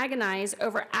who agonize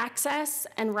over access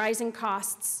and rising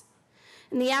costs.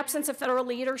 In the absence of federal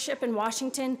leadership in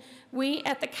Washington, we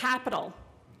at the Capitol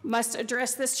must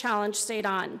address this challenge straight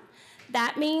on.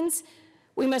 That means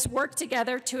we must work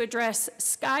together to address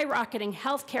skyrocketing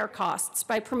healthcare costs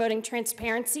by promoting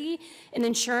transparency in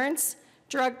insurance,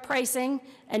 drug pricing,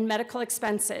 and medical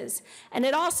expenses. And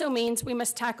it also means we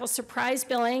must tackle surprise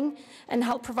billing and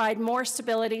help provide more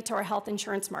stability to our health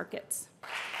insurance markets.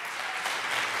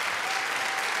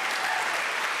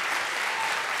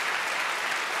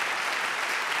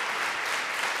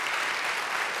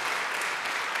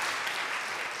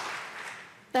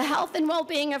 The health and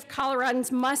well-being of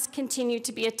Coloradans must continue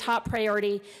to be a top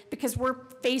priority because we're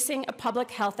facing a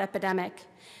public health epidemic.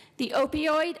 The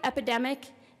opioid epidemic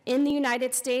in the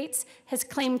United States has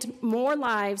claimed more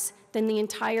lives than the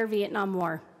entire Vietnam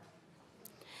War.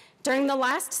 During the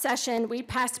last session, we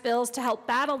passed bills to help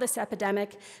battle this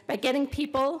epidemic by getting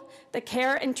people the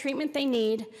care and treatment they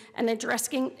need and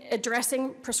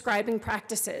addressing prescribing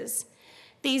practices.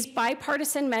 These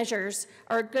bipartisan measures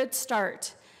are a good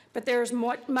start, but there's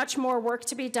much more work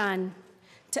to be done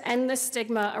to end the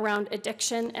stigma around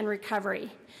addiction and recovery.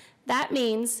 That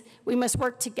means we must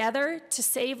work together to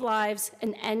save lives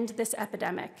and end this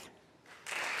epidemic.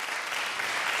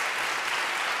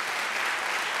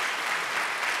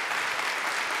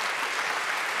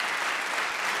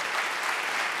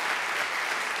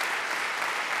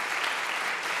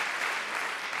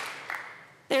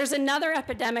 There's another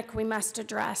epidemic we must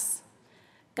address: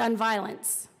 gun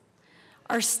violence.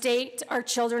 Our state, our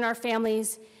children, our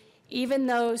families, even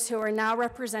those who are now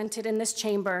represented in this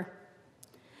chamber,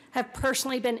 have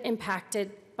personally been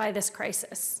impacted by this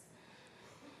crisis.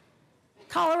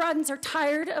 Coloradans are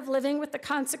tired of living with the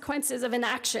consequences of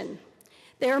inaction.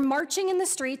 They are marching in the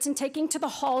streets and taking to the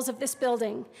halls of this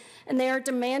building, and they are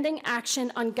demanding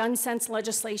action on gun sense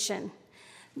legislation.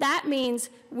 That means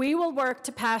we will work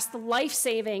to pass the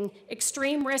life-saving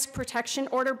Extreme Risk Protection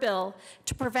Order bill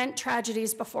to prevent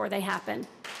tragedies before they happen.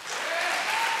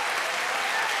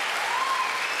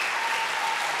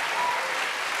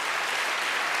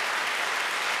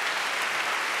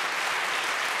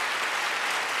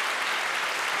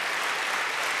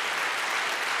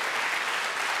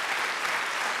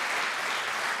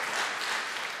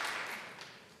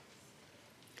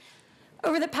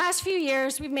 Over the past few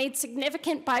years, we've made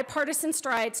significant bipartisan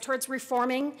strides towards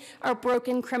reforming our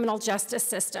broken criminal justice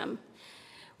system.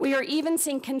 We are even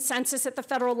seeing consensus at the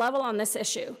federal level on this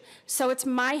issue. So it's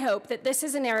my hope that this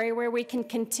is an area where we can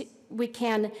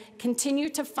continue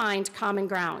to find common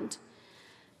ground.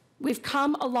 We've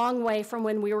come a long way from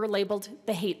when we were labeled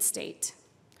the hate state.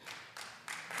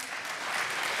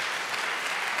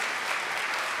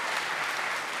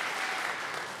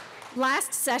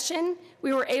 Last session,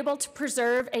 we were able to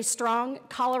preserve a strong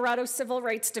Colorado Civil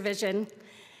Rights Division,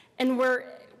 and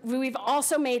we've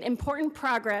also made important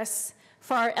progress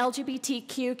for our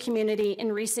LGBTQ community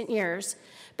in recent years,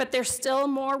 but there's still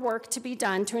more work to be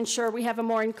done to ensure we have a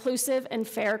more inclusive and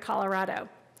fair Colorado.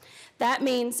 That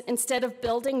means instead of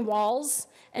building walls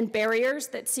and barriers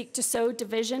that seek to sow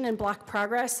division and block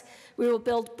progress, we will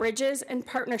build bridges and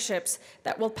partnerships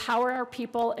that will power our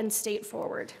people and state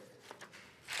forward.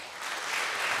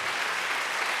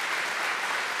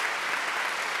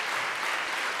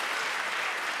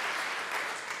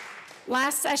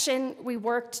 Last session, we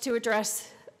worked to address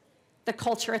the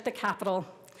culture at the Capitol.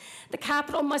 The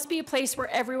Capitol must be a place where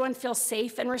everyone feels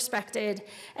safe and respected,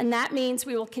 and that means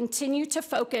we will continue to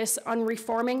focus on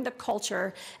reforming the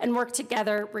culture and work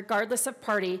together, regardless of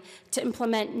party, to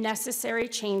implement necessary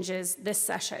changes this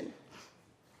session.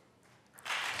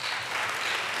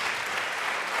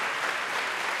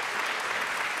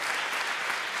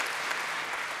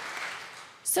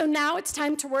 So now it's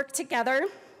time to work together.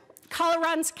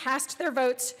 Coloradans cast their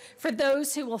votes for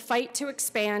those who will fight to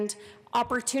expand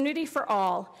opportunity for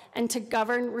all and to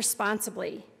govern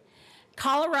responsibly.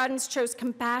 Coloradans chose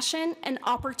compassion and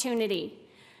opportunity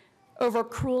over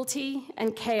cruelty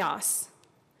and chaos.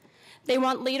 They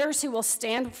want leaders who will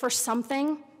stand for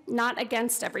something, not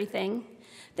against everything.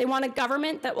 They want a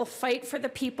government that will fight for the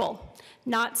people,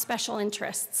 not special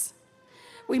interests.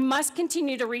 We must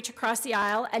continue to reach across the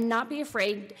aisle and not be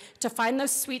afraid to find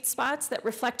those sweet spots that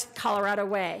reflect the Colorado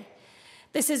way.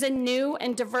 This is a new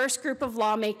and diverse group of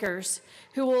lawmakers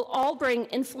who will all bring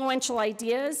influential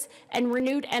ideas and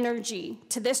renewed energy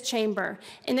to this chamber,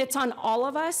 and it's on all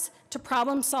of us to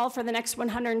problem solve for the next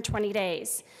 120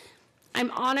 days.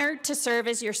 I'm honored to serve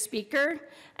as your speaker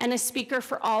and a speaker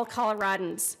for all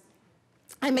Coloradans.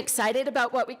 I'm excited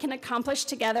about what we can accomplish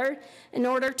together in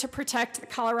order to protect the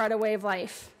Colorado way of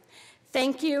life.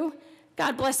 Thank you.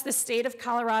 God bless the state of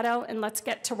Colorado, and let's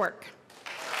get to work.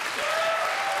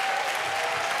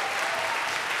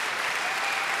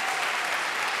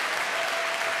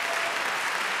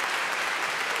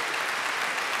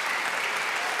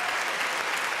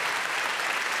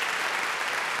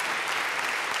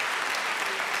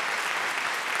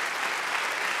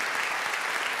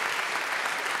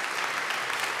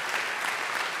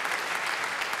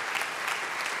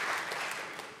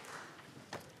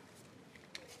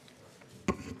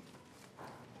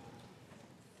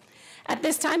 At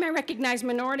this time, I recognize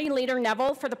Minority Leader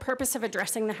Neville for the purpose of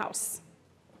addressing the House.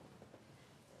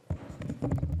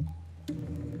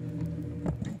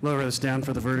 Lower this down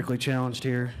for the vertically challenged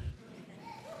here.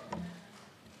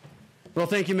 Well,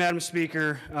 thank you, Madam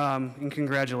Speaker, and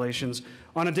congratulations.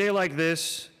 On a day like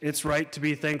this, it's right to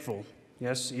be thankful.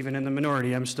 Yes, even in the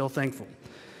minority, I'm still thankful.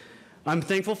 I'm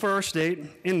thankful for our state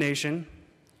and nation.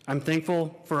 I'm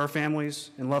thankful for our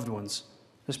families and loved ones,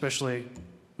 especially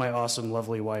my awesome,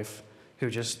 lovely wife, who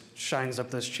just shines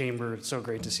up this chamber. It's so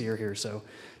great to see her here, so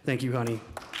thank you, honey.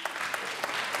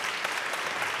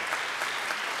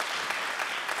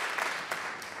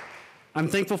 I'm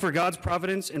thankful for God's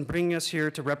providence in bringing us here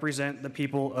to represent the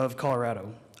people of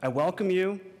Colorado. I welcome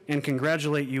you and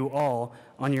congratulate you all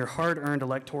on your hard-earned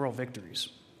electoral victories.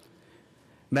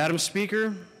 Madam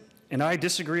Speaker and I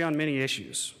disagree on many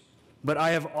issues, but I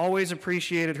have always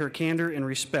appreciated her candor and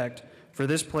respect for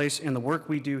this place and the work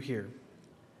we do here.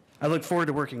 I look forward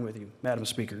to working with you, Madam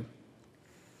Speaker.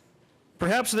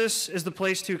 Perhaps this is the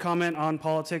place to comment on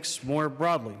politics more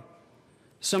broadly.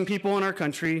 Some people in our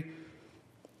country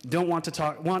don't want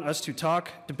us to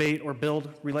talk, debate, or build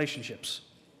relationships.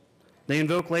 They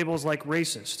invoke labels like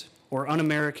racist or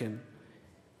un-American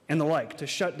and the like to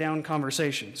shut down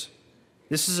conversations.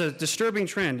 This is a disturbing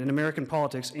trend in American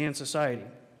politics and society.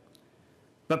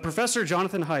 But Professor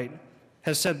Jonathan Haidt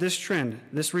has said this trend,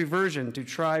 this reversion to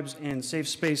tribes and safe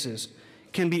spaces,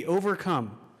 can be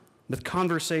overcome with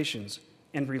conversations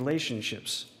and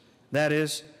relationships. That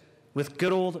is, with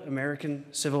good old American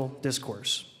civil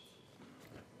discourse.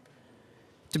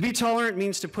 To be tolerant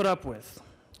means to put up with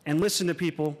and listen to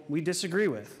people we disagree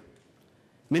with.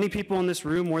 Many people in this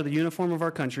room wore the uniform of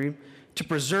our country to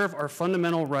preserve our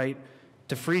fundamental right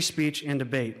to free speech and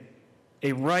debate,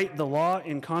 a right the law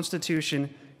and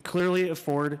Constitution clearly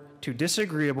afford to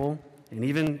disagreeable and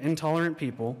even intolerant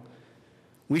people,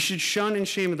 we should shun and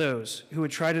shame those who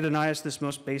would try to deny us this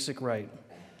most basic right.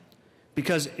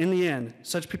 Because in the end,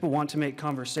 such people want to make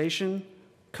conversation,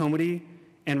 comedy,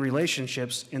 and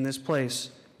relationships in this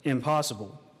place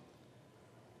impossible.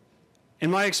 In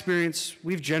my experience,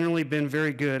 we've generally been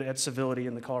very good at civility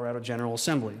in the Colorado General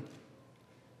Assembly.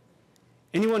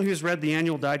 Anyone who's read the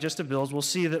annual digest of bills will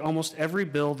see that almost every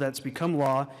bill that's become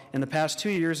law in the past 2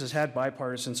 years has had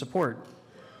bipartisan support.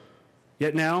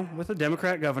 Yet now, with a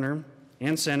Democrat governor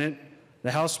and Senate,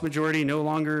 the House majority no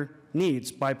longer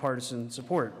needs bipartisan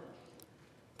support.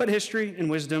 But history and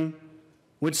wisdom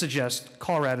would suggest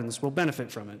Coloradans will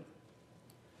benefit from it.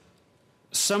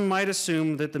 Some might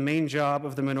assume that the main job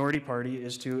of the minority party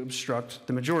is to obstruct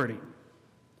the majority.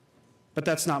 But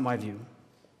that's not my view.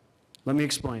 Let me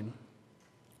explain.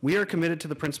 We are committed to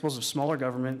the principles of smaller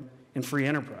government and free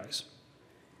enterprise.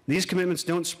 These commitments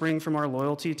don't spring from our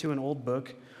loyalty to an old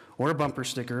book or a bumper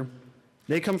sticker.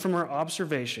 They come from our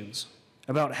observations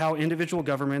about how individual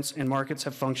governments and markets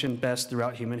have functioned best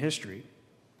throughout human history.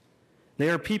 They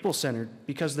are people-centered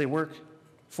because they work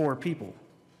for people.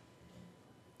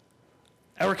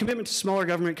 Our commitment to smaller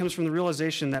government comes from the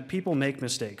realization that people make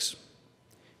mistakes.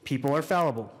 People are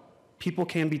fallible. People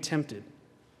can be tempted.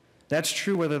 That's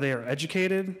true whether they are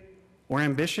educated or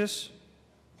ambitious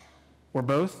or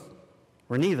both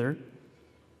or neither.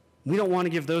 We don't want to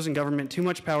give those in government too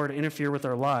much power to interfere with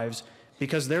our lives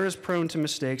because they're as prone to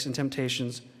mistakes and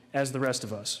temptations as the rest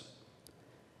of us.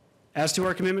 As to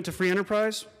our commitment to free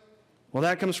enterprise, well,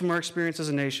 that comes from our experience as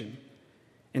a nation.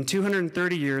 In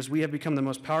 230 years, we have become the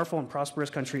most powerful and prosperous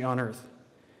country on earth.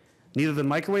 Neither the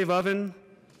microwave oven,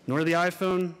 nor the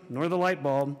iPhone, nor the light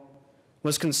bulb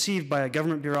was conceived by a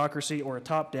government bureaucracy or a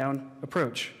top-down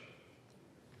approach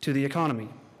to the economy.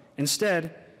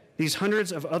 Instead, these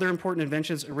hundreds of other important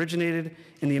inventions originated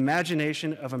in the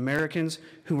imagination of Americans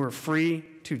who were free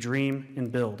to dream and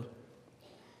build.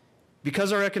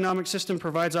 Because our economic system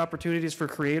provides opportunities for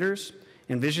creators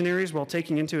and visionaries while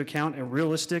taking into account a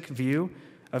realistic view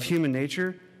of human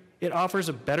nature, it offers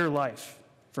a better life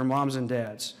for moms and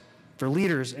dads, for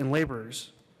leaders and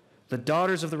laborers, the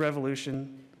daughters of the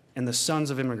revolution, and the sons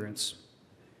of immigrants.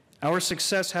 Our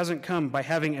success hasn't come by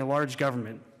having a large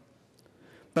government,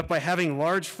 but by having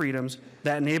large freedoms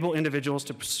that enable individuals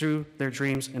to pursue their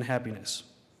dreams and happiness.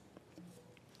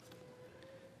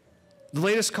 The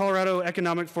latest Colorado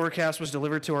economic forecast was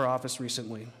delivered to our office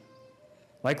recently.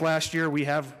 Like last year, we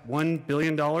have $1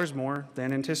 billion more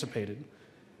than anticipated.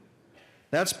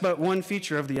 That's but one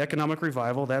feature of the economic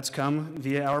revival that's come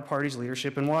via our party's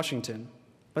leadership in Washington.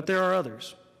 But there are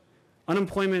others.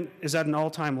 Unemployment is at an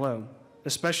all-time low,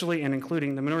 especially and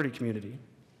including the minority community.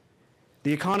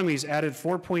 The economy's added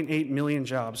 4.8 million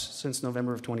jobs since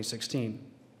November of 2016.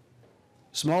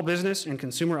 Small business and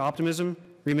consumer optimism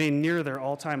remain near their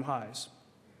all-time highs,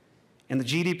 and the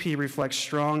GDP reflects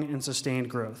strong and sustained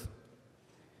growth.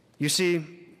 You see,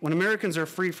 when Americans are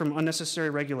free from unnecessary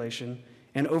regulation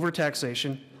and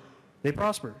overtaxation, they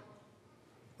prosper.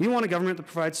 We want a government that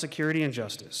provides security and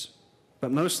justice,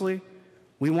 but mostly,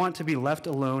 we want to be left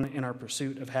alone in our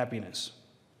pursuit of happiness.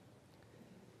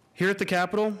 Here at the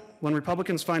Capitol, when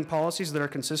Republicans find policies that are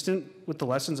consistent with the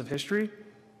lessons of history,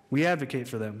 we advocate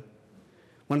for them.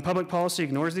 When public policy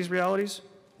ignores these realities,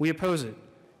 we oppose it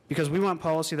because we want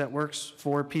policy that works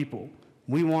for people.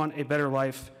 We want a better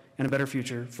life and a better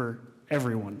future for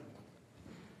everyone.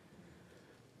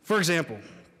 For example,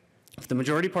 if the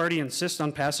majority party insists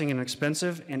on passing an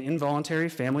expensive and involuntary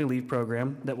family leave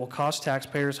program that will cost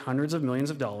taxpayers hundreds of millions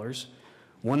of dollars,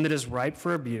 one that is ripe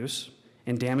for abuse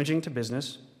and damaging to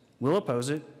business, we'll oppose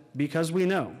it because we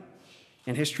know,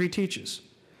 and history teaches,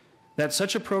 that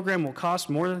such a program will cost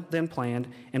more than planned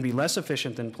and be less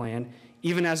efficient than planned,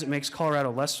 even as it makes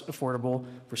Colorado less affordable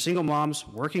for single moms,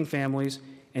 working families,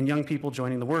 and young people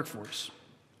joining the workforce.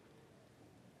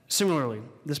 Similarly,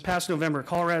 this past November,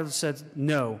 Colorado said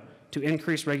no to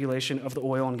increased regulation of the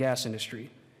oil and gas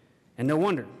industry. And no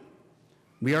wonder.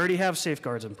 We already have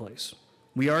safeguards in place.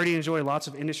 We already enjoy lots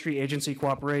of industry agency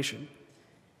cooperation.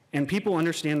 And people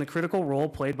understand the critical role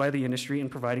played by the industry in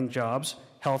providing jobs,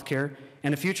 health care,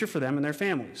 and a future for them and their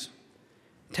families.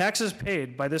 Taxes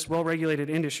paid by this well-regulated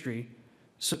industry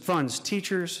funds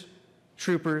teachers,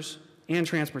 troopers, and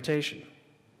transportation.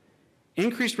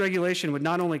 Increased regulation would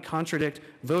not only contradict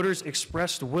voters'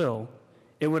 expressed will,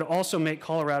 it would also make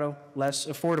Colorado less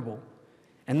affordable,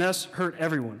 and thus hurt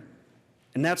everyone.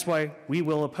 And that's why we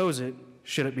will oppose it,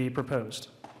 should it be proposed.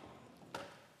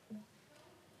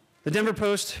 The Denver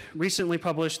Post recently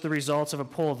published the results of a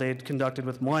poll they'd conducted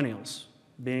with millennials.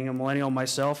 Being a millennial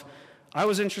myself, I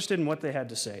was interested in what they had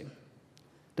to say.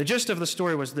 The gist of the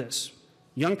story was this: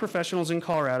 Young professionals in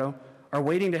Colorado are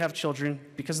waiting to have children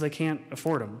because they can't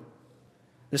afford them.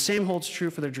 The same holds true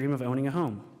for their dream of owning a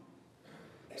home.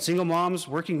 Single moms,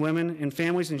 working women, and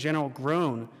families in general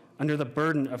groan under the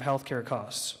burden of healthcare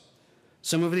costs.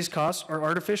 Some of these costs are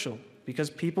artificial because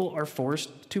people are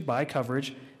forced to buy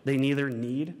coverage they neither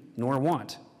need nor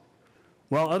want,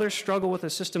 while others struggle with a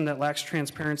system that lacks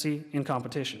transparency and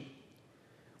competition.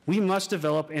 We must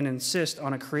develop and insist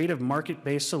on a creative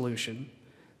market-based solution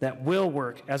that will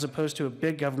work as opposed to a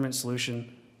big government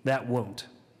solution that won't.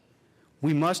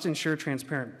 We must ensure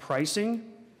transparent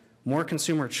pricing, more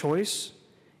consumer choice,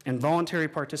 and voluntary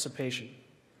participation.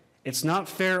 It's not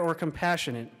fair or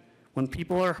compassionate when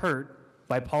people are hurt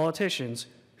by politicians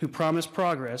who promise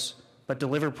progress but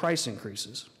deliver price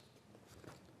increases.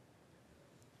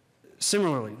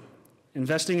 Similarly,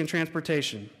 investing in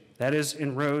transportation, that is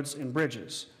in roads and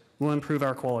bridges, will improve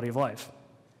our quality of life.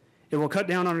 It will cut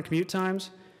down on our commute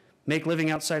times, make living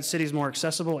outside cities more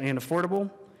accessible and affordable,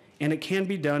 and it can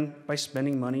be done by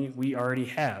spending money we already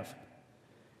have.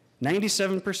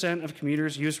 97% of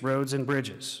commuters use roads and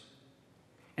bridges,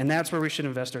 and that's where we should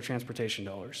invest our transportation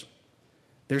dollars.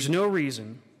 There's no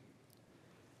reason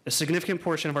a significant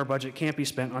portion of our budget can't be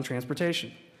spent on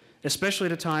transportation, especially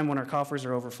at a time when our coffers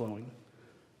are overflowing.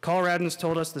 Coloradans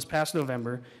told us this past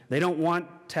November they don't want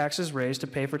taxes raised to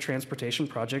pay for transportation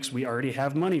projects we already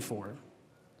have money for.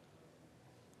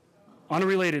 On a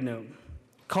related note,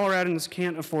 Coloradans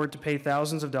can't afford to pay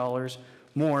thousands of dollars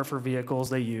more for vehicles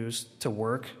they use to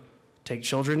work, take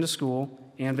children to school,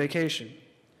 and vacation.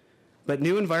 But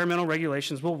new environmental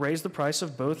regulations will raise the price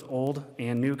of both old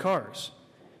and new cars.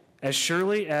 As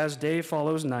surely as day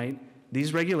follows night,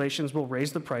 these regulations will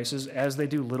raise the prices as they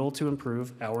do little to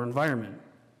improve our environment.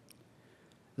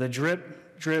 The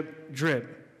drip, drip,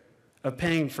 drip of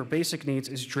paying for basic needs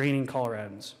is draining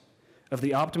Coloradans of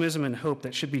the optimism and hope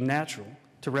that should be natural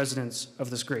to residents of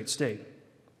this great state.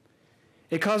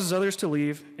 It causes others to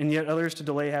leave and yet others to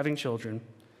delay having children.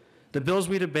 The bills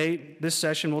we debate this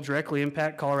session will directly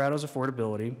impact Colorado's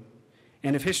affordability,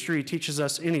 and if history teaches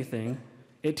us anything,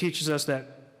 it teaches us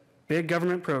that big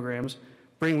government programs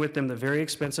bring with them the very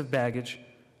expensive baggage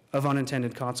of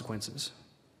unintended consequences.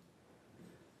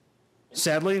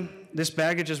 Sadly, this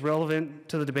baggage is relevant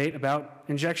to the debate about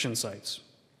injection sites.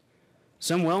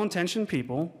 Some well-intentioned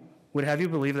people would have you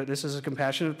believe that this is a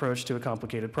compassionate approach to a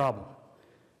complicated problem.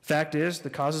 Fact is, the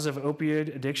causes of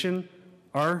opioid addiction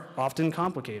are often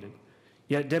complicated.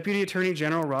 Yet Deputy Attorney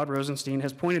General Rod Rosenstein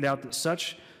has pointed out that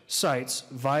such sites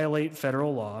violate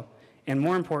federal law, and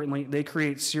more importantly, they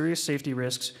create serious safety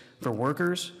risks for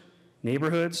workers,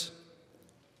 neighborhoods,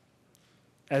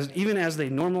 even as they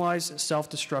normalize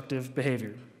self-destructive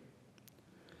behavior.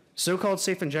 So-called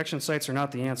safe injection sites are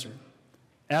not the answer.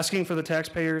 Asking for the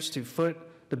taxpayers to foot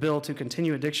the bill to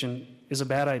continue addiction is a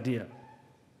bad idea.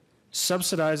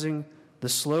 Subsidizing the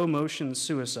slow-motion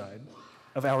suicide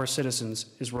of our citizens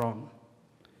is wrong.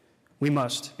 We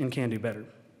must and can do better.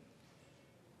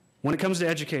 When it comes to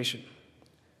education,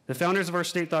 the founders of our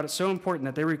state thought it so important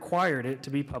that they required it to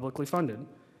be publicly funded.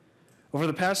 Over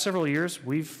the past several years,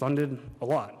 we've funded a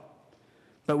lot.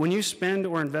 But when you spend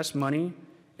or invest money,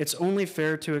 it's only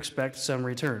fair to expect some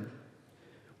return.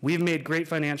 We've made great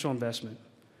financial investment,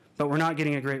 but we're not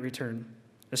getting a great return,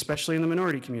 especially in the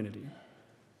minority community.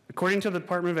 According to the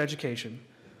Department of Education,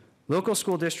 local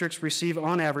school districts receive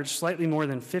on average slightly more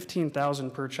than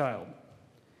 $15,000 per child.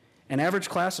 An average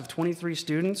class of 23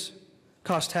 students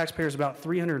costs taxpayers about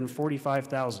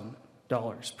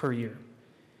 $345,000 per year.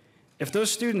 If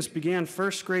those students began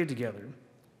first grade together,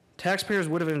 taxpayers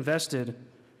would have invested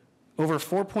over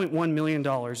 $4.1 million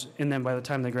in them by the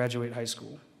time they graduate high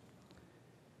school.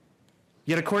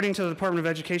 Yet according to the Department of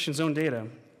Education's own data,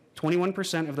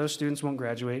 21% of those students won't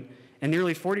graduate, and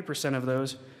nearly 40% of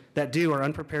those that do are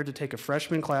unprepared to take a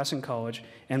freshman class in college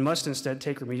and must instead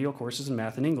take remedial courses in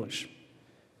math and English.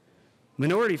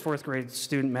 Minority fourth grade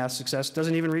student math success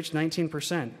doesn't even reach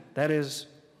 19%. That is,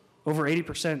 over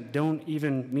 80% don't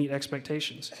even meet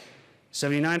expectations.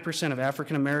 79% of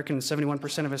African American and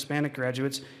 71% of Hispanic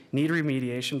graduates need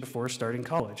remediation before starting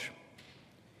college.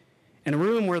 In a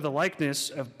room where the likeness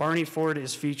of Barney Ford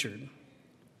is featured,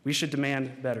 we should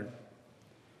demand better.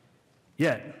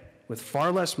 Yet, with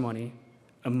far less money,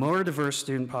 a more diverse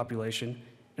student population,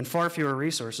 and far fewer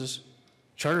resources,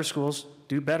 charter schools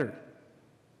do better.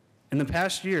 In the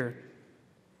past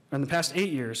 8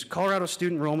 years, Colorado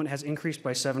student enrollment has increased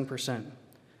by 7%.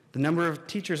 The number of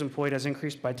teachers employed has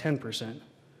increased by 10%,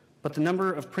 but the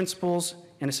number of principals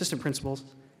and assistant principals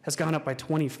has gone up by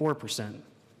 24%.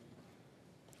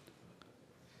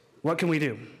 What can we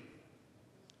do?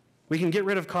 We can get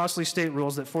rid of costly state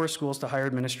rules that force schools to hire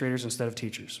administrators instead of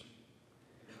teachers.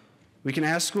 We can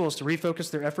ask schools to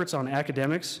refocus their efforts on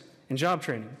academics and job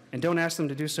training, and don't ask them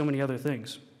to do so many other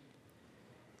things.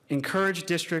 Encourage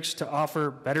districts to offer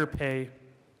better pay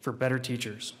for better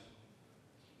teachers.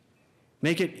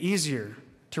 Make it easier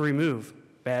to remove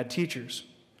bad teachers.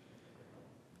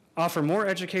 Offer more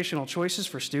educational choices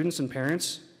for students and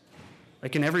parents.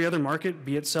 Like in every other market,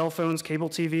 be it cell phones, cable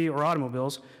TV, or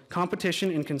automobiles, competition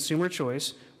and consumer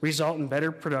choice result in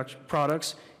better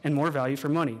products and more value for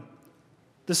money.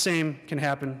 The same can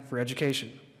happen for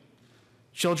education.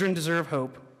 Children deserve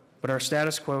hope, but our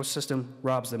status quo system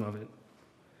robs them of it.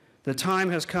 The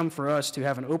time has come for us to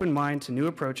have an open mind to new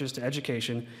approaches to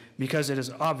education because it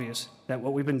is obvious that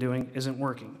what we've been doing isn't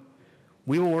working.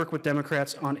 We will work with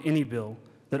Democrats on any bill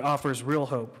that offers real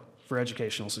hope for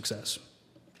educational success.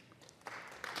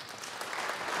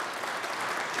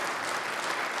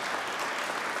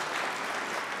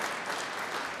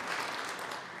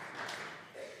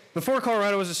 Before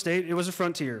Colorado was a state, it was a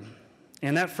frontier.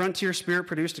 And that frontier spirit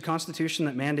produced a constitution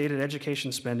that mandated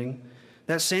education spending.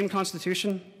 That same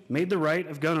constitution made the right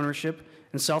of gun ownership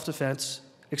and self-defense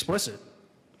explicit.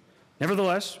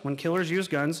 Nevertheless, when killers use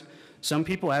guns, some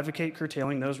people advocate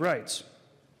curtailing those rights.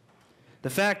 The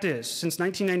fact is, since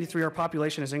 1993, our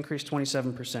population has increased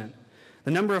 27%.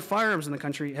 The number of firearms in the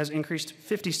country has increased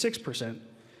 56%.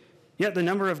 Yet the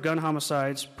number of gun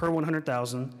homicides per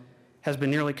 100,000 has been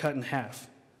nearly cut in half,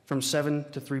 from 7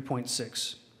 to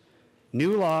 3.6.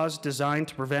 New laws designed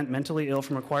to prevent mentally ill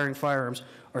from acquiring firearms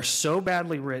are so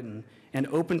badly written and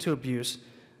open to abuse,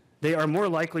 they are more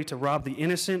likely to rob the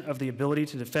innocent of the ability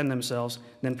to defend themselves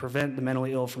than prevent the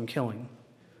mentally ill from killing.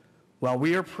 While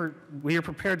we are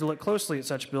prepared to look closely at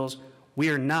such bills, we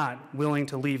are not willing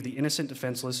to leave the innocent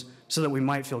defenseless so that we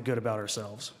might feel good about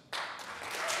ourselves.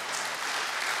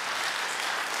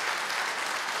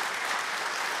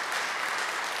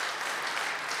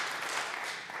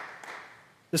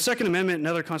 The Second Amendment and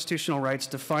other constitutional rights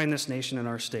define this nation and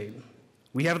our state.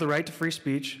 We have the right to free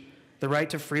speech, the right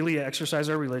to freely exercise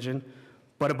our religion,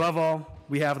 but above all,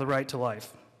 we have the right to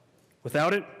life.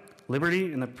 Without it,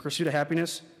 liberty and the pursuit of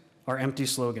happiness are empty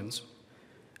slogans.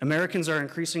 Americans are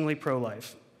increasingly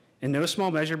pro-life, in no small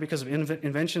measure because of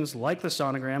inventions like the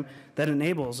sonogram that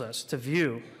enables us to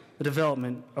view the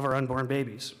development of our unborn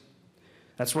babies.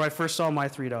 That's where I first saw my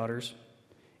 3 daughters,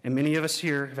 and many of us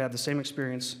here have had the same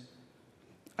experience.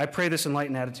 I pray this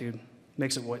enlightened attitude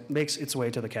makes its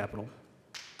way to the Capitol.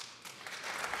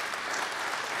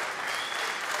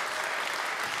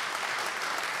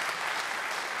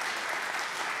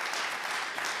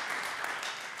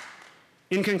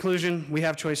 In conclusion, we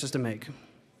have choices to make.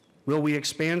 Will we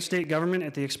expand state government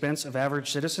at the expense of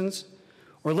average citizens,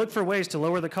 or look for ways to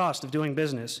lower the cost of doing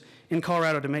business in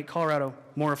Colorado to make Colorado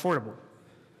more affordable?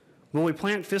 Will we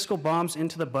plant fiscal bombs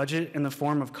into the budget in the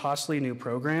form of costly new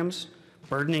programs,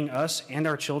 burdening us and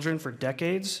our children for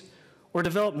decades, or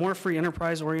develop more free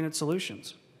enterprise-oriented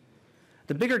solutions?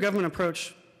 The bigger government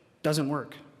approach doesn't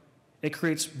work. It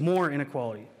creates more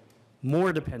inequality,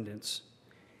 more dependence,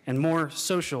 and more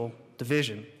social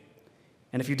division.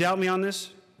 And if you doubt me on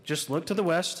this, just look to the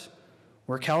West,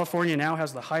 where California now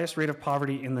has the highest rate of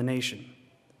poverty in the nation.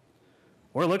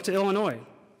 Or look to Illinois,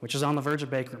 which is on the verge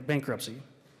of bankruptcy.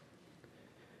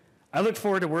 I look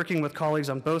forward to working with colleagues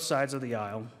on both sides of the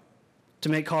aisle to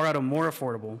make Colorado more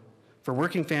affordable for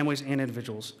working families and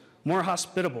individuals, more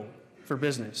hospitable for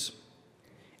business,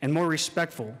 and more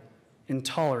respectful and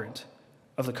tolerant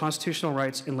of the constitutional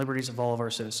rights and liberties of all of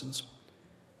our citizens.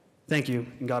 Thank you,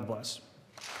 and God bless.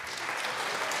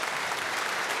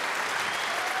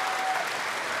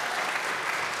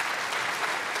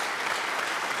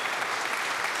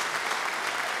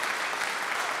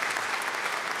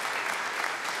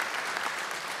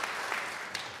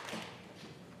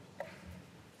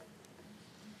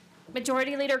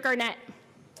 Majority Leader Garnett.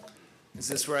 Is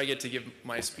this where I get to give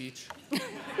my speech?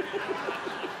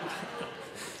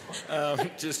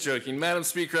 Just joking. Madam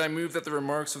Speaker, I move that the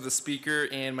remarks of the Speaker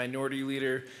and Minority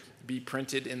Leader be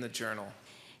printed in the Journal.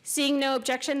 Seeing no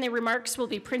objection, the remarks will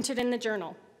be printed in the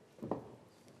Journal.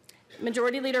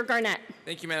 Majority Leader Garnett.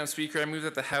 Thank you, Madam Speaker. I move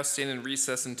that the House stand in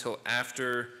recess until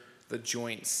after the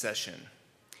joint session.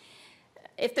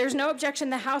 If there's no objection,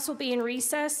 the House will be in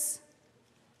recess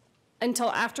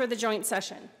until after the joint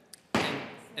session.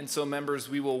 And so, members,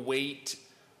 we will wait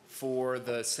for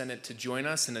the Senate to join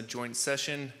us in a joint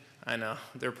session. I know,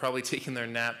 they're probably taking their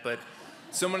nap, but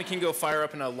someone can go fire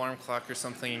up an alarm clock or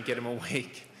something and get them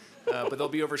awake. But they'll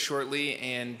be over shortly,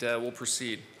 and we'll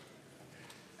proceed.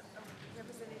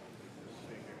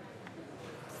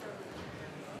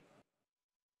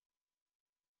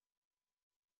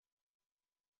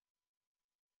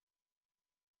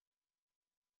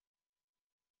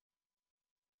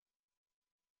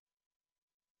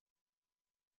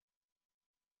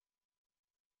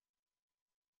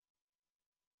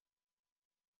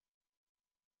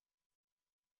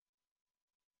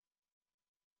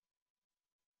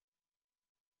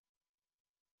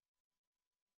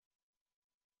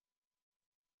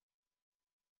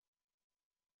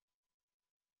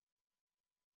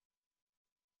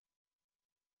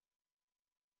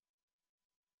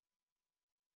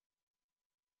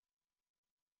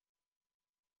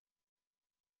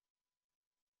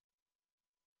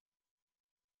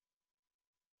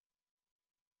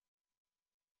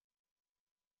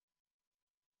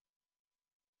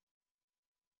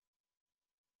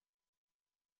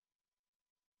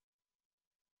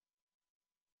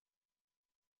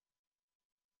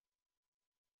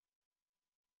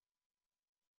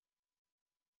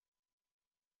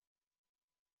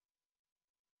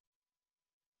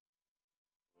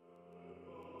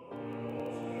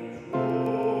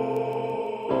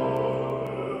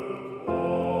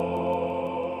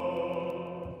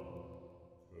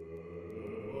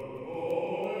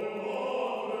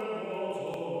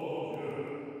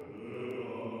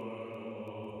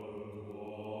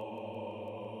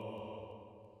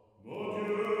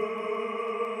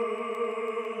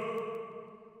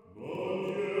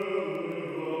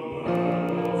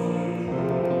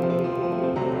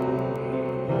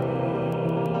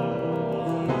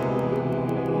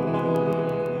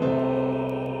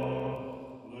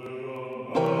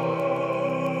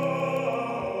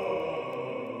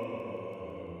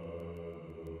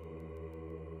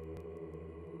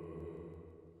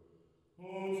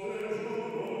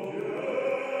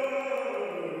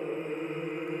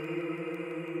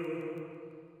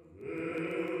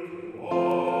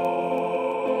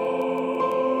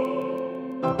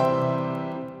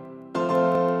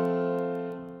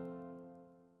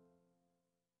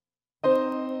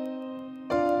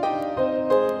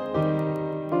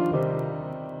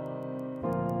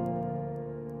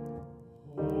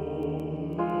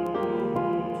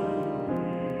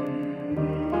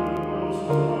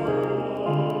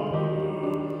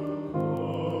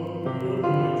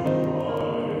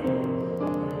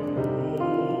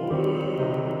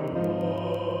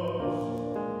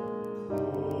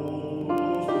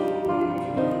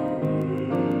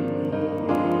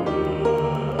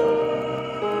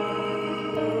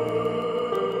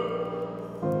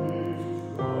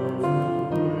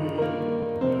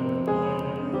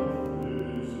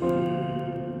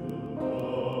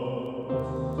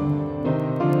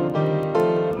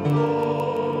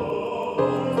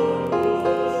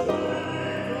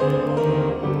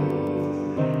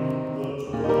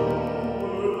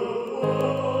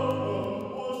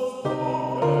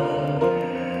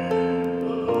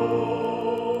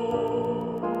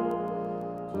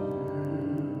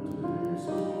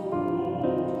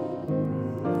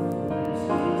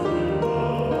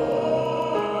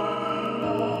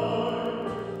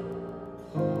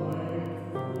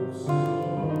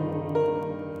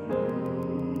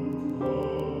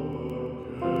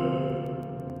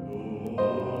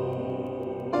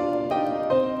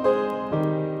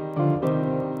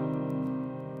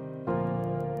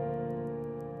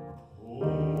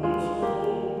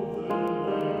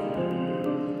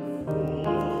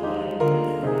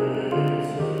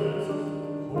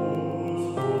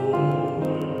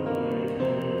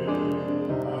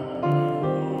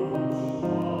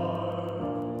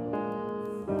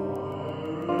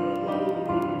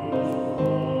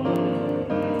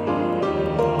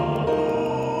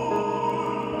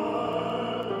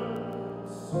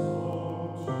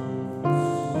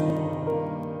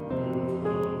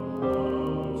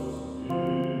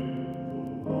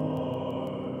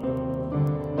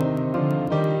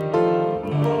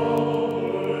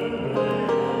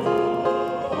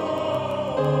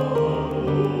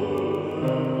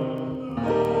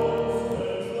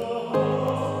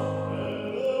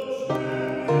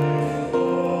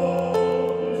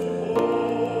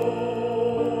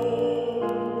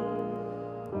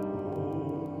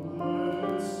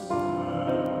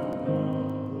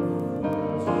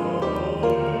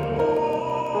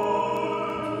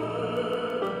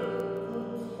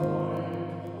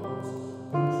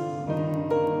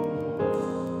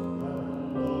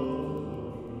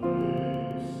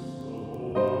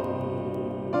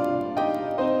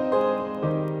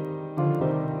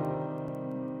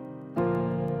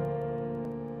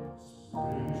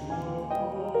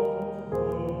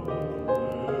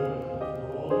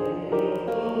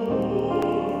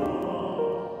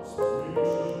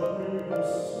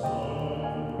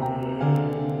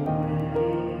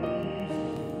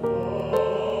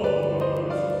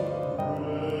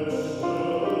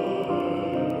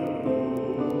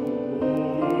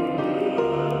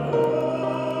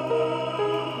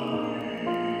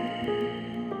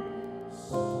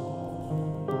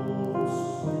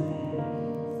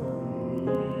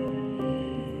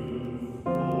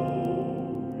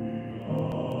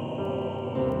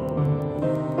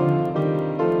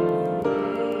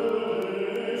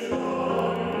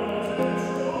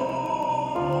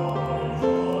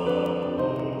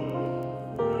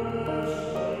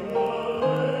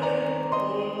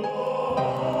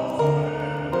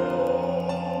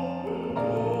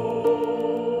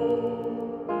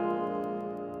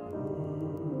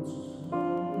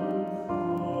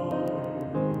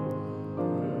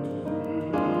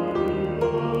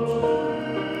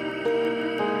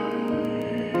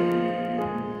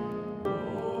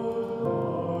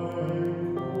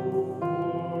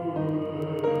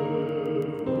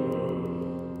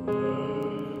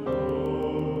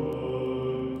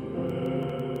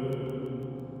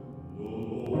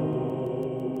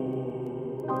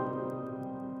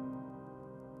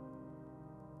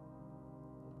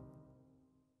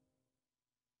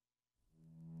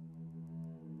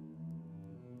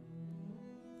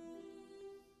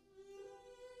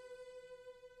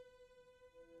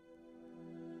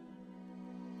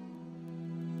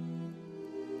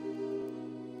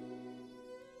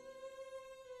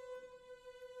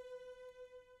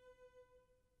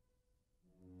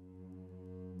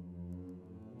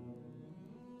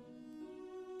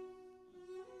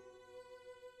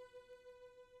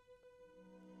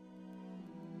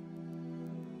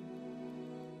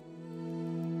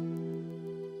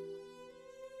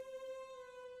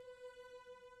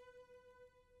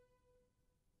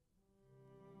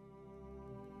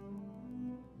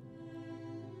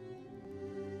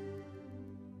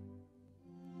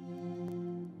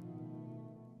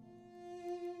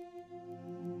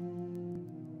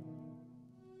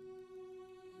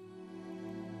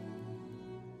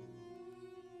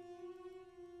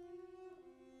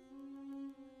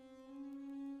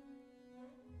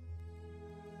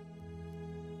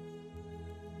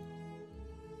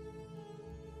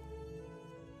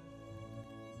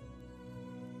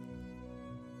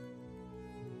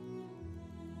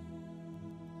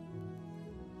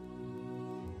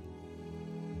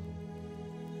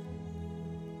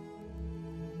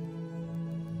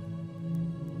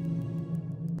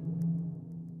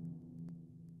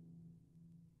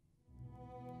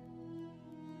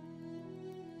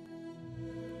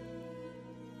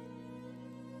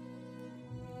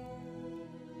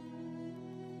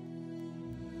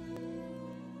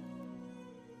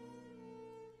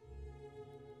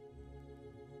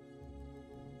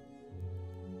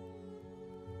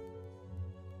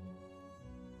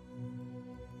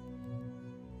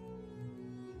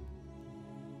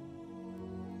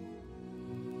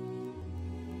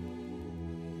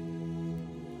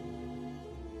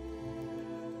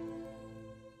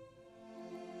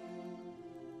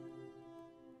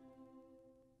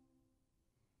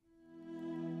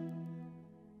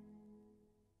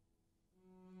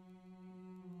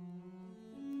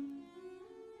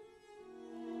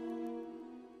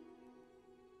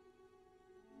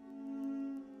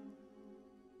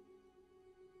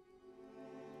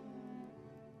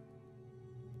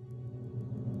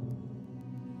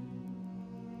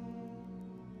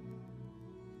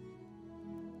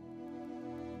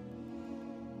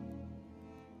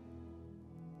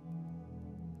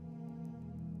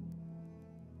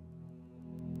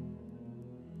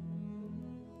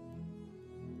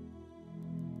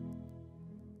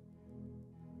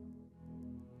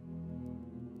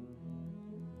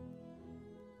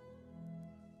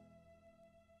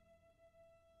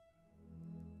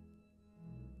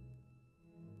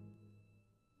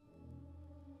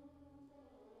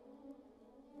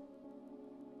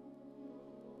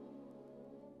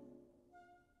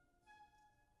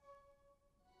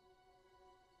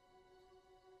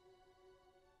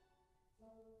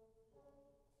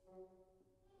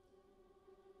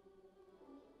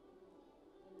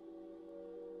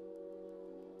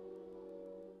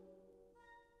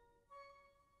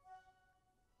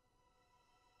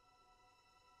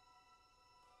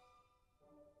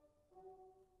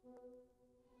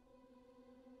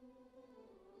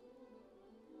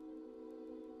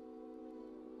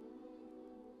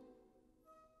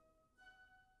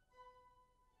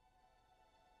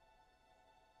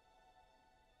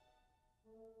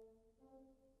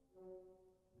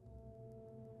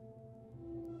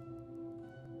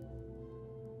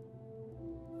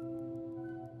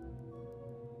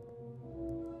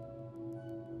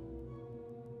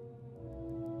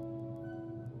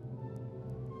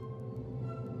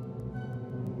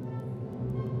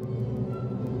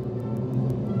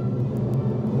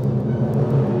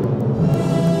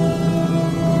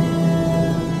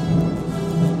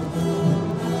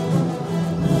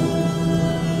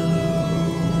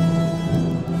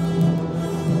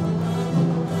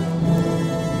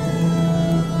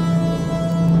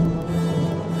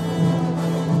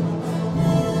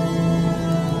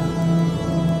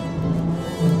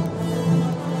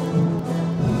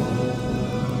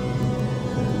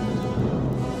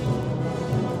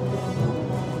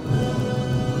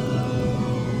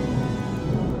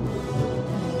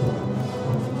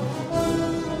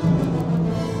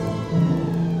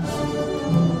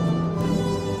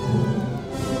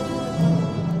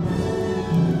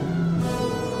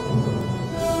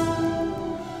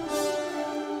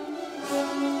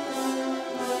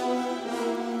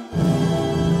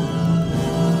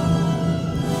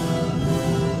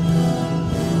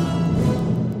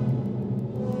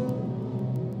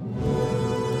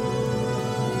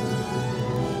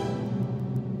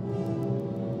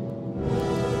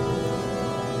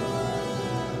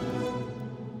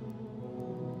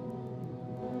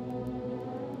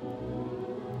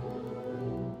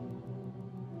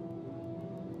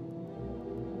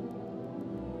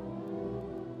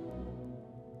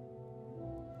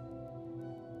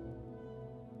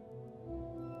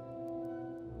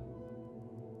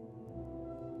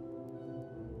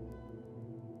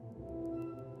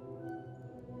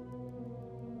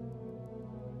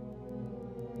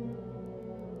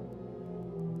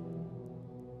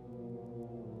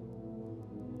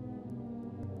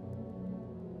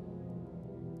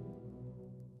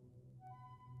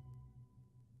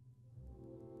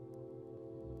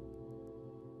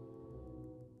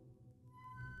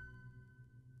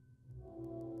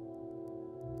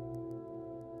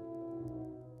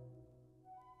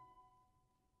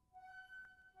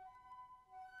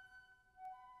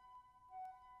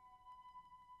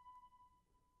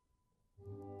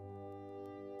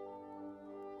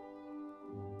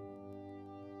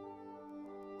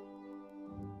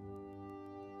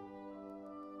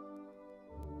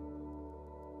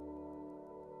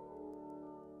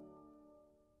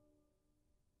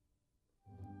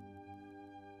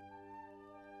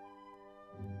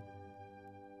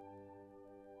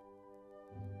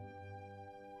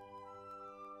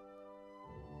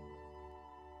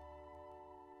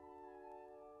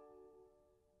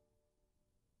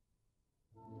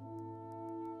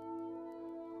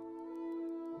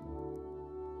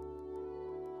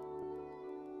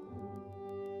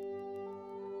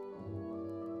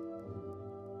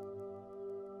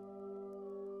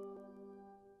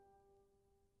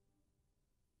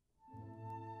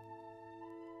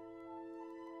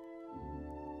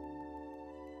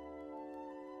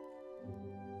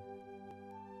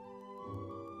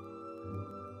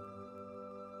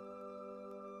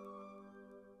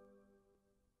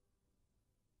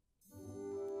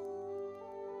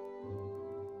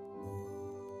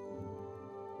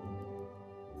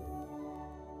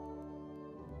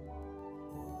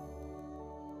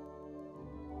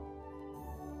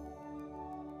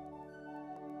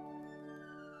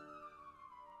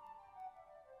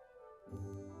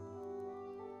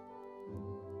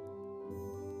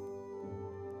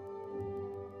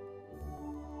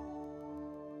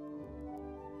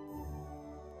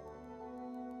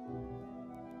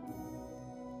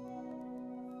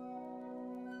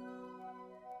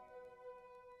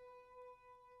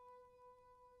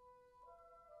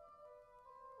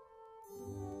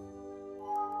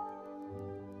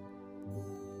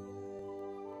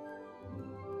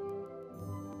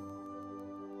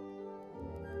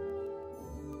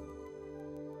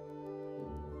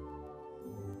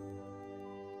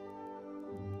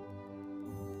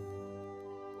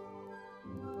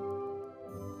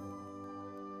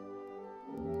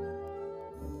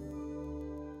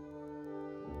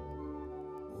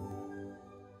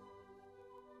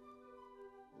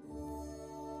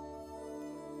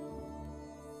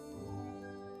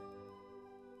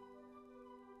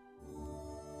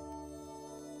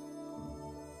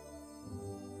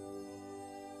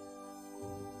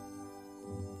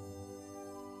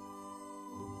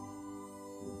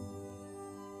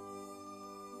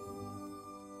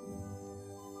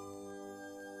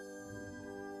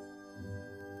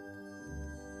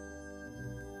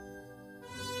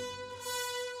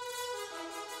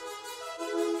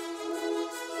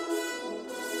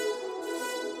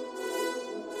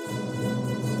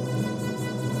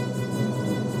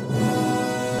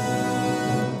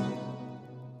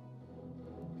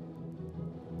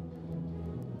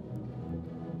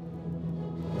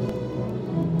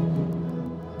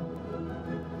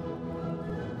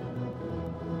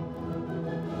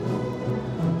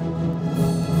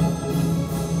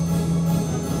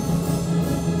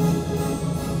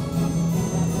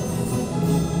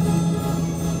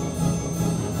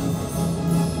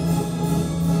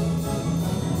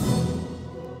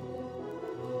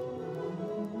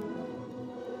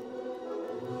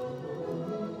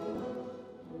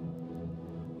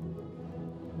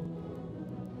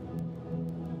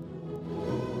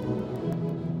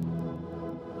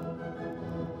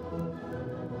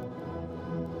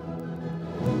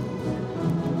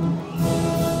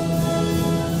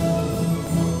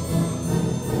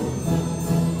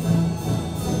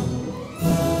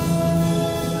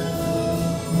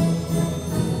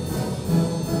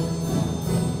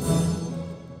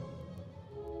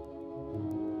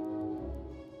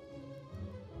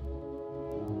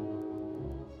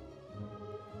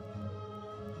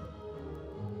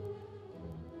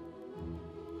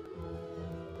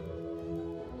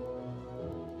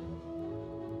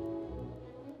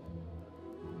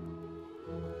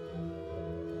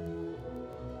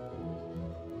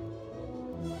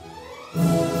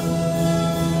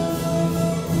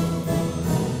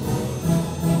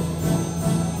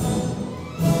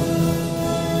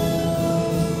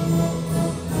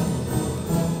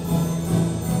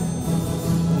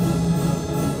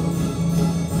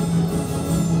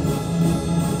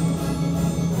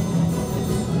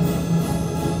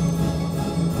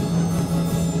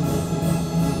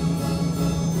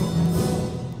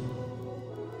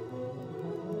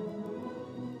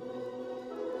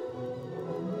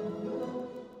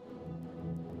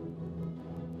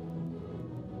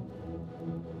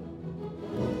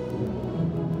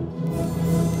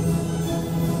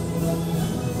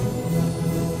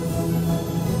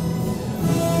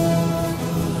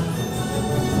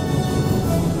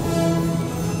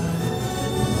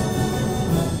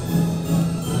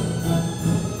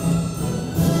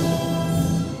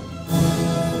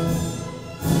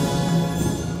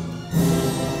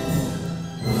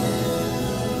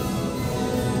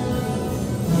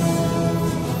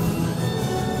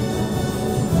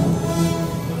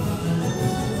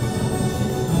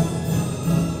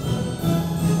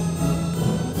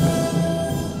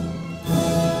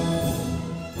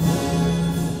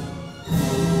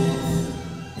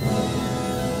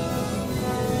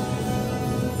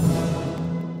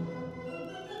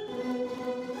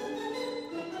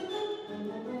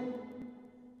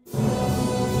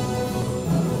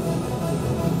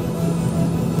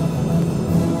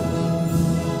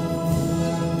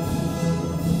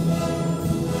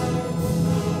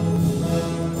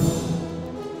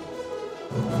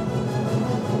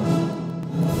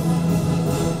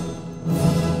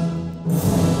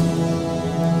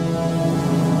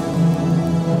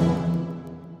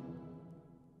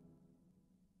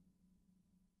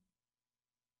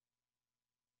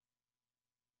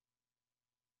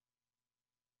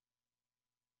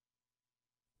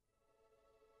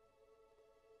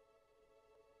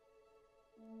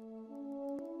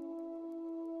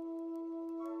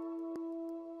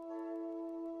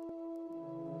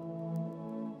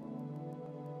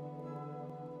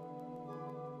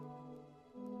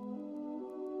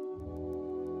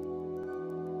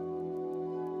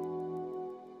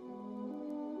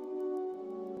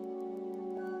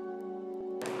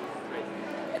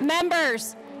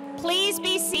 Members, please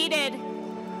be seated.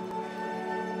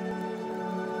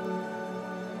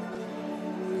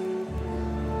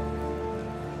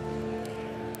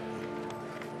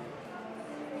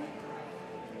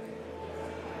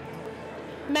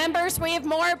 Members, we have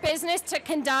more business to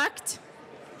conduct.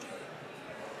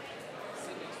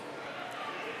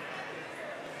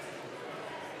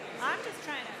 I'm just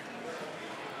trying to.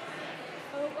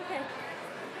 Oh, okay.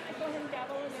 Go ahead and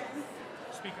gavel again.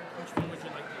 Speaker, which one would you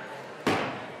like?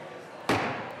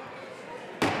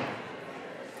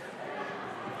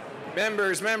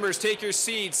 Members, take your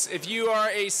seats. If you are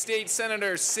a state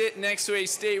senator, sit next to a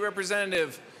state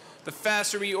representative. The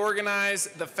faster we organize,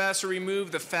 the faster we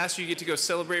move, the faster you get to go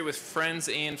celebrate with friends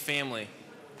and family.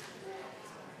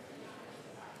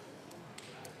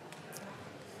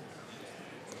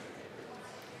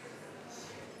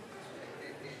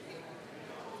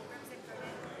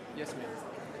 Yes, ma'am.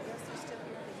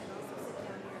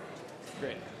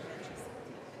 Great.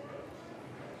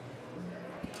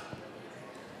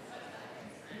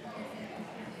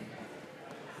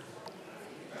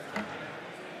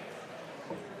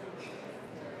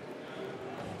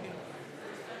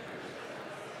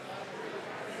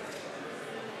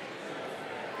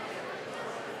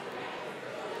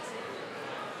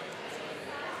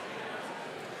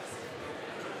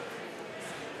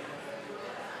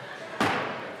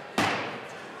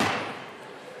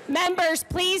 Members,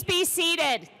 please be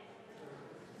seated.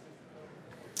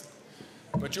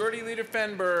 Majority Leader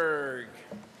Fenberg.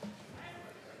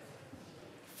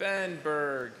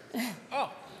 Oh.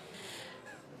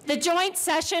 The joint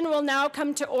session will now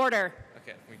come to order.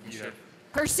 Okay, we can start.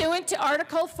 Pursuant to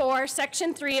Article 4,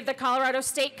 Section 3 of the Colorado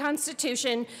State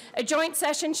Constitution, a joint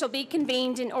session shall be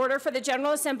convened in order for the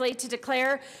General Assembly to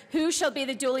declare who shall be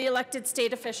the duly elected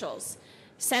state officials.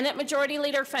 Senate Majority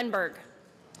Leader Fenberg.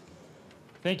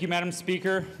 Thank you, Madam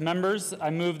Speaker. Members,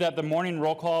 I move that the morning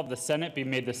roll call of the Senate be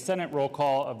made the Senate roll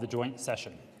call of the joint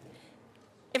session.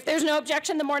 If there's no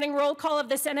objection, the morning roll call of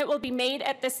the Senate will be made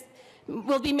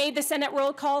the Senate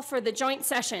roll call for the joint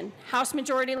session. House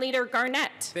Majority Leader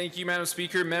Garnett. Thank you, Madam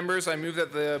Speaker. Members, I move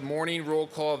that the morning roll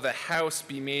call of the House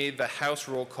be made the House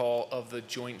roll call of the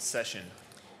joint session.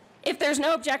 If there's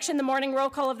no objection, the morning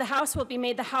roll call of the House will be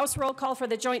made the House roll call for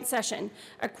the joint session.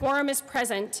 A quorum is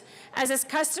present. As is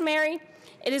customary,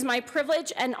 it is my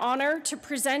privilege and honor to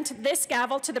present this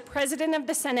gavel to the President of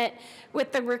the Senate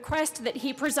with the request that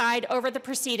he preside over the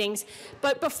proceedings.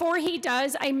 But before he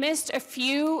does, I missed a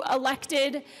few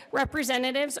elected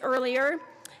representatives earlier,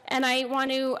 and I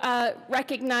want to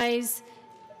recognize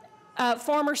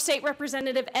former State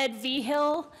Representative Ed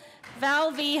Vigil,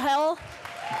 Val Vigil.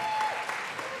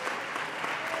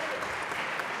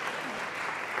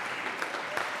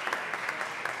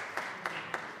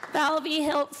 Val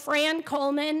Vigil, Fran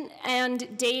Coleman,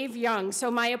 and Dave Young.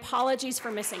 So my apologies for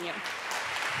missing you.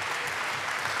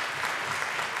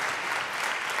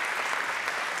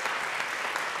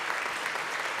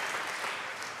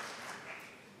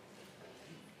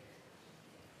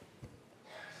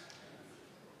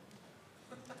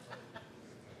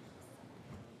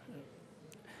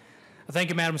 Thank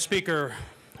you, Madam Speaker.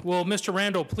 Will Mr.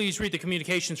 Randall please read the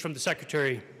communications from the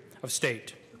Secretary of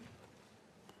State?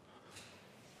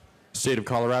 State of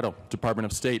Colorado, Department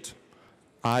of State.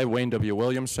 I, Wayne W.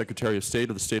 Williams, Secretary of State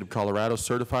of the State of Colorado,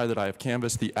 certify that I have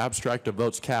canvassed the abstract of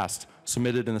votes cast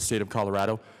submitted in the State of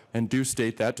Colorado and do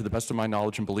state that, to the best of my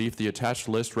knowledge and belief, the attached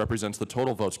list represents the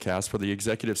total votes cast for the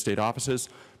executive state offices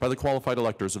by the qualified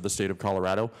electors of the State of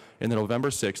Colorado in the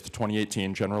November 6,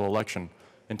 2018 general election.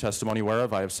 In testimony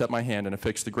whereof, I have set my hand and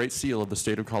affixed the Great Seal of the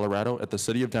State of Colorado at the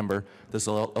City of Denver this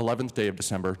 11th day of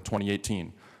December,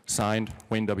 2018. Signed,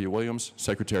 Wayne W. Williams,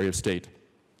 Secretary of State.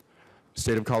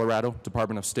 State of Colorado,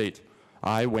 Department of State.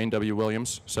 I, Wayne W.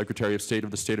 Williams, Secretary of State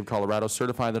of the State of Colorado,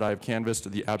 certify that I have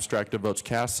canvassed the abstract of votes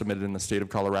cast submitted in the State of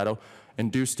Colorado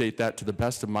and do state that, to the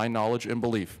best of my knowledge and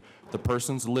belief, the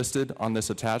persons listed on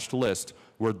this attached list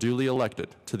were duly elected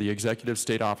to the executive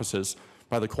state offices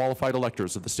by the qualified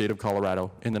electors of the State of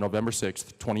Colorado in the November 6,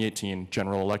 2018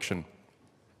 general election.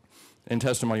 In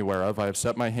testimony whereof, I have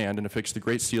set my hand and affixed the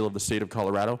Great Seal of the State of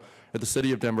Colorado at the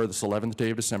City of Denver this 11th day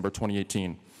of December,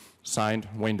 2018. Signed,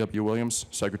 Wayne W. Williams,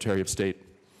 Secretary of State.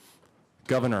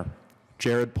 Governor,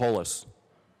 Jared Polis.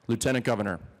 Lieutenant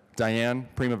Governor, Diane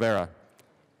Primavera.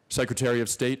 Secretary of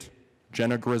State,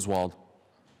 Jenna Griswold.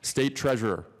 State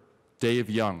Treasurer,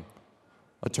 Dave Young.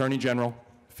 Attorney General,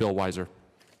 Phil Weiser.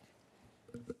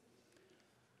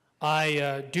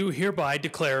 I do hereby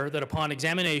declare that upon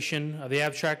examination of the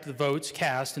abstract of the votes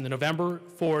cast in the November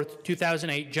 4th,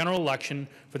 2008 general election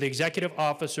for the executive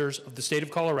officers of the state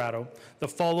of Colorado, the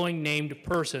following named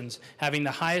persons having the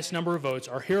highest number of votes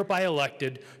are hereby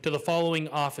elected to the following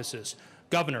offices.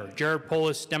 Governor, Jared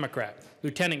Polis, Democrat.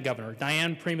 Lieutenant Governor,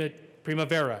 Diane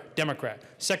Primavera, Democrat.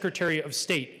 Secretary of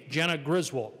State, Jenna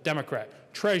Griswold,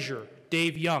 Democrat. Treasurer,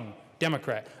 Dave Young,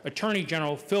 Democrat. Attorney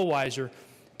General, Phil Weiser,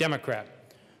 Democrat.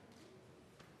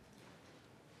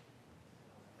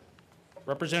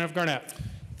 Representative Garnett.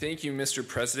 Thank you, Mr.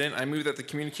 President. I move that the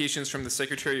communications from the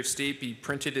Secretary of State be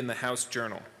printed in the House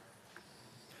Journal.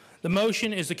 The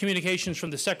motion is the communications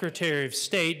from the Secretary of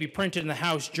State be printed in the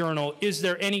House Journal. Is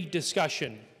there any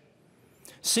discussion?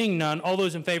 Seeing none, all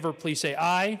those in favor, please say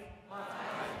aye. Aye.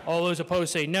 All those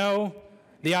opposed say no.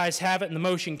 The ayes have it, and the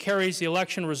motion carries. The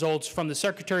election results from the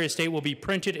Secretary of State will be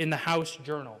printed in the House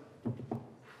Journal.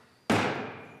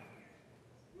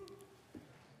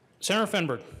 Senator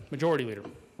Fenberg, Majority Leader.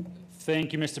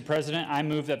 Thank you, Mr. President. I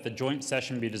move that the joint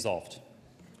session be dissolved.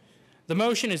 The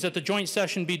motion is that the joint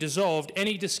session be dissolved.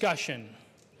 Any discussion?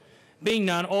 Being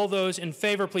none, all those in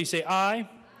favor, please say aye.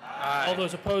 Aye. All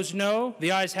those opposed, no.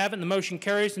 The ayes have it, and the motion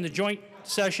carries, and the joint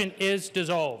session is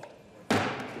dissolved. All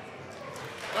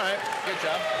right, good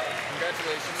job.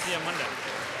 Congratulations. See you on Monday.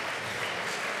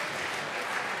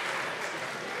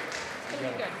 It's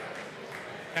gonna be good.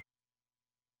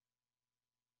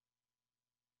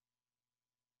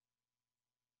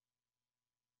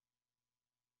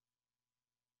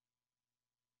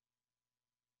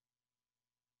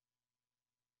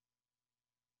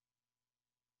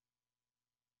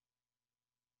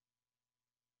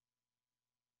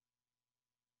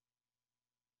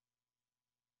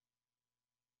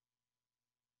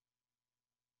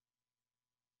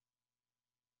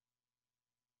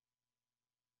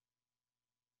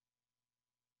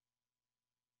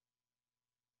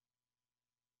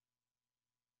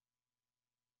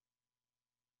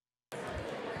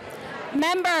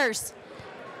 Members,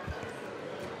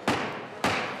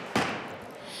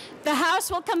 the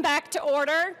House will come back to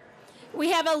order.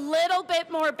 We have a little bit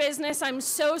more business. I'm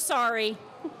so sorry.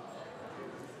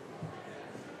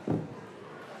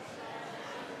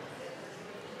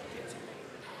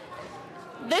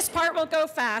 This part will go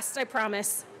fast, I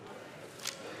promise.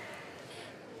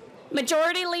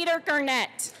 Majority Leader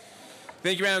Garnett.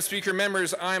 Thank you, Madam Speaker.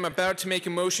 Members, I'm about to make a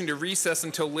motion to recess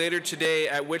until later today,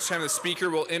 at which time the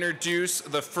Speaker will introduce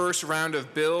the first round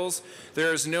of bills.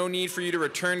 There is no need for you to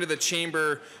return to the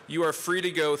chamber. You are free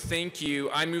to go. Thank you.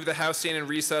 I move the House stand in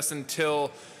recess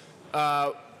until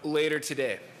later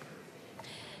today.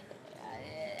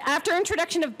 After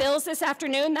introduction of bills this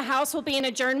afternoon, the House will be in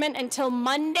adjournment until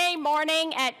Monday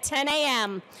morning at 10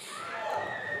 a.m.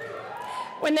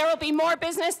 When there will be more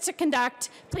business to conduct,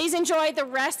 please enjoy the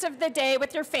rest of the day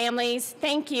with your families.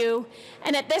 Thank you.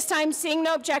 And at this time, seeing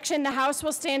no objection, the House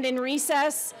will stand in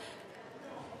recess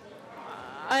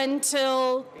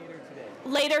until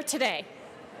later today.